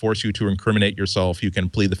can't force you to incriminate yourself, you can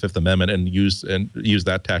plead the Fifth Amendment and use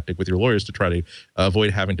that tactic with your lawyers to try to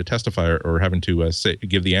avoid having to testify or having to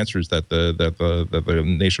give the answers that the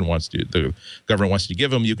nation wants to, the government wants you to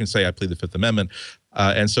give them. You can say, I plead the Fifth Amendment.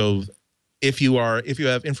 And so if you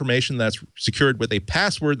have information that's secured with a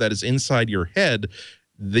password that is inside your head,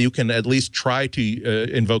 you can at least try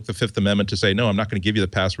to invoke the Fifth Amendment to say, no, I'm not going to give you the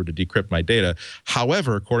password to decrypt my data.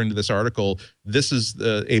 However, according to this article, this is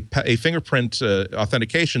a fingerprint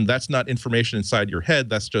authentication. That's not information inside your head.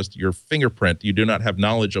 That's just your fingerprint. You do not have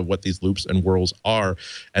knowledge of what these loops and whirls are.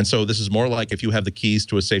 And so this is more like if you have the keys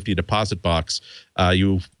to a safety deposit box,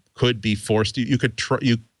 you could be forced,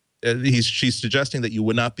 she's suggesting that you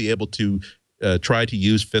would not be able to try to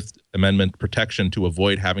use Fifth Amendment protection to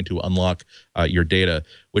avoid having to unlock your data,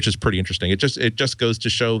 which is pretty interesting. It just goes to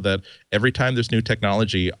show that every time there's new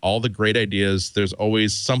technology, all the great ideas, there's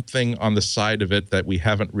always something on the side of it that we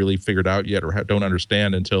haven't really figured out yet or don't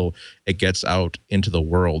understand until it gets out into the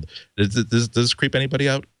world. Does this creep anybody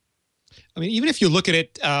out? I mean, even if you look at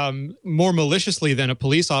it more maliciously than a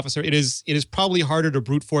police officer, it is probably harder to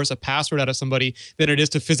brute force a password out of somebody than it is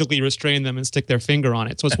to physically restrain them and stick their finger on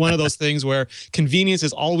it. So it's one of those things where convenience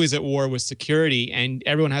is always at war with security, and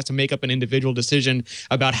everyone has to make up an individual decision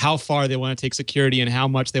about how far they want to take security and how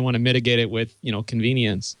much they want to mitigate it with,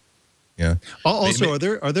 convenience. Yeah. Also,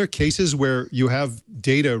 are there cases where you have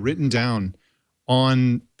data written down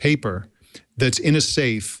on paper that's in a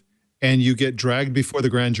safe, and you get dragged before the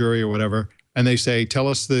grand jury or whatever, and they say, tell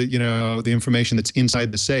us the information that's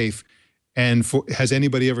inside the safe. And has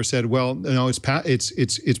anybody ever said, well, no,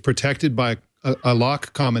 it's protected by a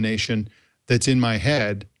lock combination that's in my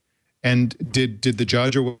head? And did the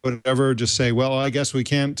judge or whatever just say, well, I guess we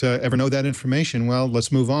can't ever know that information. Well,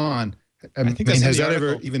 let's move on. I think has that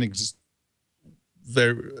ever even existed?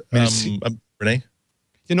 Renee?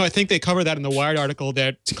 I think they cover that in the Wired article,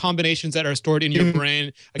 that combinations that are stored in your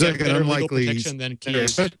brain against better legal protection than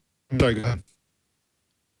keys. Sorry, go ahead.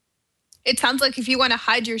 It sounds like if you want to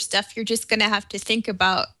hide your stuff, you're just going to have to think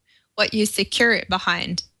about what you secure it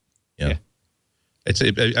behind. Yeah. I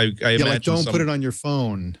imagine like don't put it on your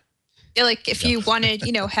phone. Yeah, like if you want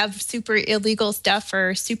to, have super illegal stuff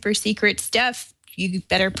or super secret stuff, you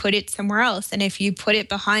better put it somewhere else. And if you put it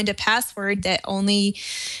behind a password that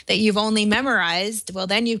you've only memorized, well,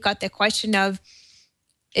 then you've got the question of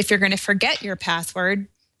if you're going to forget your password.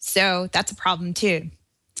 So that's a problem too.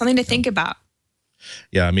 Something to think about.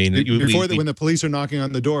 Yeah, I mean, when the police are knocking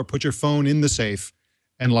on the door, put your phone in the safe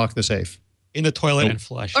and lock the safe. In the toilet and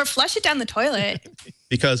flush. Or flush it down the toilet.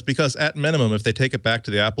 Because at minimum, if they take it back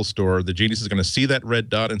to the Apple store, the genius is going to see that red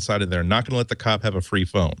dot inside of there, not going to let the cop have a free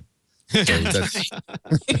phone. So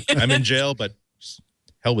I'm in jail, but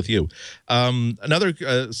hell with you. Another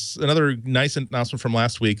nice announcement from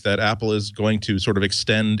last week that Apple is going to sort of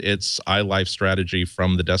extend its iLife strategy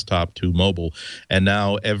from the desktop to mobile, and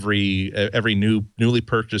now every newly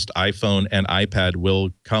purchased iPhone and iPad will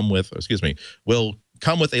come with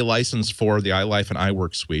a license for the iLife and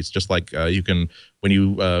iWork suites. Just like you can, when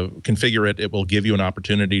you configure it, it will give you an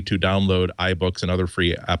opportunity to download iBooks and other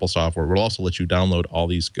free Apple software. It will also let you download all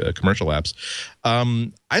these commercial apps.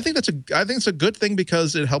 I think it's a good thing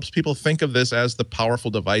because it helps people think of this as the powerful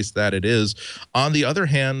device that it is. On the other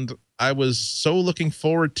hand, I was so looking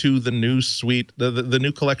forward to the new suite, the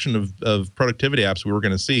new collection of productivity apps we were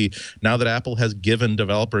going to see now that Apple has given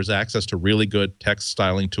developers access to really good text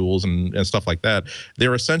styling tools and stuff like that.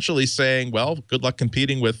 They're essentially saying, well, good luck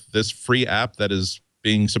competing with this free app that is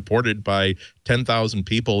being supported by 10,000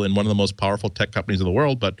 people in one of the most powerful tech companies in the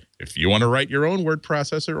world. But if you want to write your own word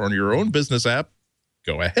processor or your own business app,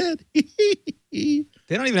 go ahead. They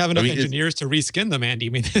don't even have enough engineers to reskin them, Andy. I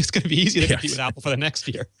mean, it's going to be easy to compete with Apple for the next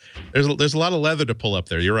year. There's a lot of leather to pull up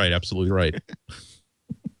there. You're right. Absolutely right.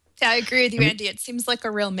 Yeah, I agree with you, Andy. It seems like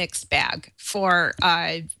a real mixed bag for,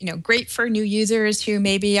 great for new users who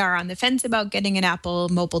maybe are on the fence about getting an Apple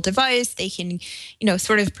mobile device. They can,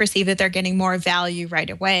 sort of perceive that they're getting more value right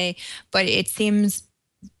away. But it seems,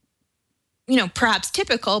 perhaps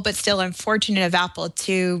typical, but still unfortunate of Apple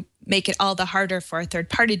to make it all the harder for a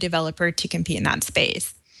third-party developer to compete in that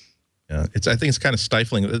space. Yeah, I think it's kind of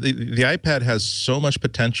stifling. The iPad has so much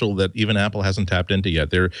potential that even Apple hasn't tapped into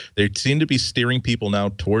yet. They seem to be steering people now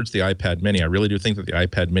towards the iPad Mini. I really do think that the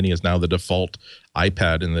iPad Mini is now the default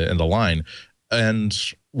iPad in the line, and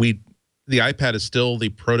the iPad is still the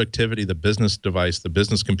productivity, the business device, the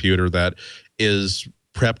business computer that is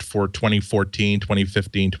prepped for 2014,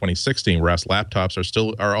 2015, 2016, whereas laptops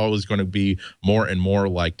are always going to be more and more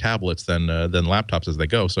like tablets than laptops as they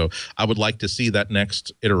go. So I would like to see that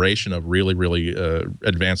next iteration of really, really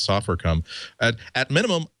advanced software come. At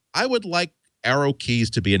minimum, I would like arrow keys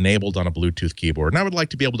to be enabled on a Bluetooth keyboard, and I would like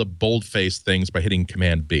to be able to boldface things by hitting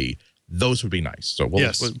Command B. Those would be nice. So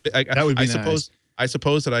yes, that would be nice. I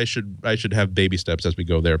suppose that I should have baby steps as we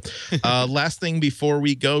go there. Last thing before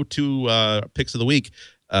we go to picks of the week,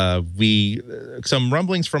 some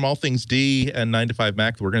rumblings from All Things D and 9 to 5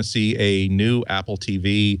 Mac. We're going to see a new Apple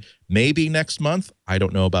TV maybe next month. I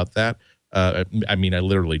don't know about that. I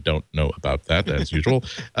literally don't know about that as usual.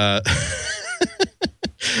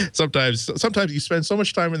 Sometimes you spend so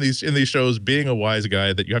much time in these shows being a wise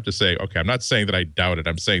guy that you have to say, okay, I'm not saying that I doubt it.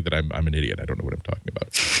 I'm saying that I'm an idiot. I don't know what I'm talking about.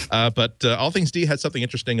 But All Things D had something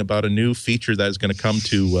interesting about a new feature that is going to come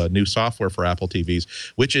to new software for Apple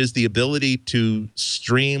TVs, which is the ability to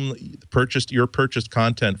stream your purchased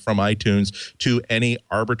content from iTunes to any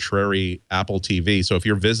arbitrary Apple TV. So if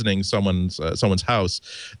you're visiting someone's house,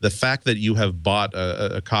 the fact that you have bought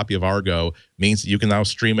a copy of Argo means that you can now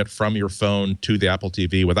stream it from your phone to the Apple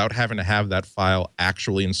TV without having to have that file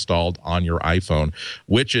actually installed on your iPhone,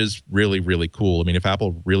 which is really, really cool. I mean, if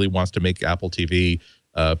Apple really wants to make Apple TV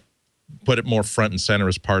put it more front and center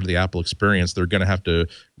as part of the Apple experience, they're going to have to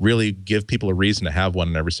really give people a reason to have one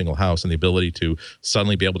in every single house, and the ability to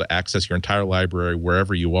suddenly be able to access your entire library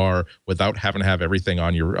wherever you are without having to have everything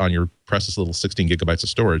on your precious little 16 gigabytes of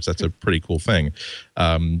storage. That's a pretty cool thing.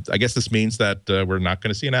 I guess this means that we're not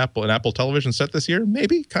going to see an Apple television set this year.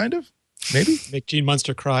 Maybe, kind of, maybe. Make Gene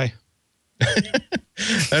Munster cry.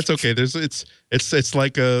 That's okay. It's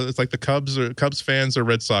like the Cubs fans or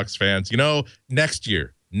Red Sox fans. Next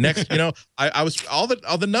year. I was all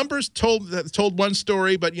the numbers told one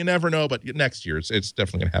story, but you never know. But next year, it's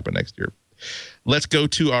definitely going to happen next year. Let's go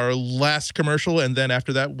to our last commercial, and then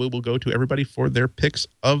after that, we will go to everybody for their picks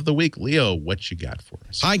of the week. Leo, what you got for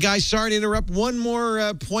us? Hi, guys. Sorry to interrupt. One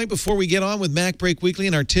more point before we get on with MacBreak Weekly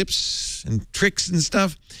and our tips and tricks and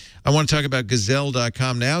stuff. I want to talk about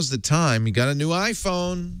Gazelle.com. Now's the time. You got a new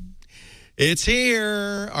iPhone. It's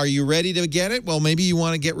here. Are you ready to get it? Well, maybe you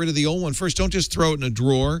want to get rid of the old one first. Don't just throw it in a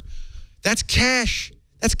drawer. That's cash.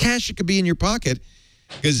 That's cash that could be in your pocket.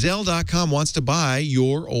 Gazelle.com wants to buy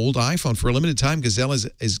your old iPhone. For a limited time, Gazelle is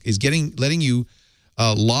letting you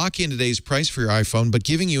lock in today's price for your iPhone, but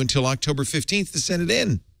giving you until October 15th to send it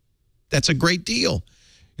in. That's a great deal.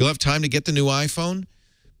 You'll have time to get the new iPhone,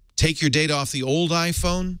 take your data off the old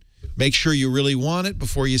iPhone, make sure you really want it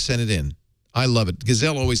before you send it in. I love it.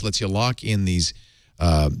 Gazelle always lets you lock in these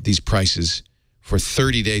prices for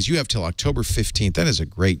 30 days. You have till October 15th. That is a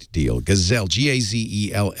great deal. Gazelle,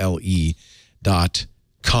 GAZELLE.com.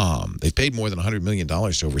 They've paid more than $100 million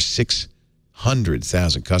to over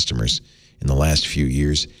 600,000 customers in the last few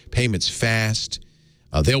years. Payments fast.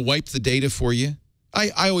 They'll wipe the data for you.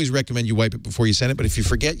 I always recommend you wipe it before you send it, but if you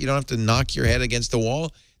forget, you don't have to knock your head against the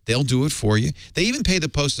wall. They'll do it for you. They even pay the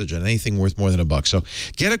postage on anything worth more than $1. So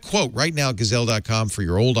get a quote right now at Gazelle.com for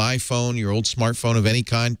your old iPhone, your old smartphone of any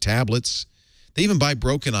kind, tablets. They even buy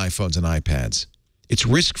broken iPhones and iPads. It's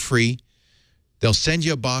risk-free. They'll send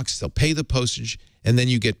you a box. They'll pay the postage, and then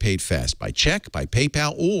you get paid fast by check, by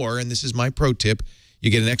PayPal, or, and this is my pro tip, you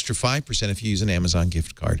get an extra 5% if you use an Amazon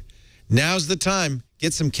gift card. Now's the time.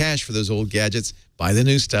 Get some cash for those old gadgets. Buy the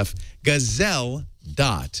new stuff. Gazelle.com.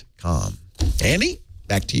 Andy?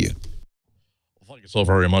 Back to you. Well, thank you so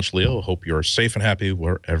very much, Leo. Hope you're safe and happy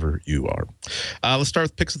wherever you are. Let's start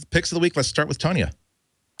with picks of the week. Let's start with Tanya.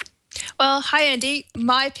 Well, hi, Andy.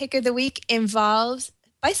 My pick of the week involves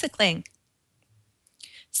bicycling.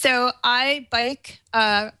 So I bike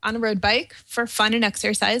on a road bike for fun and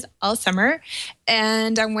exercise all summer.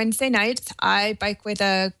 And on Wednesday nights, I bike with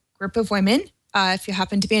a group of women. If you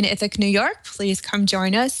happen to be in Ithaca, New York, please come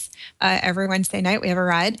join us. Every Wednesday night, we have a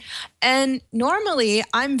ride. And normally,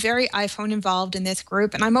 I'm very iPhone involved in this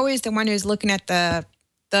group, and I'm always the one who's looking at the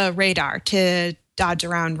radar to dodge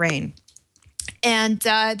around rain. And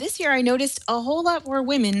this year, I noticed a whole lot more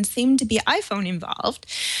women seemed to be iPhone involved,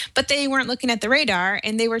 but they weren't looking at the radar,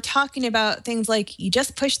 and they were talking about things like, you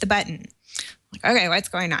just push the button. Like, okay, what's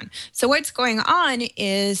going on? So what's going on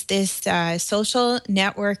is this social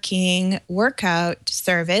networking workout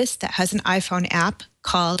service that has an iPhone app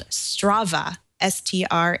called Strava,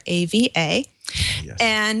 Strava. Yes.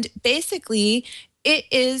 And basically, it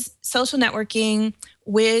is social networking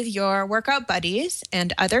with your workout buddies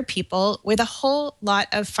and other people with a whole lot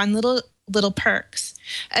of fun little perks.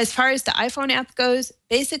 As far as the iPhone app goes,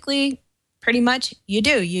 basically, pretty much you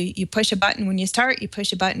push a button when you start, you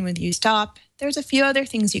push a button when you stop. There's a few other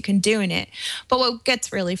things you can do in it. But what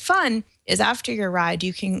gets really fun is after your ride,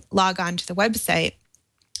 you can log on to the website.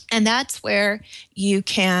 And that's where you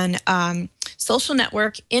can social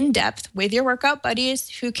network in depth with your workout buddies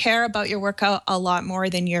who care about your workout a lot more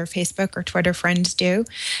than your Facebook or Twitter friends do.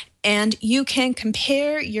 And you can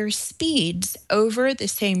compare your speeds over the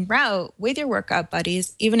same route with your workout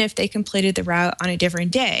buddies, even if they completed the route on a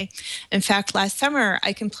different day. In fact, last summer,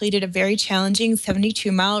 I completed a very challenging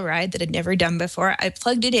 72-mile ride that I'd never done before. I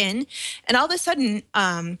plugged it in, and all of a sudden,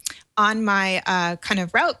 on my kind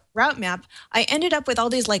of route map, I ended up with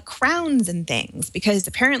all these like crowns and things because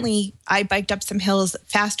apparently I biked up some hills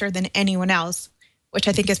faster than anyone else, which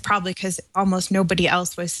I think is probably because almost nobody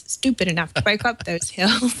else was stupid enough to bike up those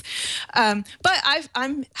hills. But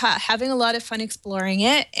I'm having a lot of fun exploring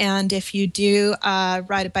it. And if you do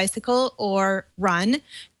ride a bicycle or run,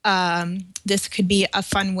 this could be a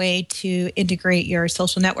fun way to integrate your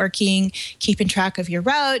social networking, keeping track of your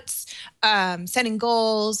routes, setting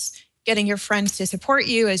goals, getting your friends to support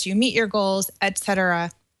you as you meet your goals, etc.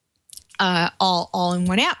 All in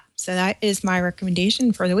one app. So that is my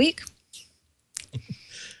recommendation for the week.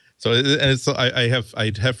 So I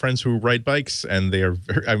have friends who ride bikes, and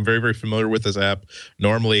I'm very, very familiar with this app.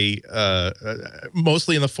 Normally,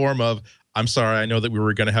 mostly in the form of, I'm sorry, I know that we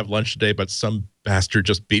were going to have lunch today, but some bastard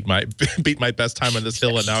just beat my best time on this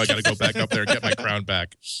hill, and now I got to go back up there and get my crown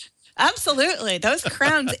back. Absolutely, those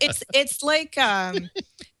crowns. It's like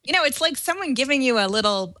it's like someone giving you a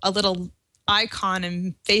little icon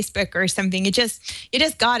in Facebook or something. You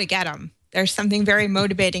just got to get them. There's something very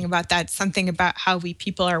motivating about that, something about how we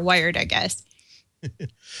people are wired, I guess.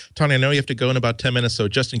 Tony, I know you have to go in about 10 minutes, so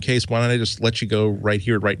just in case, why don't I just let you go right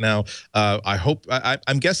here, right now?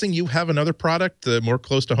 I'm guessing you have another product more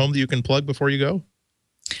close to home that you can plug before you go?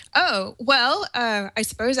 Oh, well, I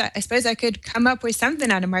suppose I could come up with something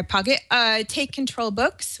out of my pocket. Take Control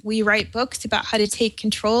Books. We write books about how to take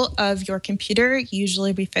control of your computer.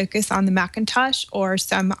 Usually we focus on the Macintosh or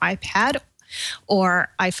some iPad or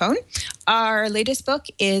iPhone. Our latest book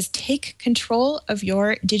is Take Control of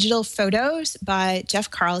Your Digital Photos by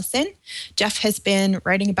Jeff Carlson. Jeff has been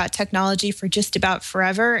writing about technology for just about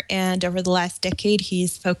forever, and over the last decade,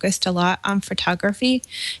 he's focused a lot on photography,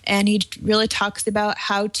 and he really talks about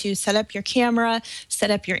how to set up your camera,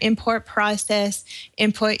 set up your import process,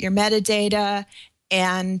 input your metadata,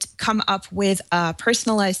 and come up with a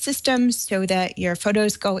personalized system so that your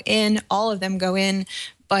photos go in, all of them go in,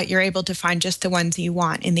 but you're able to find just the ones you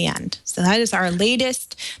want in the end. So that is our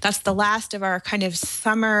latest. That's the last of our kind of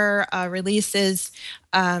summer releases.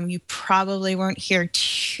 You probably won't hear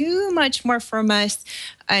too much more from us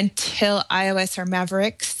until iOS or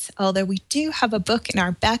Mavericks, although we do have a book in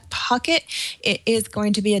our back pocket. It is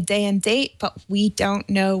going to be a day and date, but we don't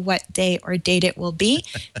know what day or date it will be.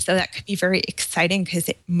 So that could be very exciting because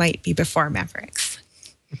it might be before Mavericks.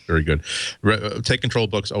 Very good. Take Control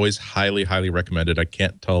books, always highly, highly recommended. I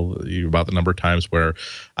can't tell you about the number of times where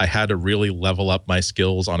I had to really level up my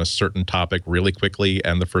skills on a certain topic really quickly,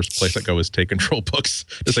 and the first place I go is Take Control books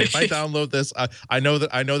to say, if I download this, I know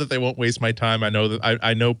that they won't waste my time. I know that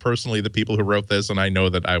I know personally the people who wrote this, and I know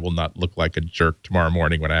that I will not look like a jerk tomorrow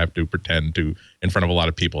morning when I have to pretend to in front of a lot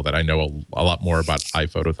of people that I know a lot more about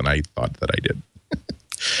iPhoto than I thought that I did.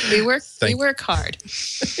 We work hard.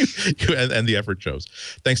 and the effort shows.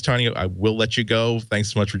 Thanks, Tanya. I will let you go.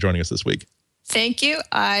 Thanks so much for joining us this week. Thank you.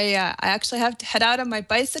 I actually have to head out on my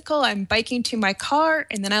bicycle. I'm biking to my car,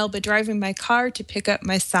 and then I'll be driving my car to pick up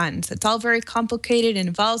my son. So it's all very complicated. It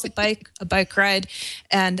involves a bike ride,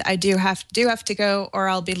 and I do have to go, or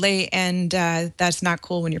I'll be late, and that's not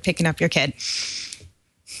cool when you're picking up your kid.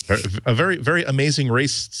 A very, very amazing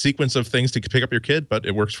race sequence of things to pick up your kid, but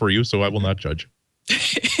it works for you, so I will not judge.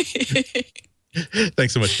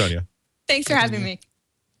 Thanks so much, Tanya. Thanks for having me.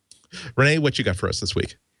 Renee, what you got for us this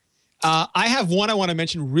week? I have one I want to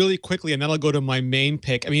mention really quickly, and then I'll go to my main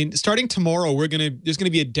pick. I mean, starting tomorrow, there's gonna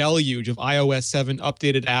be a deluge of iOS 7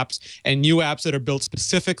 updated apps and new apps that are built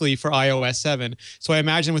specifically for iOS 7. So I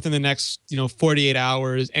imagine within the next 48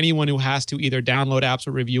 hours, anyone who has to either download apps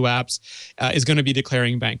or review apps is going to be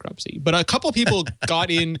declaring bankruptcy. But a couple people got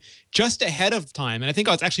in just ahead of time, and I think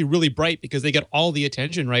it's actually really bright because they get all the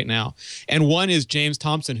attention right now. And one is James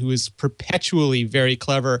Thompson, who is perpetually very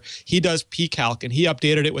clever. He does pCalc, and he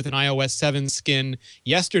updated it with an iOS 7 skin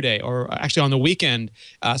yesterday, or actually on the weekend.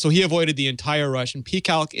 So he avoided the entire rush. And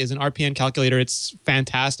pCalc is an RPN calculator. It's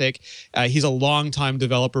fantastic. He's a longtime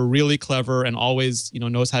developer, really clever, and always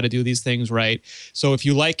knows how to do these things right. So if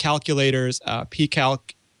you like calculators,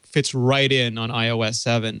 pCalc fits right in on iOS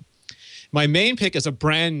 7. My main pick is a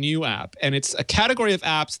brand new app, and it's a category of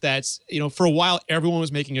apps that's, for a while, everyone was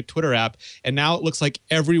making a Twitter app, and now it looks like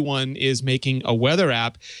everyone is making a weather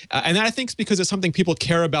app. And that, I think, is because it's something people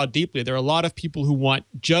care about deeply. There are a lot of people who want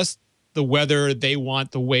just the weather they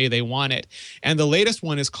want the way they want it. And the latest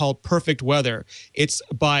one is called Perfect Weather. It's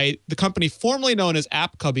by the company formerly known as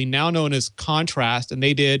AppCubby, now known as Contrast, and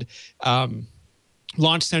they did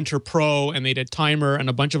Launch Center Pro, and they did Timer and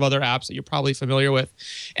a bunch of other apps that you're probably familiar with.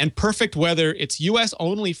 And Perfect Weather, it's US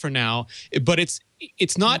only for now, but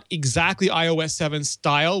it's not exactly iOS 7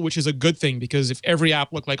 style, which is a good thing, because if every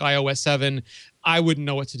app looked like iOS 7, I wouldn't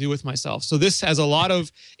know what to do with myself. So this has a lot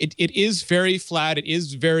of, it is very flat, it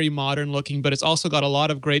is very modern looking, but it's also got a lot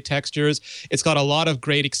of great textures. It's got a lot of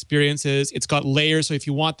great experiences. It's got layers, so if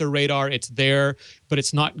you want the radar, it's there, but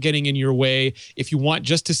it's not getting in your way. If you want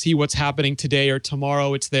just to see what's happening today or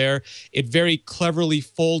tomorrow, it's there. It very cleverly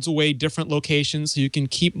folds away different locations, so you can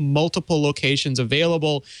keep multiple locations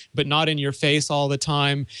available, but not in your face all the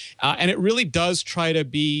time. And it really does try to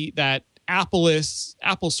be that Apple's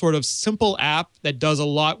sort of simple app that does a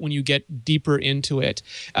lot when you get deeper into it.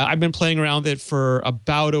 I've been playing around with it for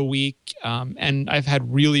about a week, and I've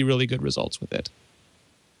had really, really good results with it.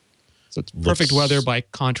 So it's Perfect Weather by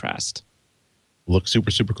Contrast. Looks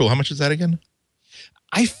super, super cool. How much is that again?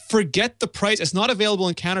 I forget the price. It's not available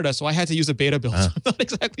in Canada, so I had to use a beta build. So I'm not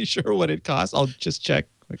exactly sure what it costs. I'll just check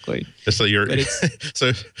quickly. So you're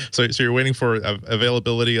so you're waiting for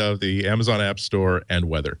availability of the Amazon App Store and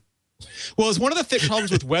weather. Well, it's one of the thick problems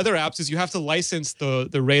with weather apps is you have to license the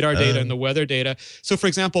radar data and the weather data. So, for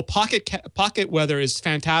example, Pocket Weather is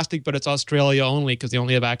fantastic, but it's Australia only because they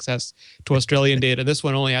only have access to Australian data. This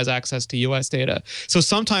one only has access to US data. So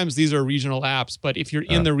sometimes these are regional apps, but if you're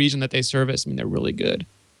in the region that they service, I mean, they're really good.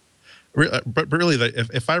 But really,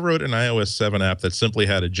 if I wrote an iOS 7 app that simply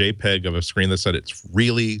had a JPEG of a screen that said it's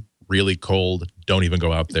really, really cold, don't even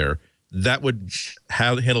go out there, that would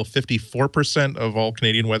handle 54% of all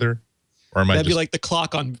Canadian weather? Or that'd be like the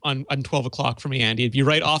clock on 12 o'clock for me, Andy. It'd be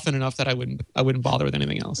right often enough that I wouldn't bother with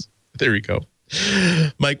anything else. There you go.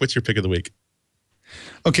 Mike, what's your pick of the week?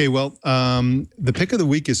 Okay, well, the pick of the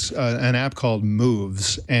week is an app called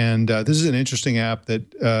Moves, and this is an interesting app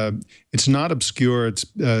that it's not obscure. It's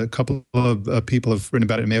a couple of people have written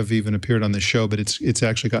about it. It may have even appeared on the show, but it's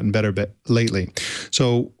actually gotten better lately.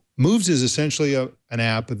 So Moves is essentially an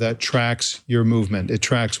app that tracks your movement. It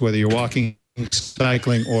tracks whether you're walking,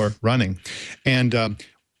 cycling, or running. And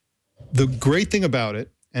the great thing about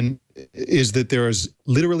it is that there are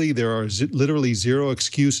literally zero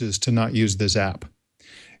excuses to not use this app.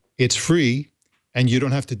 It's free, and you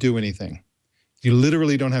don't have to do anything. You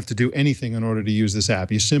literally don't have to do anything in order to use this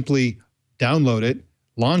app. You simply download it,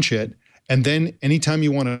 launch it, and then anytime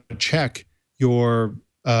you want to check your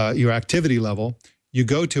activity level, you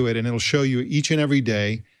go to it, and it'll show you each and every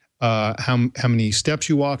day how many steps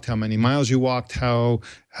you walked, how many miles you walked, how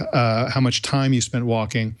much time you spent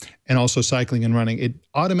walking, and also cycling and running. It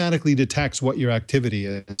automatically detects what your activity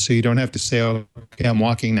is, so you don't have to say, "Oh, okay, I'm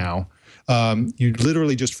walking now." You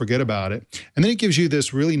literally just forget about it, and then it gives you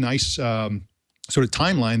this really nice sort of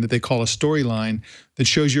timeline that they call a storyline that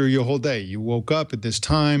shows you your whole day. You woke up at this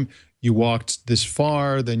time, you walked this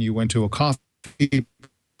far, then you went to a coffee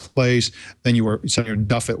place, then you were your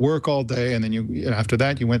duff at work all day, and then after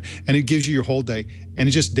that you went, and it gives you your whole day, and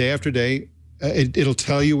it just day after day it'll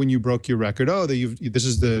tell you when you broke your record. Oh, this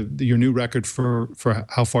is your new record for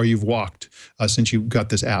how far you've walked since you got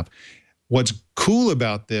this app. What's cool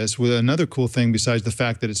about this, with another cool thing besides the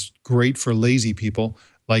fact that it's great for lazy people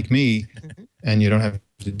like me, and you don't have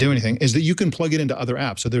to do anything, is that you can plug it into other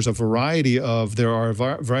apps. So there's a variety of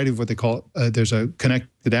what they call, there's a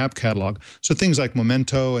connected app catalog. So things like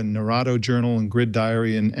Memento and Narado Journal and Grid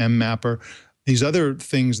Diary and mmapper, these other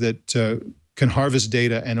things that can harvest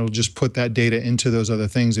data, and it'll just put that data into those other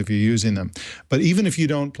things if you're using them. But even if you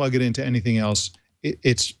don't plug it into anything else,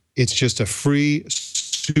 it's just a free,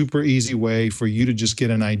 super easy way for you to just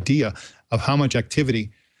get an idea of how much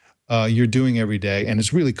activity you're doing every day, and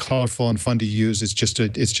it's really colorful and fun to use. It's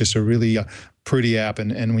just a really pretty app,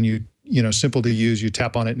 and when you simple to use, you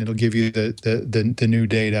tap on it and it'll give you the new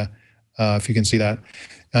data, if you can see that.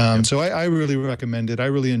 So I really recommend it. I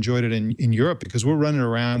really enjoyed it in Europe because we're running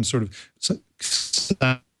around sort of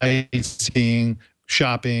sightseeing,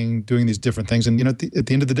 shopping, doing these different things, and at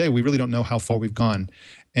the end of the day, we really don't know how far we've gone.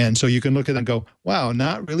 And so you can look at it and go, wow,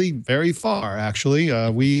 not really very far, actually.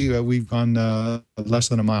 We've gone less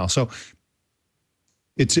than a mile. So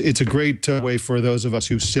it's a great way for those of us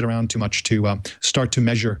who sit around too much to start to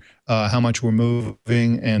measure how much we're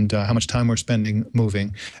moving and how much time we're spending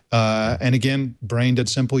moving. And again, brain dead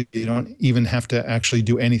simple. You don't even have to actually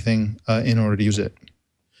do anything in order to use it.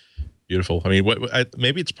 Beautiful. I mean,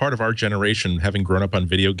 maybe it's part of our generation, having grown up on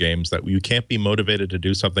video games, that you can't be motivated to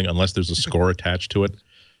do something unless there's a score attached to it.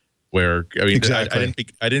 Where I mean, exactly.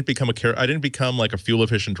 I didn't become like a fuel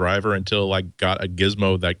efficient driver until I got a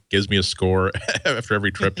gizmo that gives me a score after every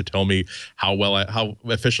trip to tell me how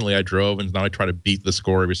efficiently I drove, and now I try to beat the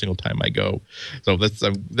score every single time I go. So that's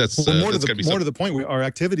more to the point. Our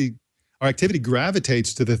activity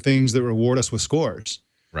gravitates to the things that reward us with scores.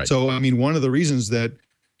 Right. So I mean, one of the reasons that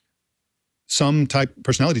some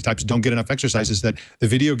personality types don't get enough exercise is that the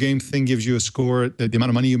video game thing gives you a score, the amount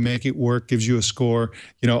of money you make at work gives you a score,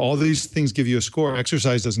 all these things give you a score.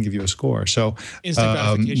 Exercise doesn't give you a score. So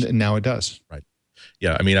now it does. Right.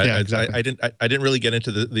 Yeah, I mean, exactly. I didn't really get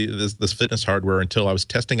into this fitness hardware until I was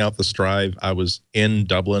testing out the Strive. I was in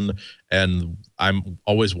Dublin, and I'm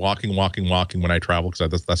always walking when I travel,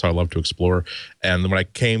 because that's how I love to explore. And when I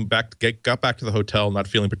came back, got back to the hotel, not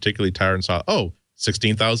feeling particularly tired, and saw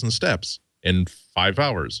 16,000 steps in 5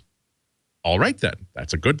 hours. All right, then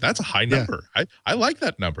that's a high number. Yeah. I like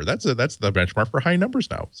that number. That's the benchmark for high numbers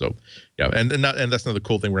now. So yeah, and that's another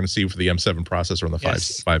cool thing we're going to see for the M7 processor on the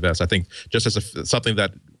 5S. I think just as something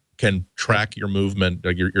that can track your movement,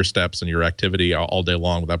 your steps and your activity all day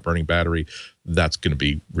long without burning battery, that's going to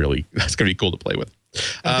be cool to play with.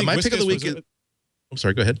 My pick of the week is. I'm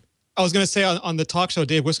sorry. Go ahead. I was going to say on the talk show,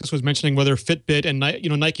 Dave Wiskus was mentioning whether Fitbit and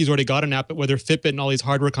Nike's already got an app, but whether Fitbit and all these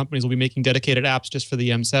hardware companies will be making dedicated apps just for the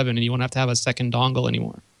M7, and you won't have to have a second dongle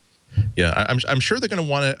anymore. Yeah, I'm sure they're going to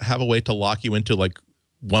want to have a way to lock you into like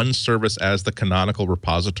one service as the canonical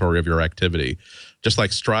repository of your activity, just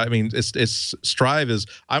like Strive. I mean, Strive is.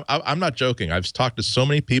 I'm not joking. I've talked to so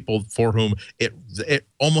many people for whom it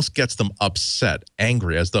almost gets them upset,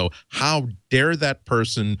 angry, as though how dare that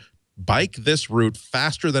person bike this route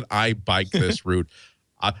faster than I bike this route.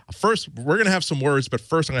 First, we're going to have some words, but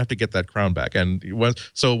first I'm going to have to get that crown back. And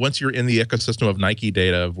once you're in the ecosystem of Nike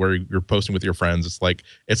data, of where you're posting with your friends,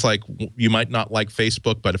 it's like you might not like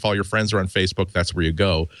Facebook, but if all your friends are on Facebook, that's where you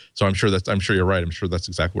go. So I'm sure you're right. I'm sure that's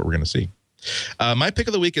exactly what we're going to see. My pick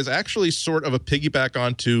of the week is actually sort of a piggyback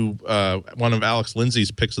onto one of Alex Lindsay's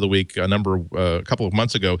picks of the week a couple of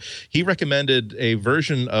months ago. He recommended a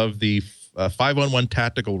version of the 511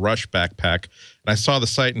 Tactical Rush backpack, and I saw the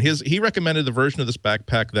site, and he recommended the version of this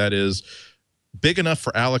backpack that is big enough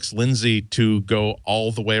for Alex Lindsay to go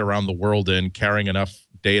all the way around the world in, carrying enough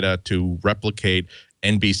data to replicate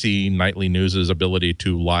NBC Nightly News's ability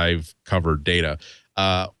to live cover data.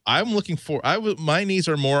 I'm looking for. My needs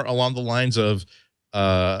are more along the lines of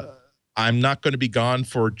I'm not going to be gone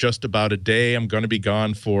for just about a day. I'm going to be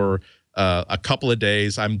gone for a couple of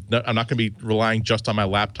days. I'm not going to be relying just on my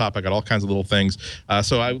laptop. I got all kinds of little things.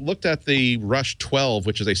 So I looked at the Rush 12,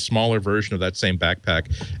 which is a smaller version of that same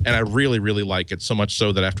backpack, and I really, really like it, so much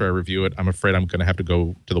so that after I review it, I'm afraid I'm going to have to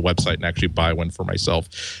go to the website and actually buy one for myself.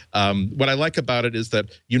 What I like about it is that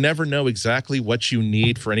you never know exactly what you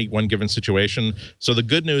need for any one given situation. So the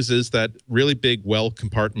good news is that really big well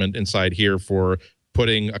compartment inside here for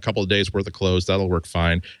putting a couple of days worth of clothes, that'll work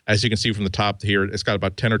fine. As you can see from the top here, it's got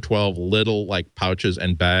about 10 or 12 little like pouches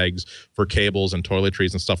and bags for cables and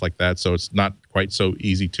toiletries and stuff like that. So it's not quite so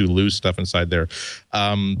easy to lose stuff inside there.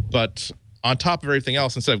 But on top of everything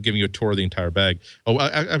else, instead of giving you a tour of the entire bag,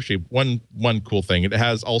 actually one cool thing, it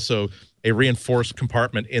has also a reinforced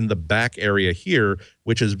compartment in the back area here,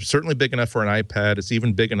 which is certainly big enough for an iPad. It's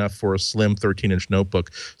even big enough for a slim 13-inch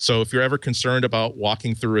notebook. So if you're ever concerned about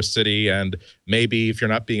walking through a city and maybe if you're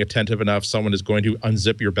not being attentive enough, someone is going to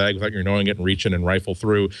unzip your bag without you knowing it and reach in and rifle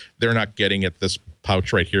through, they're not getting at this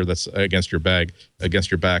pouch right here that's against your bag,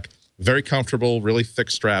 against your back. Very comfortable, really thick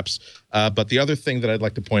straps. But the other thing that I'd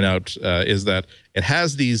like to point out is that it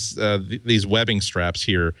has these webbing straps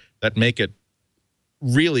here that make it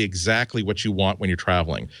really exactly what you want when you're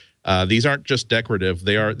traveling. These aren't just decorative.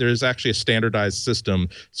 There's actually a standardized system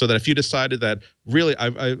so that if you decided that really,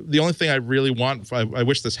 the only thing I really want, I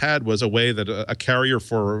wish this had was a way that a carrier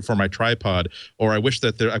for my tripod, or I wish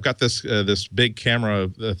that I've got this big camera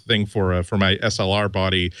thing for my SLR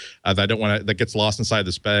body that I don't want that gets lost inside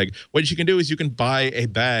this bag. What you can do is you can buy a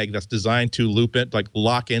bag that's designed to loop it, like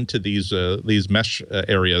lock into these mesh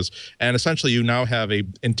areas, and essentially you now have a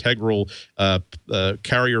integral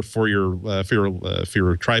carrier for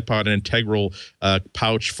your tripod, an integral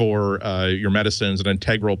pouch for your medicines, an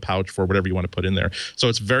integral pouch for whatever you want to put in there. So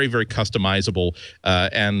it's very, very customizable,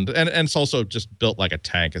 and it's also just built like a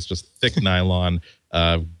tank. It's just thick nylon,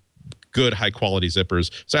 good high quality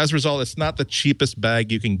zippers. So as a result, it's not the cheapest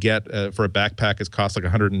bag you can get for a backpack. It costs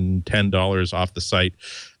like $110 off the site.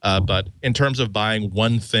 But in terms of buying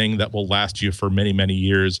one thing that will last you for many, many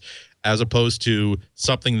years, as opposed to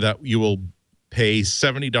something that you will pay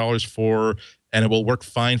 $70 for and it will work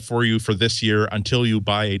fine for you for this year until you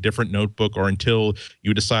buy a different notebook or until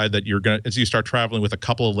you decide that as you start traveling with a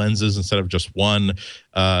couple of lenses instead of just one.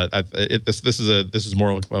 This is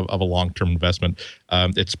more of a long-term investment.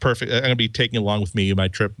 It's perfect. I'm going to be taking along with me my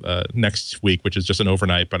trip next week, which is just an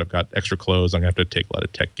overnight, but I've got extra clothes. I'm going to have to take a lot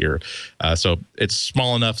of tech gear. So it's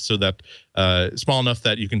small enough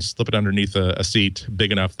that you can slip it underneath a seat,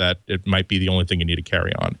 big enough that it might be the only thing you need to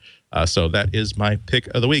carry on. So that is my pick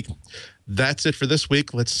of the week. That's it for this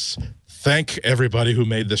week. Let's thank everybody who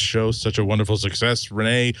made this show such a wonderful success.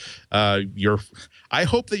 Renee, I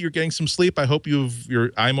hope that you're getting some sleep. I hope your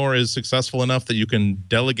iMore is successful enough that you can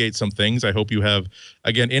delegate some things. I hope you have,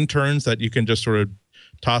 again, interns that you can just sort of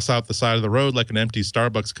toss out the side of the road like an empty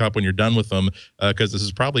Starbucks cup when you're done with them, because this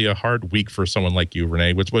is probably a hard week for someone like you,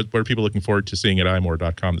 Renee. What are people looking forward to seeing at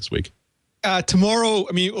imore.com this week? Tomorrow,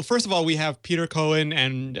 well, first of all, we have Peter Cohen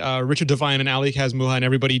and Richard Devine and Ali Kazmuha and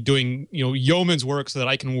everybody doing, yeoman's work so that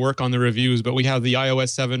I can work on the reviews. But we have the iOS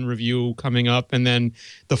 7 review coming up, and then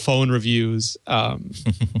the phone reviews,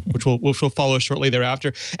 which will follow shortly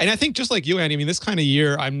thereafter. And I think just like you, Andy, this kind of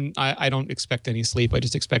year, I don't expect any sleep. I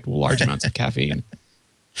just expect large amounts of caffeine.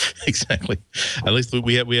 Exactly. At least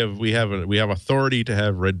we have authority to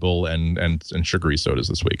have Red Bull and sugary sodas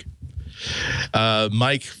this week.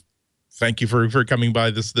 Mike, thank you for coming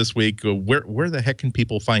by this week. Where the heck can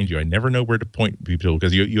people find you? I never know where to point people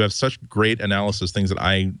because you have such great analysis, things that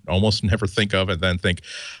I almost never think of, and then think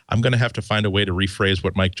I'm going to have to find a way to rephrase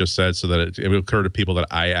what Mike just said so that it will occur to people that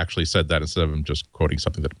I actually said that instead of just quoting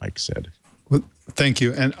something that Mike said. Well, thank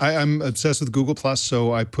you. And I'm obsessed with Google+,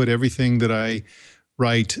 so I put everything that I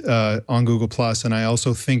write on Google+, and I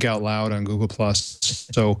also think out loud on Google+.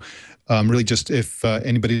 So really just if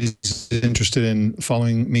anybody's interested in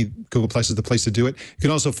following me, Google+ is the place to do it. You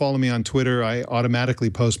can also follow me on Twitter. I automatically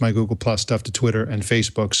post my Google+ stuff to Twitter and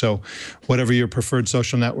Facebook. So whatever your preferred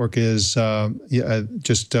social network is,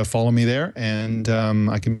 just follow me there, and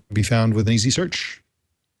I can be found with an easy search.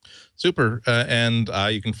 Super. And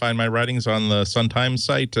you can find my writings on the Sun-Times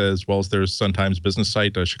site, as well as there's Sun-Times business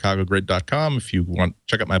site, chicagogrid.com. If you want to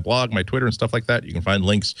check out my blog, my Twitter, and stuff like that, you can find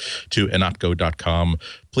links to inotgo.com.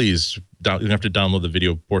 Please, you don't have to download the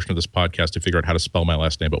video portion of this podcast to figure out how to spell my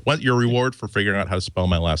last name. But what your reward for figuring out how to spell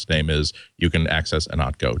my last name is, you can access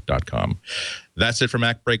inotgo.com. That's it for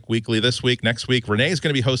MacBreak Weekly this week. Next week, Renee is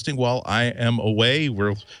going to be hosting while I am away.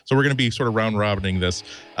 We're going to be sort of round-robining this.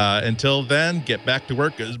 Until then, get back to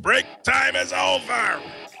work because break time is over.